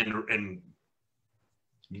 and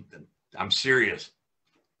I'm serious,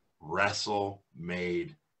 Wrassle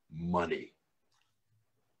made money.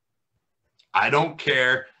 I don't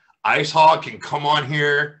care. Ice Hog can come on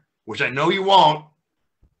here, which I know you won't.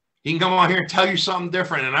 He can come on here and tell you something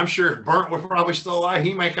different. And I'm sure if Burnt was probably still alive,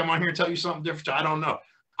 he might come on here and tell you something different. I don't know.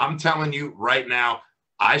 I'm telling you right now,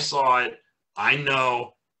 I saw it. I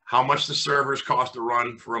know how much the servers cost to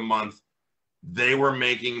run for a month. They were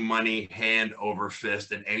making money hand over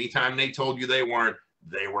fist. And anytime they told you they weren't,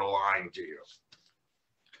 they were lying to you.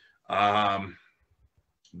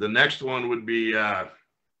 The next one would be, and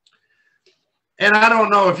I don't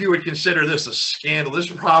know if you would consider this a scandal. This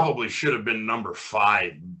probably should have been number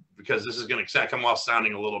 5, because this is going to come off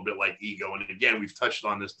sounding a little bit like ego. And again, we've touched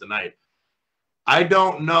on this tonight. I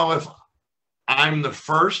don't know if I'm the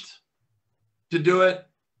first to do it,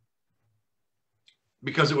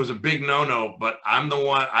 because it was a big no-no, but I'm the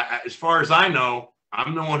one, as far as I know,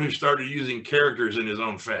 I'm the one who started using characters in his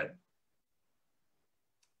own Fed.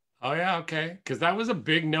 Oh, yeah, okay. Because that was a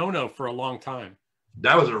big no-no for a long time.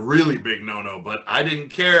 That was a really big no-no, but I didn't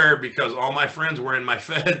care because all my friends were in my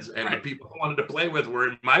Feds, and the people I wanted to play with were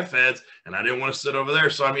in my Feds, and I didn't want to sit over there.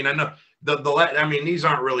 So, I mean, I know I mean, these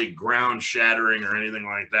aren't really ground shattering or anything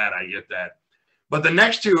like that. I get that. But the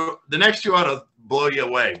next two ought to blow you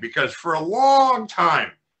away, because for a long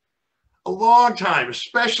time,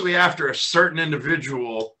 especially after a certain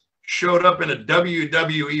individual showed up in a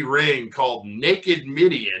WWE ring called Naked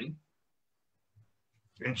Midian.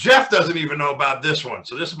 And Jeff doesn't even know about this one,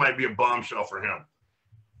 so this might be a bombshell for him.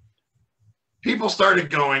 People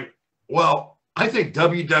started going, well, I think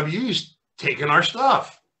WWE's taking our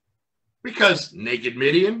stuff, because Naked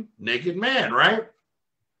Midian, Naked Man, right?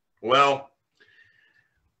 Well,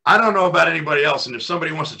 I don't know about anybody else, and if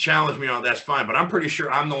somebody wants to challenge me on, that's fine, but I'm pretty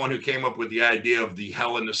sure I'm the one who came up with the idea of the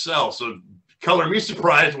Hell in the Cell. So color me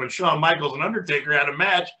surprised when Shawn Michaels and Undertaker had a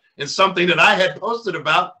match in something that I had posted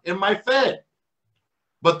about in my Fed.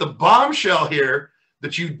 But the bombshell here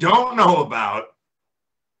that you don't know about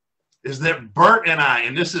is that Bert and I,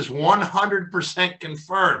 and this is 100%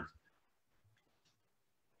 confirmed,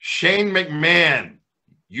 Shane McMahon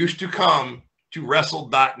used to come to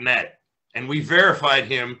Wrestle.net, and we verified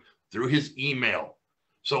him through his email.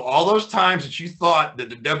 So all those times that you thought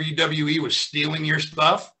that the WWE was stealing your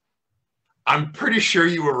stuff, I'm pretty sure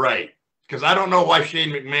you were right, because I don't know why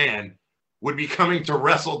Shane McMahon would be coming to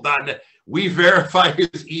Wrestle.net. We verified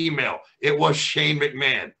his email. It was Shane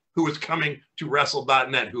McMahon who was coming to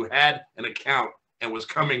Wrestle.net, who had an account and was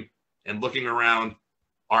coming and looking around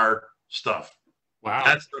our stuff. Wow.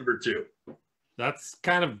 That's number 2. That's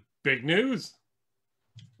kind of big news.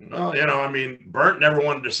 Well, you know, I mean, Burnt never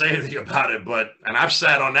wanted to say anything about it, and I've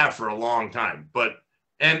sat on that for a long time.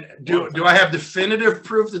 And do I have definitive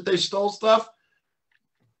proof that they stole stuff?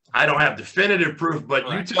 I don't have definitive proof, but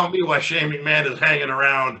you tell me why Shane McMahon is hanging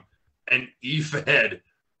around an E-Fed.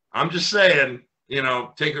 I'm just saying, you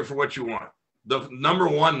know, take it for what you want. The number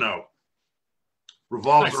 1, though,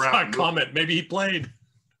 revolves around a comment. Maybe he played.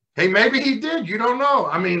 Hey, maybe he did. You don't know.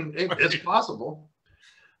 I mean, it's possible.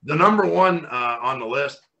 The number 1 on the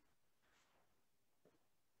list,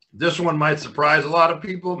 this one might surprise a lot of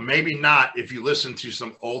people. Maybe not if you listen to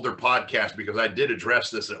some older podcasts, because I did address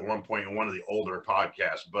this at one point in one of the older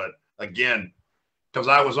podcasts. But again, because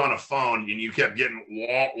I was on a phone and you kept getting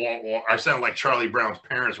wah, wah, wah. I sound like Charlie Brown's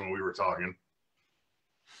parents when we were talking.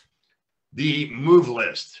 The move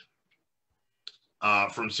list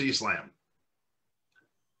from CSlam.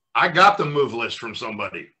 I got the move list from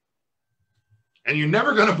somebody. And you're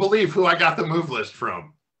never going to believe who I got the move list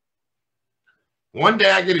from. One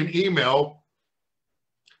day I get an email,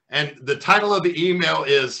 and the title of the email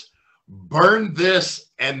is "Burn This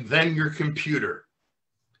and Then Your Computer."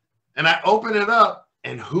 And I open it up,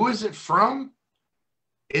 and who is it from?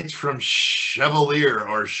 It's from Chevalier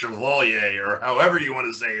or Chevalier or however you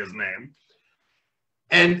want to say his name.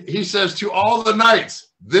 And he says, to all the knights,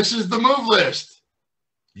 this is the move list.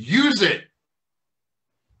 Use it.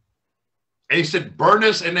 And he said, burn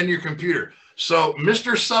this and then your computer. So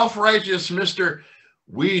Mr. Self-Righteous, Mr.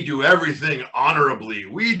 We do everything honorably.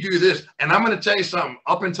 We do this. And I'm going to tell you something.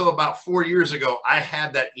 Up until about 4 years ago, I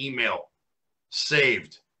had that email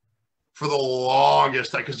saved for the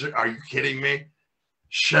longest time. Because are you kidding me?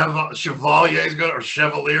 Chevalier is going to, or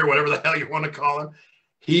Chevalier, whatever the hell you want to call him.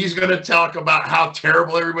 He's going to talk about how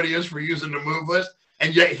terrible everybody is for using the move list.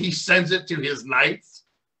 And yet he sends it to his knights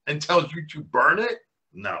and tells you to burn it?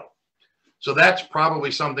 No. So that's probably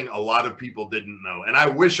something a lot of people didn't know. And I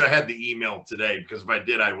wish I had the email today, because if I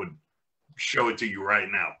did, I would show it to you right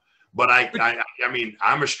now. But I mean,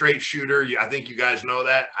 I'm a straight shooter. I think you guys know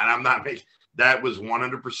that. And I'm not making, that was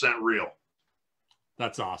 100% real.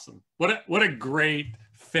 That's awesome. What a great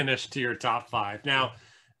finish to your top 5. Now,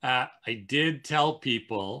 I did tell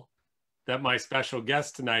people that my special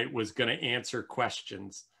guest tonight was going to answer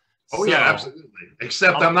questions. Oh, yeah, absolutely.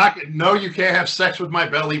 Except I'm not, no, you can't have sex with my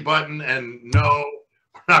belly button, and no,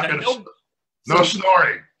 we're not going to, no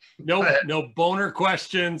snoring. No boner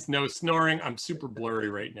questions, no snoring. I'm super blurry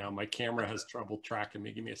right now. My camera has trouble tracking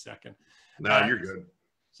me. Give me a second. No, you're good.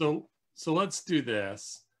 So let's do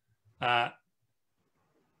this.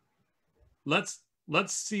 Let's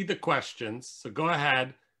see the questions. So go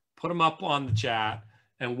ahead, put them up on the chat,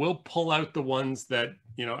 and we'll pull out the ones that,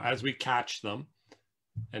 you know, as we catch them.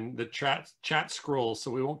 And the chat scrolls,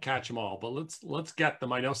 so we won't catch them all, but let's get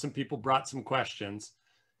them. I know some people brought some questions,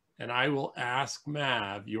 and I will ask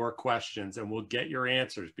Mav your questions, and we'll get your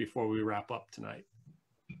answers before we wrap up tonight.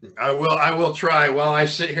 I will try. While I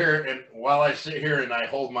sit here and I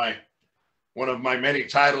hold one of my many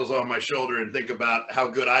titles on my shoulder and think about how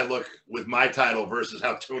good I look with my title versus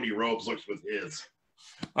how Tony Robes looks with his.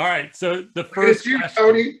 All right. So the first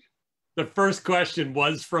question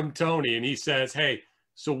was from Tony, and he says, "Hey,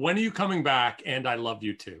 so when are you coming back? And I love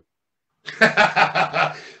you too."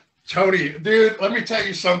 Tony, dude, let me tell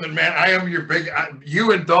you something, man. I am your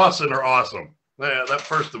you and Dawson are awesome. That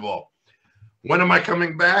first of all. When am I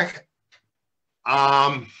coming back?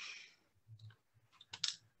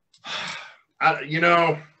 You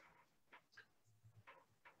know,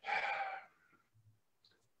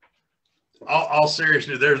 all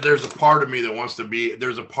seriousness, there's a part of me that wants to be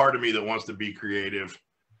creative.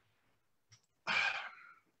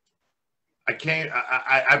 I can't.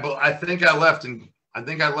 I think I left in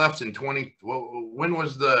 20. Well, when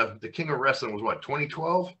was the King of Wrestling? Was what,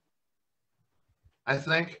 2012? I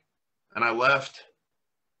think, and I left.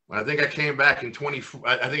 I think I came back in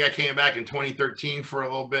 2013 for a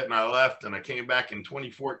little bit, and I left, and I came back in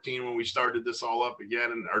 2014 when we started this all up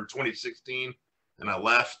again, or 2016, and I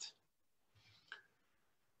left.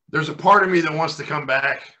 There's a part of me that wants to come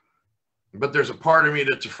back, but there's a part of me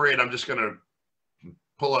that's afraid I'm just going to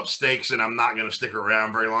pull up stakes and I'm not going to stick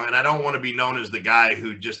around very long. And I don't want to be known as the guy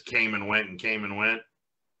who just came and went.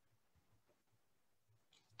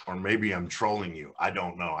 Or maybe I'm trolling you. I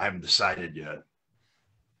don't know. I haven't decided yet.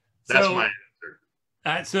 That's my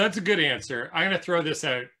answer. So that's a good answer. I'm going to throw this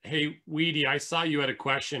out. Hey, Weedy, I saw you had a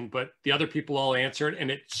question, but the other people all answered,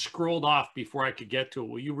 and it scrolled off before I could get to it.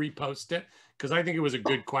 Will you repost it? Because I think it was a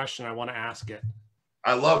good question. I want to ask it.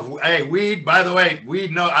 Hey, Weed, by the way,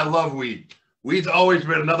 Weed, no, I love Weed. Weed's always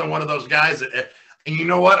been another one of those guys that, and you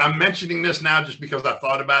know what? I'm mentioning this now just because I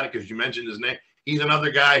thought about it because you mentioned his name. He's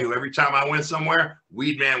another guy who every time I went somewhere,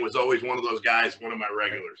 Weed Man was always one of those guys, one of my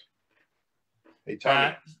regulars. Hey,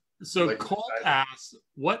 Tommy. So Colt asks,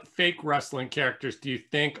 what fake wrestling characters do you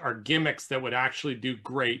think are gimmicks that would actually do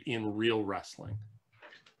great in real wrestling?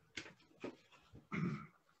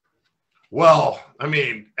 Well, I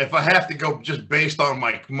mean, if I have to go just based on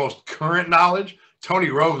my most current knowledge, Tony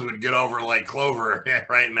Robes would get over like Clover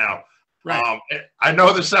right now. Right. I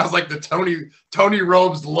know this sounds like the Tony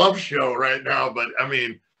Robes love show right now, but I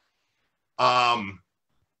mean,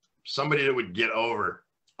 somebody that would get over.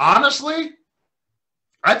 Honestly,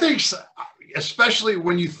 I think, especially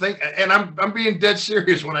when you think, and I'm being dead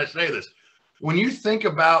serious when I say this, when you think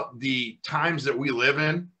about the times that we live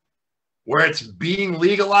in, where it's being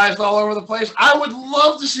legalized all over the place, I would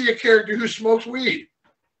love to see a character who smokes weed.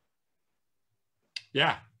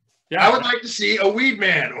 Yeah. I would like to see a weed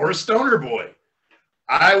man or a stoner boy.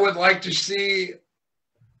 I would like to see,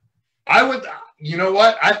 you know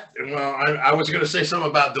what? I was going to say something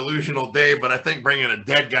about Delusional Dave, but I think bringing a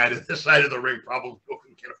dead guy to this side of the ring probably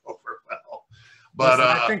wouldn't get over well. But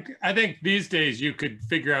listen, I think these days you could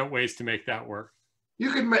figure out ways to make that work.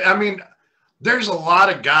 You could, I mean, there's a lot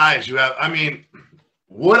of guys who have, I mean,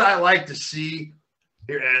 would I like to see,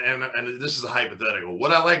 and this is a hypothetical,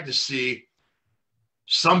 would I like to see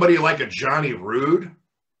somebody like a Johnny Rude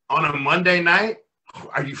on a Monday night?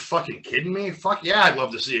 Are you fucking kidding me? Fuck yeah, I'd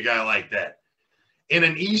love to see a guy like that. in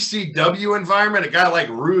an ECW environment, a guy like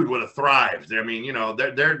Rude would have thrived. I mean, you know,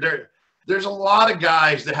 there's a lot of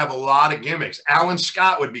guys that have a lot of gimmicks. Alan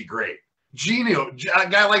Scott would be great. Gino, a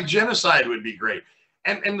guy like Genocide would be great.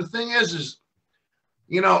 And the thing is,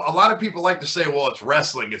 you know, a lot of people like to say, well, it's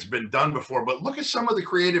wrestling. It's been done before. But look at some of the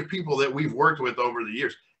creative people that we've worked with over the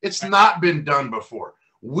years. It's not been done before.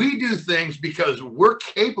 We do things because we're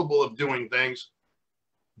capable of doing things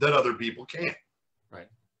that other people can't. Right.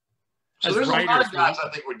 So As there's writers, a lot of guys I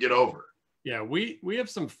think would get over. Yeah, we have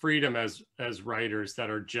some freedom as writers that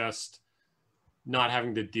are just not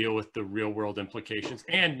having to deal with the real world implications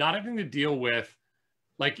and not having to deal with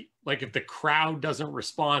like if the crowd doesn't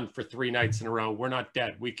respond for 3 nights in a row, we're not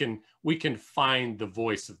dead. We can find the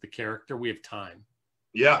voice of the character. We have time.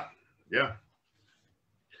 Yeah. Yeah.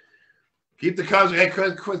 Keep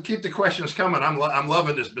the questions coming. I'm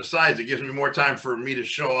loving this. Besides, it gives me more time for me to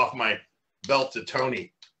show off my belt to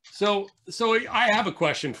Tony. So I have a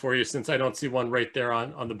question for you, since I don't see one right there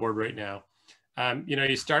on the board right now. You know,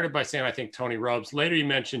 you started by saying, I think, Tony Robes. Later you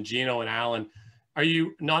mentioned Gino and Alan. Are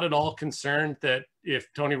you not at all concerned that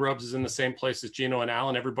if Tony Robes is in the same place as Gino and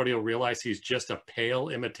Alan, everybody will realize he's just a pale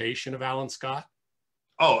imitation of Alan Scott?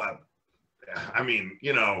 Oh, I mean,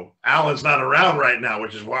 you know, Alan's not around right now,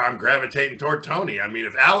 which is why I'm gravitating toward Tony. I mean,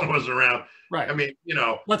 if Alan was around, right. I mean, you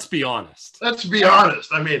know. Let's be honest. Let's be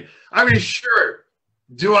honest. I mean, sure.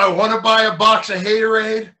 Do I want to buy a box of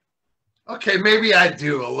Haterade? Okay, maybe I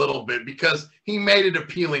do a little bit because he made it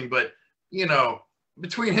appealing. But, you know,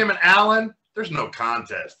 between him and Alan, there's no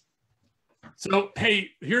contest. So, hey,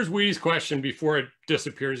 here's Weedy's question before it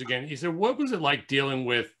disappears again. He said, what was it like dealing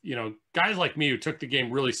with, you know, guys like me who took the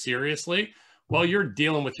game really seriously while you're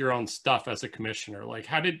dealing with your own stuff as a commissioner? Like,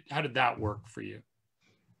 how did that work for you?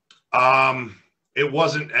 It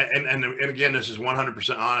wasn't, and again, this is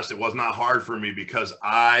 100% honest. It was not hard for me because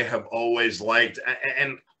I have always liked,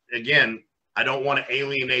 and again, I don't want to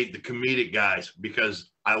alienate the comedic guys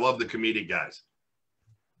because I love the comedic guys.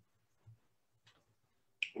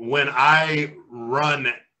 When I run,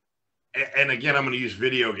 and again, I'm going to use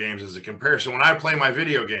video games as a comparison. When I play my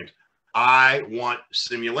video games, I want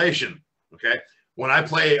simulation. Okay. When I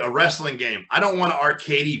play a wrestling game, I don't want an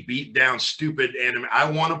arcadey beat down stupid anime. I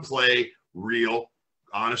want to play real,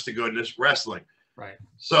 honest to goodness wrestling. Right.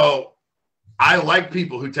 So I like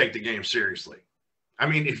people who take the game seriously. I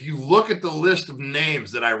mean, if you look at the list of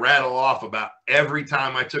names that I rattle off about every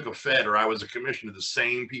time I took a Fed or I was a commissioner, the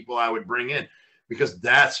same people I would bring in, because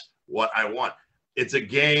that's what I want. It's a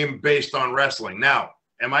game based on wrestling. Now,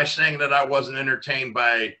 am I saying that I wasn't entertained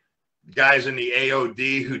by guys in the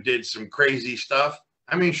AOD who did some crazy stuff?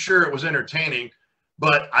 I mean, sure, it was entertaining,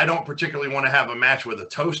 but I don't particularly want to have a match with a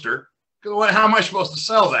toaster. How am I supposed to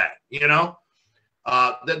sell that? You know,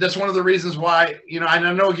 that's one of the reasons why, you know, I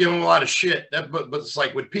know I give him a lot of shit, but it's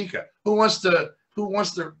like with Pika, who wants to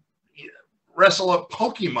wrestle a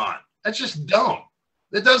Pokemon? That's just dumb.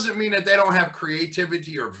 That doesn't mean that they don't have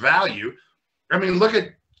creativity or value. I mean, look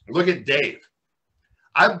at Dave.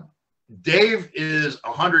 Dave is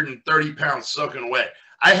 130 pounds soaking wet.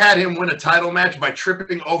 I had him win a title match by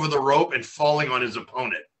tripping over the rope and falling on his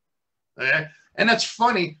opponent. Okay? And that's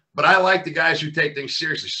funny, but I like the guys who take things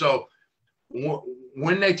seriously. So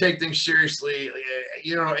when they take things seriously,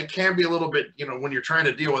 you know, it can be a little bit, you know, when you're trying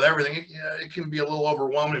to deal with everything, it can be a little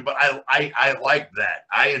overwhelming, but I like that.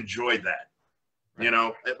 I enjoyed that. You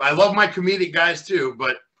know, I love my comedic guys too,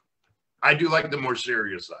 but I do like the more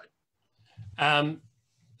serious side.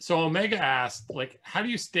 So Omega asked, like, how do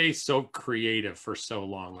you stay so creative for so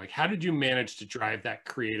long? Like, how did you manage to drive that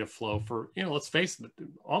creative flow for, you know, let's face it,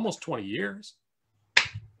 almost 20 years?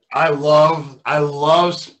 I love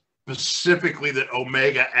specifically that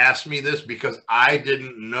Omega asked me this because I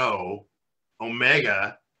didn't know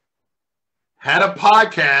Omega had a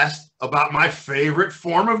podcast about my favorite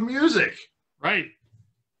form of music. Right.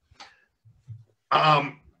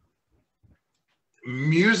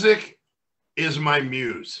 Music is my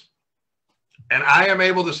muse, and I am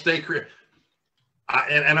able to stay creative.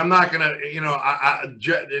 And I'm not gonna, you know,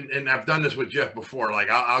 and I've done this with Jeff before.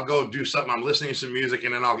 Like I'll go do something. I'm listening to some music,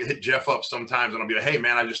 and then I'll hit Jeff up sometimes, and I'll be like, "Hey,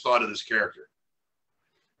 man, I just thought of this character."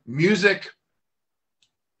 Music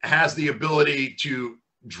has the ability to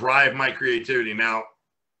drive my creativity. Now,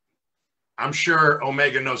 I'm sure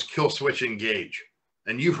Omega knows Kill Switch and Gage,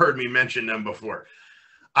 and you've heard me mention them before.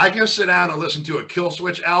 I can sit down and listen to a Kill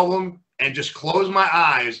Switch album and just close my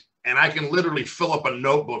eyes, and I can literally fill up a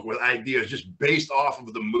notebook with ideas just based off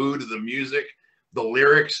of the mood of the music, the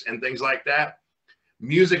lyrics, and things like that.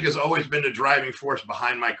 Music has always been the driving force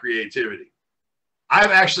behind my creativity.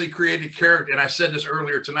 I've actually created character, and I said this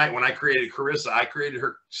earlier tonight when I created Carissa, I created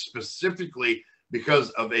her specifically because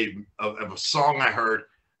of a song I heard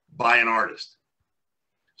by an artist.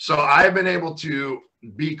 So I've been able to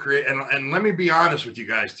be creative. And let me be honest with you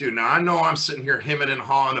guys too. Now I know I'm sitting here hemming and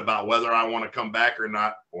hawing about whether I want to come back or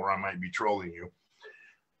not, or I might be trolling you.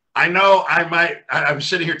 I know I'm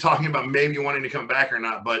sitting here talking about maybe wanting to come back or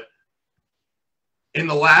not, but in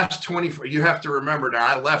the last 24, you have to remember now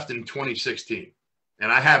I left in 2016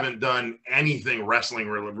 and I haven't done anything wrestling,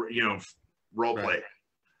 you know, role play.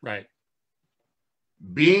 Right.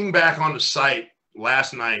 Being back on the site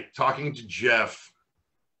last night, talking to Jeff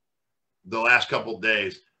the last couple of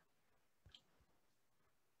days,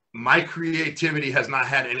 my creativity has not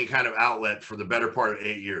had any kind of outlet for the better part of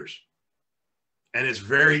 8 years. And it's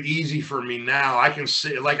very easy for me now. I can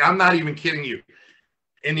see, like, I'm not even kidding you.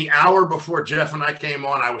 In the hour before Jeff and I came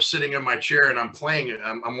on, I was sitting in my chair and I'm playing it.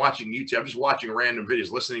 I'm watching YouTube. I'm just watching random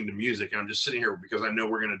videos, listening to music. And I'm just sitting here because I know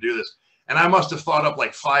we're going to do this. And I must have thought up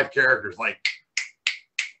like 5 characters, like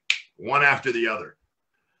one after the other.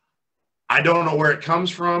 I don't know where it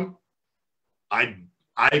comes from. I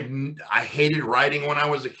hated writing when I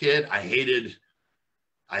was a kid. I hated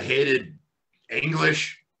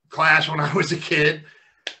English class when I was a kid.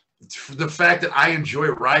 The fact that I enjoy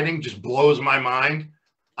writing just blows my mind.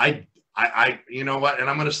 You know what? And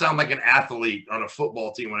I'm going to sound like an athlete on a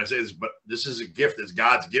football team when I say this, but this is a gift that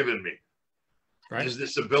God's given me. Right. Is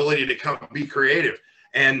this ability to come be creative.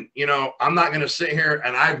 And, you know, I'm not going to sit here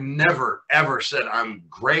and I've never, ever said I'm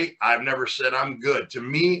great. I've never said I'm good. To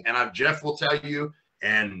me, and Jeff will tell you,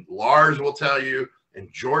 and Lars will tell you,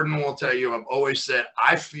 and Jordan will tell you, I've always said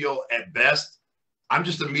I feel at best I'm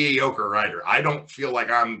just a mediocre writer. I don't feel like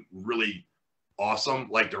I'm really awesome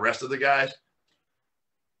like the rest of the guys.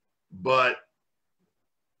 But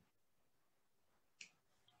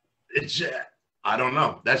it's, I don't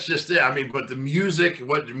know. That's just it. I mean, but the music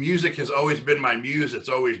has always been my muse. It's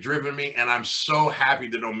always driven me. And I'm so happy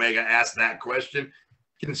that Omega asked that question,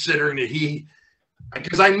 considering that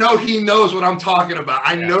because I know he knows what I'm talking about.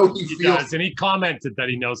 I know he feels. Does, and he commented that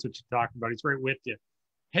he knows what you're talking about. He's right with you.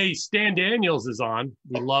 Hey, Stan Daniels is on.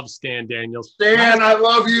 We love Stan Daniels. Stan, I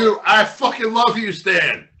love you. I fucking love you,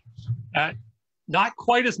 Stan. Not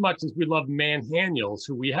quite as much as we love Man Daniels,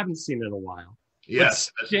 who we haven't seen in a while. Yes.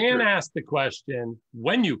 But Stan asked the question,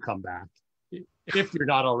 when you come back, if you're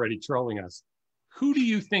not already trolling us, who do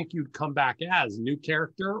you think you'd come back as? A new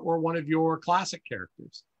character or one of your classic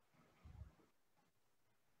characters?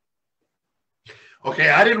 Okay,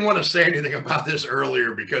 I didn't want to say anything about this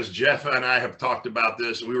earlier because Jeff and I have talked about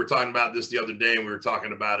this. We were talking about this the other day and we were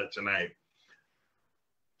talking about it tonight.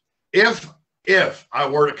 If I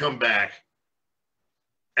were to come back,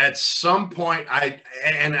 at some point,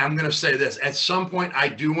 and I'm going to say this, at some point I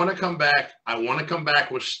do want to come back. I want to come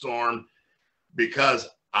back with Storm because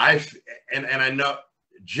I know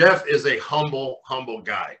Jeff is a humble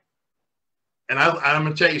guy. And I'm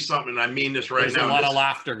going to tell you something, and I mean this right now. There's a lot of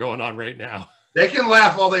laughter going on right now. They can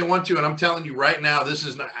laugh all they want to, and I'm telling you right now,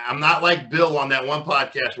 I'm not like Bill on that one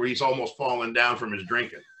podcast where he's almost fallen down from his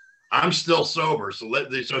drinking. I'm still sober,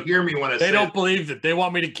 so hear me when I say they don't believe that. They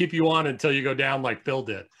want me to keep you on until you go down like Bill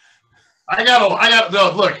did. No,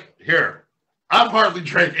 look here. I've hardly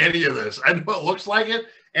drank any of this. I know it looks like it,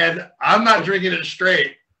 and I'm not drinking it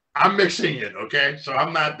straight. I'm mixing it, okay? So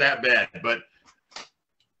I'm not that bad, but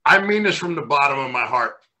I mean this from the bottom of my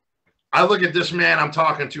heart. I look at this man I'm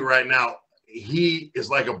talking to right now. He is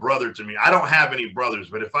like a brother to me. I don't have any brothers,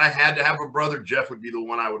 but if I had to have a brother, Jeff would be the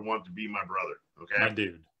one I would want to be my brother. Okay. My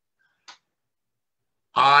dude.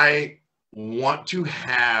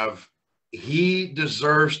 He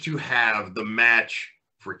deserves to have the match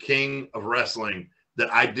for King of Wrestling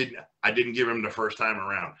that I didn't give him the first time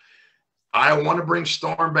around. I want to bring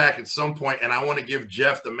Storm back at some point, and I want to give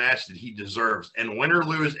Jeff the match that he deserves. And win or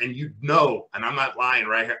lose, and and I'm not lying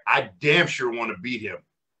right here, I damn sure want to beat him.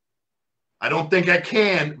 I don't think I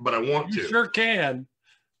can, but I want to. You sure can.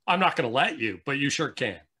 I'm not going to let you, but you sure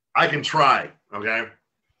can. I can try, okay?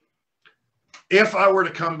 If I were to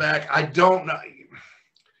come back, I don't know.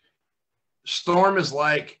 Storm is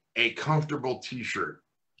like a comfortable T-shirt.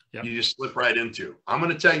 Yep. You just slip right into. I'm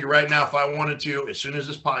going to tell you right now, if I wanted to, as soon as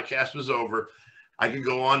this podcast was over, I could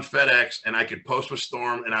go on FedEx and I could post with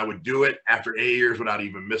Storm, and I would do it after 8 years without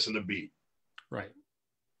even missing a beat. Right.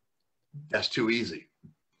 That's too easy.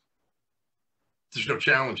 There's no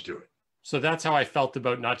challenge to it. So that's how I felt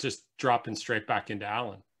about not just dropping straight back into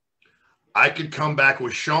Alan. I could come back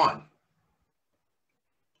with Sean.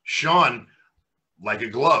 Sean, like a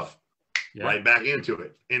glove, right back into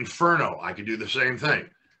it. Inferno, I could do the same thing.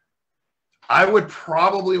 I would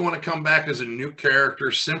probably want to come back as a new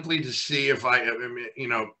character simply to see if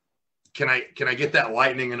can I get that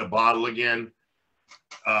lightning in a bottle again?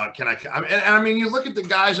 I mean, you look at the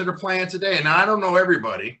guys that are playing today, and I don't know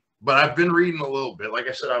everybody, but I've been reading a little bit. Like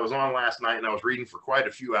I said, I was on last night, and I was reading for quite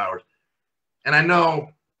a few hours. And I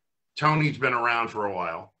know Tony's been around for a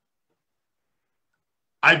while.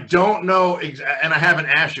 I don't know, and I haven't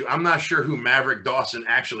asked you. I'm not sure who Maverick Dawson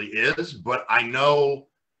actually is, but I know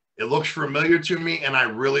it looks familiar to me, and I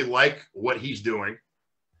really like what he's doing.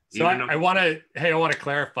 So I want to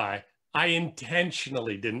clarify. I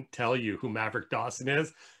intentionally didn't tell you who Maverick Dawson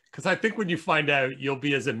is, because I think when you find out, you'll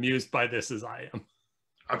be as amused by this as I am.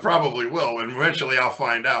 I probably will, and eventually I'll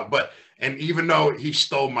find out. And even though he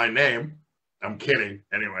stole my name, I'm kidding.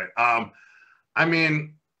 Anyway, I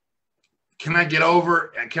mean, can I get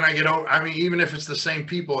over? I mean, even if it's the same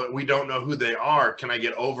people, we don't know who they are. Can I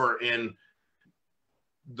get over in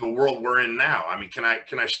the world we're in now? I mean, can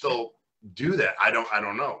I still do that? I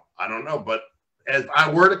don't know. But if I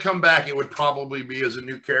were to come back, it would probably be as a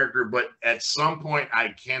new character. But at some point, I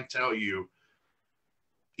can't tell you.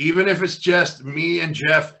 Even if it's just me and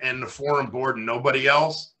Jeff and the forum board and nobody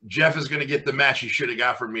else, Jeff is going to get the match he should have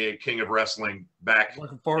got from me at King of Wrestling back. I'm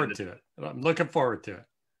looking forward to it.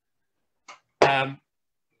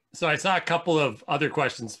 So I saw a couple of other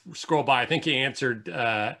questions scroll by. I think you answered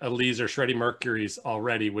Elise or Shreddy Mercury's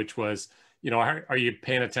already, which was, are you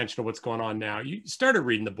paying attention to what's going on now? You started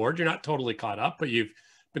reading the board. You're not totally caught up, but you've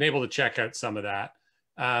been able to check out some of that.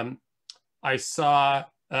 I saw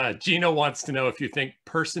Gino wants to know if you think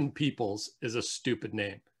Person Peoples is a stupid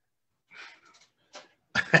name.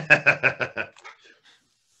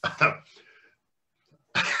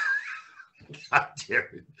 God damn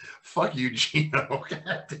it. Fuck you, Gino.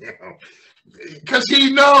 God damn. Because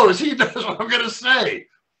he knows what I'm going to say.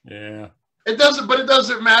 Yeah. It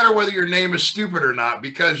doesn't matter whether your name is stupid or not,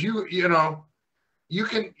 because you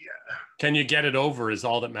can. Can you get it over is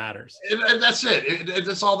all that matters. That's it.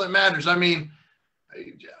 That's all that matters. I mean,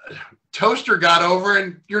 Toaster got over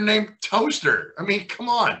and you're named Toaster. I mean, come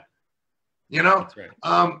on. That's right.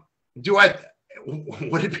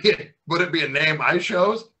 Would it be a name I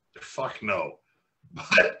chose? Fuck no.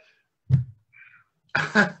 But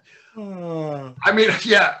I mean,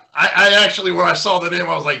 yeah, I actually, when I saw the name,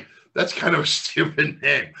 I was like, that's kind of a stupid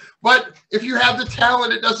name. But if you have the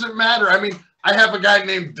talent, it doesn't matter. I mean, I have a guy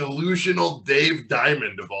named Delusional Dave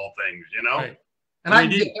Diamond, of all things, Right. And I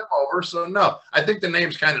get him over. So no, I think the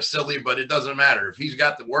name's kind of silly, but it doesn't matter. If he's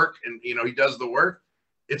got the work and, he does the work,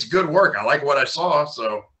 it's good work. I like what I saw.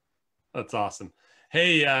 So that's awesome.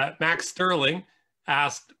 Hey, Max Sterling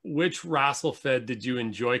asked, which Wrassle Fed did you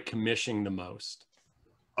enjoy commissioning the most?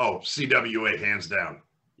 Oh, CWA, hands down.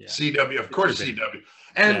 Yeah. CW, of course, CW.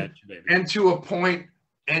 And to a point,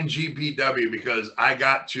 NGPW, because I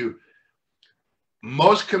got to,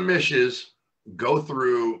 most commissions go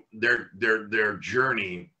through their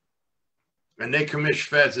journey, and they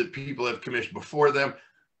commission feds that people have commissioned before them.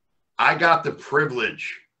 I got the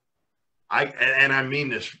privilege, and I mean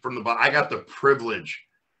this from the bottom, I got the privilege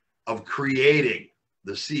of creating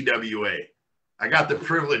the CWA. I got the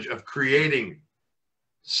privilege of creating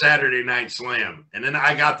Saturday Night Slam. And then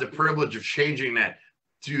I got the privilege of changing that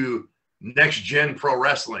to Next Gen Pro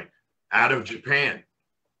Wrestling out of Japan.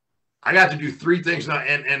 I got to do three things now.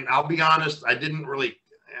 And I'll be honest, I didn't really,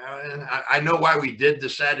 I know why we did the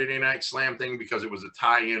Saturday Night Slam thing, because it was a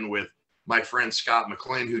tie-in with my friend Scott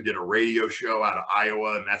McClin, who did a radio show out of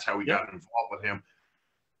Iowa. And that's how we got involved with him.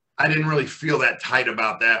 I didn't really feel that tight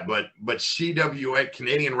about that, but CWA,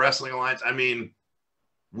 Canadian Wrestling Alliance, I mean,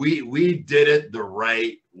 we did it the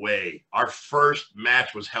right way. Our first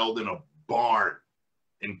match was held in a barn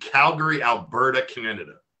in Calgary, Alberta,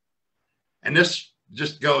 Canada. And this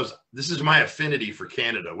just goes, this is my affinity for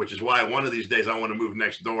Canada, which is why one of these days I want to move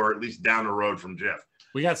next door, at least down the road from Jeff.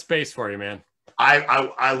 We got space for you, man. I've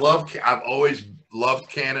always loved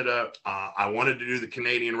Canada. I wanted to do the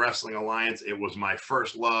Canadian Wrestling Alliance. It was my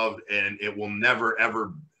first love, and it will never,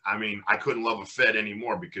 ever, I mean, I couldn't love a Fed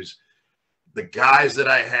anymore, because the guys that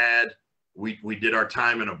I had, we did our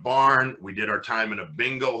time in a barn. We did our time in a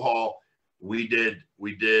bingo hall. We did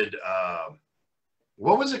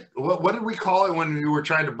what was it? What did we call it when we were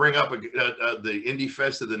trying to bring up the Indie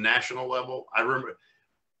Fest to the national level? I remember.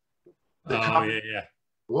 Yeah.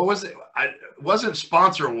 What was it? It wasn't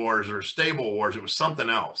Sponsor Wars or Stable Wars. It was something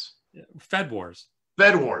else. Yeah. Fed Wars.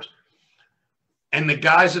 Fed Wars. And the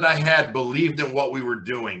guys that I had believed in what we were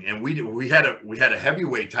doing. And we had a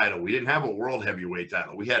heavyweight title. We didn't have a world heavyweight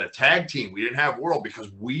title. We had a tag team. We didn't have world because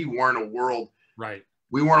we weren't a world. Right.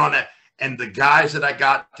 We weren't on that. And the guys that I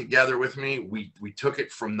got together with me, we took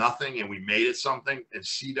it from nothing and we made it something. And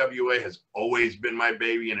CWA has always been my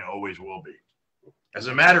baby, and it always will be. As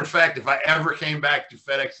a matter of fact, if I ever came back to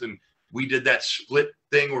FedEx and we did that split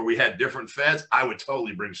thing where we had different feds, I would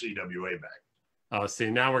totally bring CWA back. Oh, see,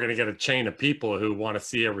 now we're going to get a chain of people who want to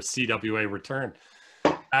see a CWA return.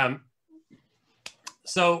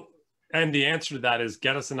 So, and the answer to that is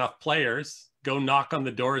get us enough players, go knock on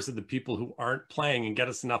the doors of the people who aren't playing and get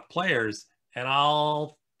us enough players, and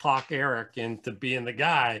I'll talk Eric into being the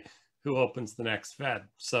guy who opens the next Fed.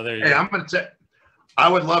 So there you go. I'm going to say, I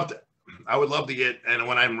would love to get, and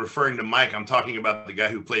when I'm referring to Mike, I'm talking about the guy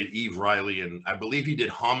who played Eve Riley, and I believe he did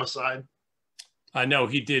Homicide. No,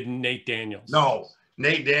 he did Nate Daniels. No,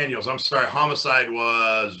 Nate Daniels. I'm sorry. Homicide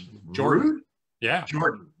was Jordan. Rude? Yeah.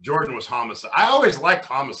 Jordan was Homicide. I always liked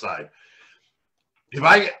Homicide.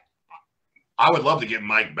 I would love to get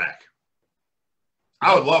Mike back.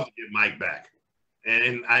 I would love to get Mike back.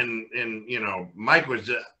 And you know, Mike was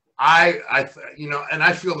just, you know, and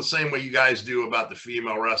I feel the same way you guys do about the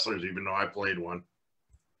female wrestlers, even though I played one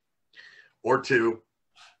or two.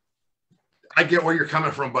 I get where you're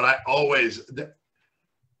coming from, but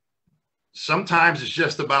sometimes it's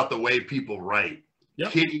just about the way people write.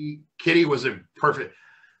 Yep. Kitty was a perfect.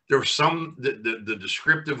 There was the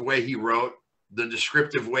descriptive way he wrote, the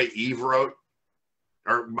descriptive way Eve wrote,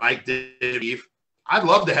 or Mike did Eve. I'd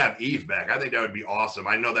love to have Eve back. I think that would be awesome.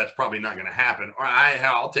 I know that's probably not going to happen. Or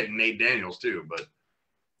I'll take Nate Daniels too, but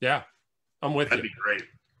yeah, I'm with you. That'd be great.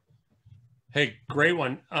 Hey, great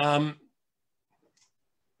one. I'm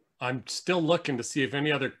still looking to see if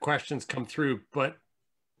any other questions come through, but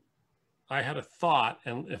I had a thought,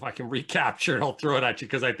 and if I can recapture it, I'll throw it at you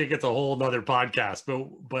because I think it's a whole nother podcast.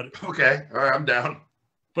 But okay, all right, I'm down.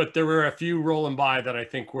 But there were a few rolling by that I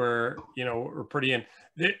think were pretty in.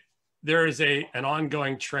 There is an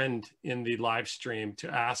ongoing trend in the live stream to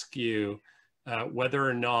ask you whether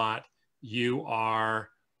or not you are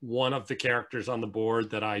one of the characters on the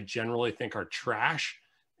board that I generally think are trash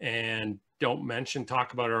and don't mention,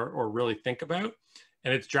 talk about, or really think about.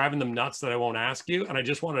 And it's driving them nuts that I won't ask you. And I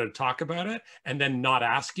just wanted to talk about it and then not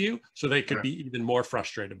ask you so they could be even more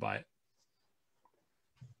frustrated by it.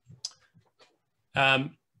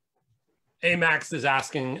 Amax is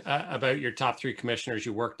asking about your top 3 commissioners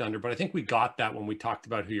you worked under, but I think we got that when we talked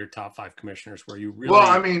about who your top 5 commissioners were. You really well,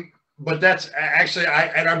 I mean, but that's actually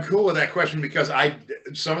and I'm cool with that question because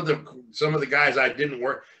some of the guys I didn't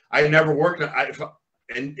work, I never worked.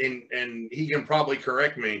 And he can probably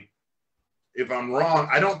correct me if I'm wrong.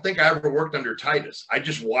 I don't think I ever worked under Titus. I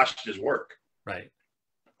just watched his work. Right.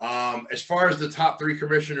 As far as the top 3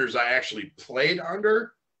 commissioners I actually played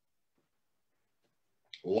under,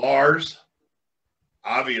 Lars.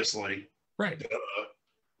 Obviously, right.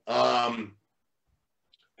 Papa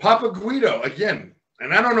Guido again,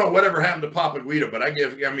 and I don't know whatever happened to Papa Guido, but I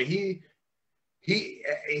mean,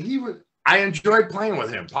 he was. I enjoyed playing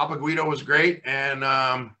with him. Papa Guido was great, and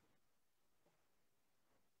I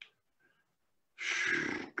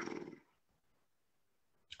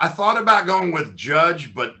thought about going with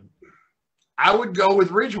Judge, but I would go with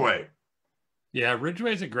Ridgway. Yeah,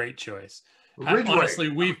 Ridgway's a great choice. Honestly,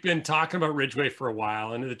 we've been talking about Ridgway for a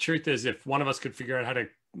while, and the truth is, if one of us could figure out how to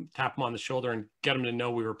tap him on the shoulder and get him to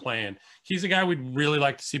know we were playing, he's a guy we'd really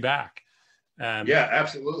like to see back. Yeah,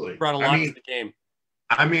 absolutely. Brought a lot to the game.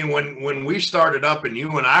 I mean, when we started up and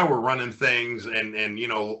you and I were running things, and you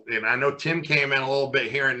know, and I know Tim came in a little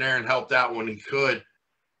bit here and there and helped out when he could.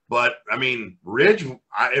 But I mean, Ridge,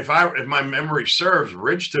 if my memory serves,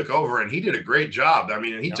 Ridge took over and he did a great job. I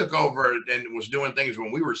mean, he took over and was doing things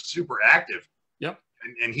when we were super active. Yep.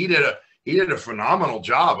 And he did a phenomenal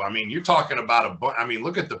job. I mean, you're talking about I mean,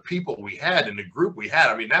 look at the people we had in the group we had.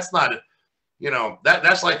 I mean, that's not, you know,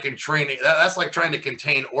 that's like in training. That's like trying to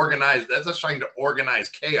contain that's trying to organize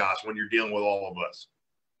chaos when you're dealing with all of us.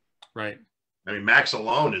 Right. I mean, Max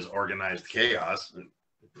alone is organized chaos.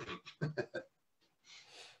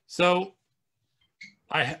 So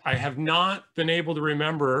I have not been able to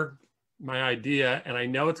remember my idea, and I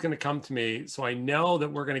know it's going to come to me. So I know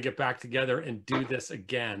that we're going to get back together and do this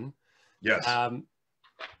again. Yes.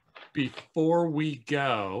 Before we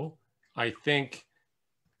go, I think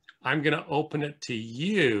I'm going to open it to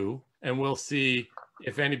you, and we'll see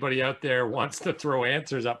if anybody out there wants to throw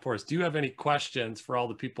answers up for us. Do you have any questions for all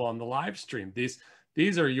the people on the live stream?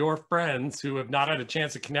 These are your friends who have not had a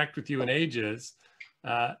chance to connect with you in ages.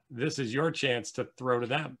 This is your chance to throw to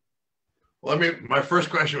them. Well, my first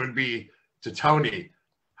question would be to Tony.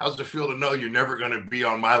 How's it feel to know you're never going to be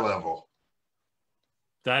on my level?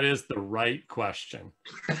 That is the right question.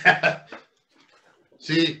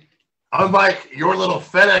 See, unlike your little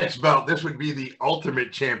FedEx belt, this would be the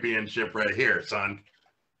ultimate championship right here, son.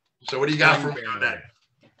 So what do you got for me on that?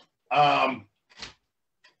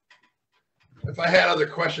 If I had other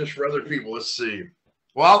questions for other people, let's see.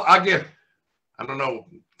 Well, I don't know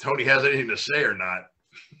if Tony has anything to say or not.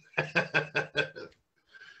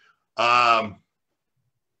 I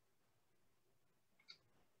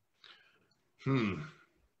don't know.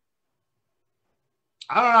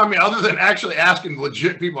 I mean, other than actually asking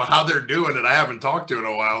legit people how they're doing that I haven't talked to in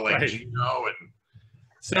a while, like Gino and.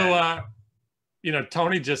 So, you know,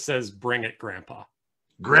 Tony just says, "Bring it, Grandpa."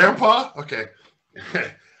 Grandpa? Okay.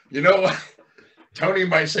 You know what? Tony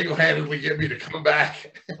might single-handedly get me to come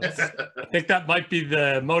back. I think that might be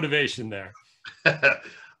the motivation there.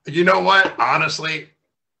 You know what? Honestly,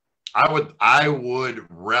 I would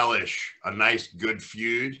relish a nice, good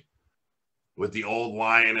feud with the old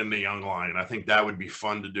lion and the young lion. I think that would be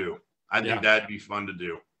fun to do. I think that'd be fun to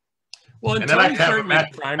do. Well, and then I'd have a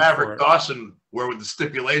match with Maverick Dawson where the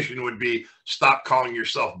stipulation would be stop calling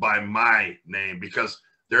yourself by my name because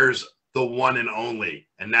there's the one and only,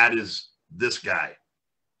 and that is this guy.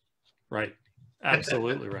 Right.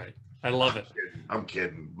 Absolutely right. I love it. I'm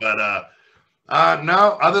kidding. But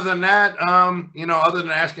no, other than that, you know, other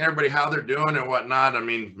than asking everybody how they're doing and whatnot, I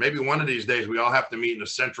mean, maybe one of these days we all have to meet in a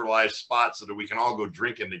centralized spot so that we can all go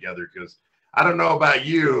drinking together. Because I don't know about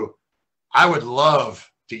you, I would love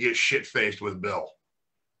to get shit-faced with Bill.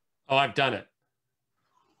 Oh, I've done it.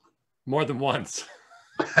 More than once.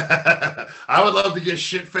 I would love to get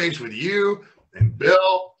shit-faced with you and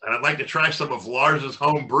Bill, and I'd like to try some of Lars's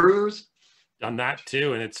home brews. Done that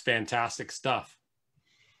too, and it's fantastic stuff.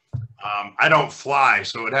 I don't fly,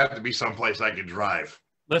 so it'd have to be someplace I could drive.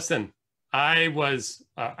 Listen, I was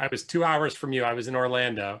 2 hours from you. I was in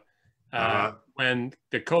Orlando when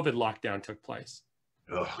the COVID lockdown took place.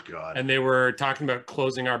 Oh, God. And they were talking about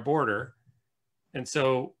closing our border. And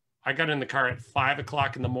so I got in the car at 5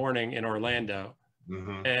 o'clock in the morning in Orlando.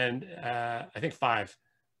 And I think 5,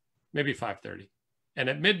 maybe 5:30. And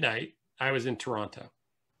at midnight, I was in Toronto.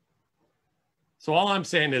 So all I'm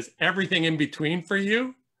saying is everything in between for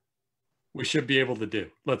you, we should be able to do.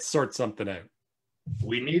 Let's sort something out.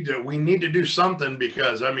 We need to do something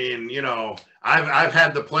because, I mean, you know, I've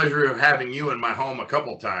had the pleasure of having you in my home a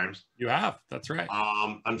couple times. You have. That's right.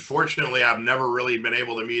 Unfortunately, I've never really been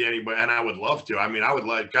able to meet anybody, and I would love to. I mean, I would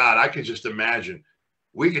like, God, I could just imagine.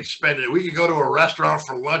 We could spend it. We could go to a restaurant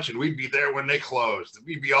for lunch and we'd be there when they closed.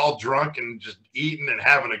 We'd be all drunk and just eating and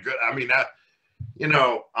having a good, I mean, that, you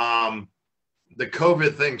know, the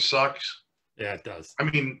COVID thing sucks. Yeah, it does. I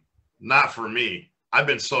mean, not for me. I've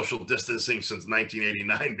been social distancing since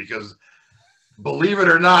 1989 because, believe it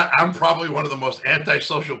or not, I'm probably one of the most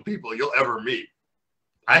antisocial people you'll ever meet.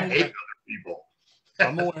 I hate other people.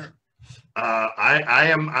 I'm aware.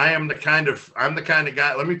 I'm the kind of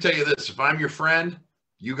guy. Let me tell you this: if I'm your friend,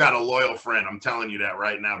 you got a loyal friend. I'm telling you that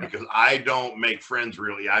right now because I don't make friends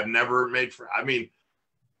really. I've never made friends. I mean,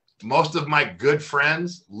 most of my good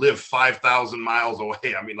friends live 5,000 miles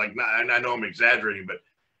away. I mean, like, and I know I'm exaggerating, but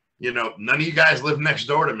you know, none of you guys live next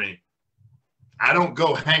door to me. I don't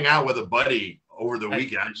go hang out with a buddy over the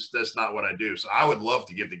weekend. That's not what I do. So I would love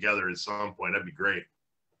to get together at some point. That'd be great.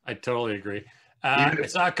 I totally agree. I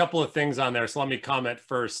saw a couple of things on there. So let me comment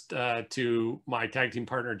first to my tag team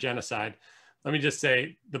partner, Genocide. Let me just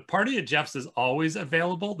say the party at Jeff's is always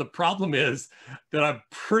available. The problem is that I'm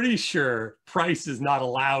pretty sure Price is not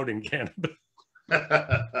allowed in Canada.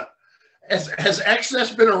 Has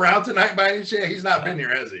XS been around tonight by any chance? He's not been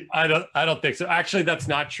here, has he? I don't think so. Actually, that's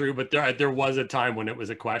not true. But there was a time when it was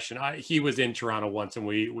a question. He was in Toronto once, and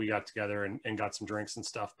we got together and got some drinks and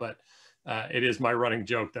stuff. But it is my running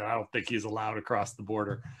joke that I don't think he's allowed across the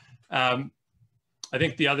border. I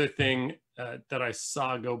think the other thing that I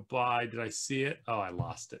saw go by, did I see it? Oh, I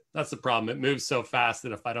lost it. That's the problem. It moves so fast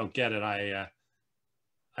that if I don't get it,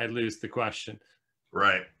 I lose the question.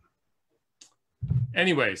 Right.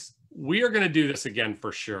 Anyways, we are going to do this again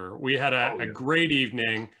for sure. We had a great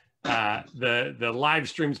evening. The live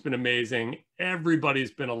stream's been amazing.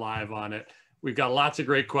 Everybody's been alive on it. We've got lots of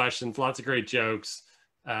great questions, lots of great jokes.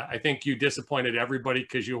 I think you disappointed everybody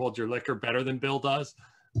because you hold your liquor better than Bill does.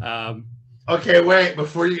 Okay, wait,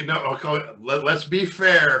 before you know, okay, let's be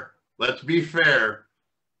fair. Let's be fair.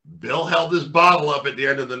 Bill held his bottle up at the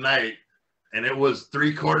end of the night, and it was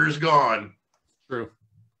 3/4 gone. True.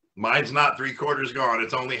 Mine's not 3/4 gone.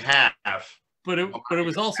 It's only half. But it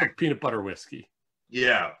was also peanut butter whiskey.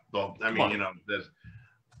 Yeah. Well, I mean, you know,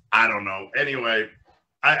 I don't know. Anyway,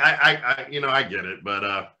 I you know, I get it, but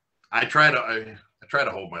I try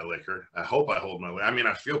to hold my liquor. I hope I hold my liquor. I mean,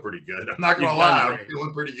 I feel pretty good. I'm not gonna lie, I'm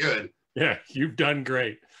feeling pretty good. Yeah, you've done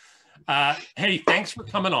great. Hey, thanks for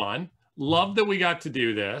coming on. Love that we got to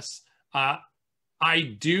do this. I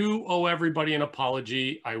do owe everybody an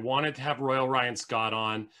apology. I wanted to have Royal Ryan Scott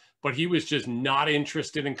on, but he was just not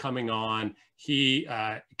interested in coming on. He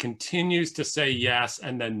continues to say yes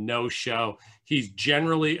and then no show. He's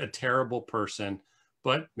generally a terrible person,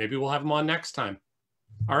 but maybe we'll have him on next time.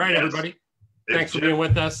 All right, everybody. Thanks for being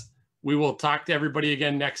with us. We will talk to everybody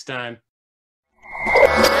again next time.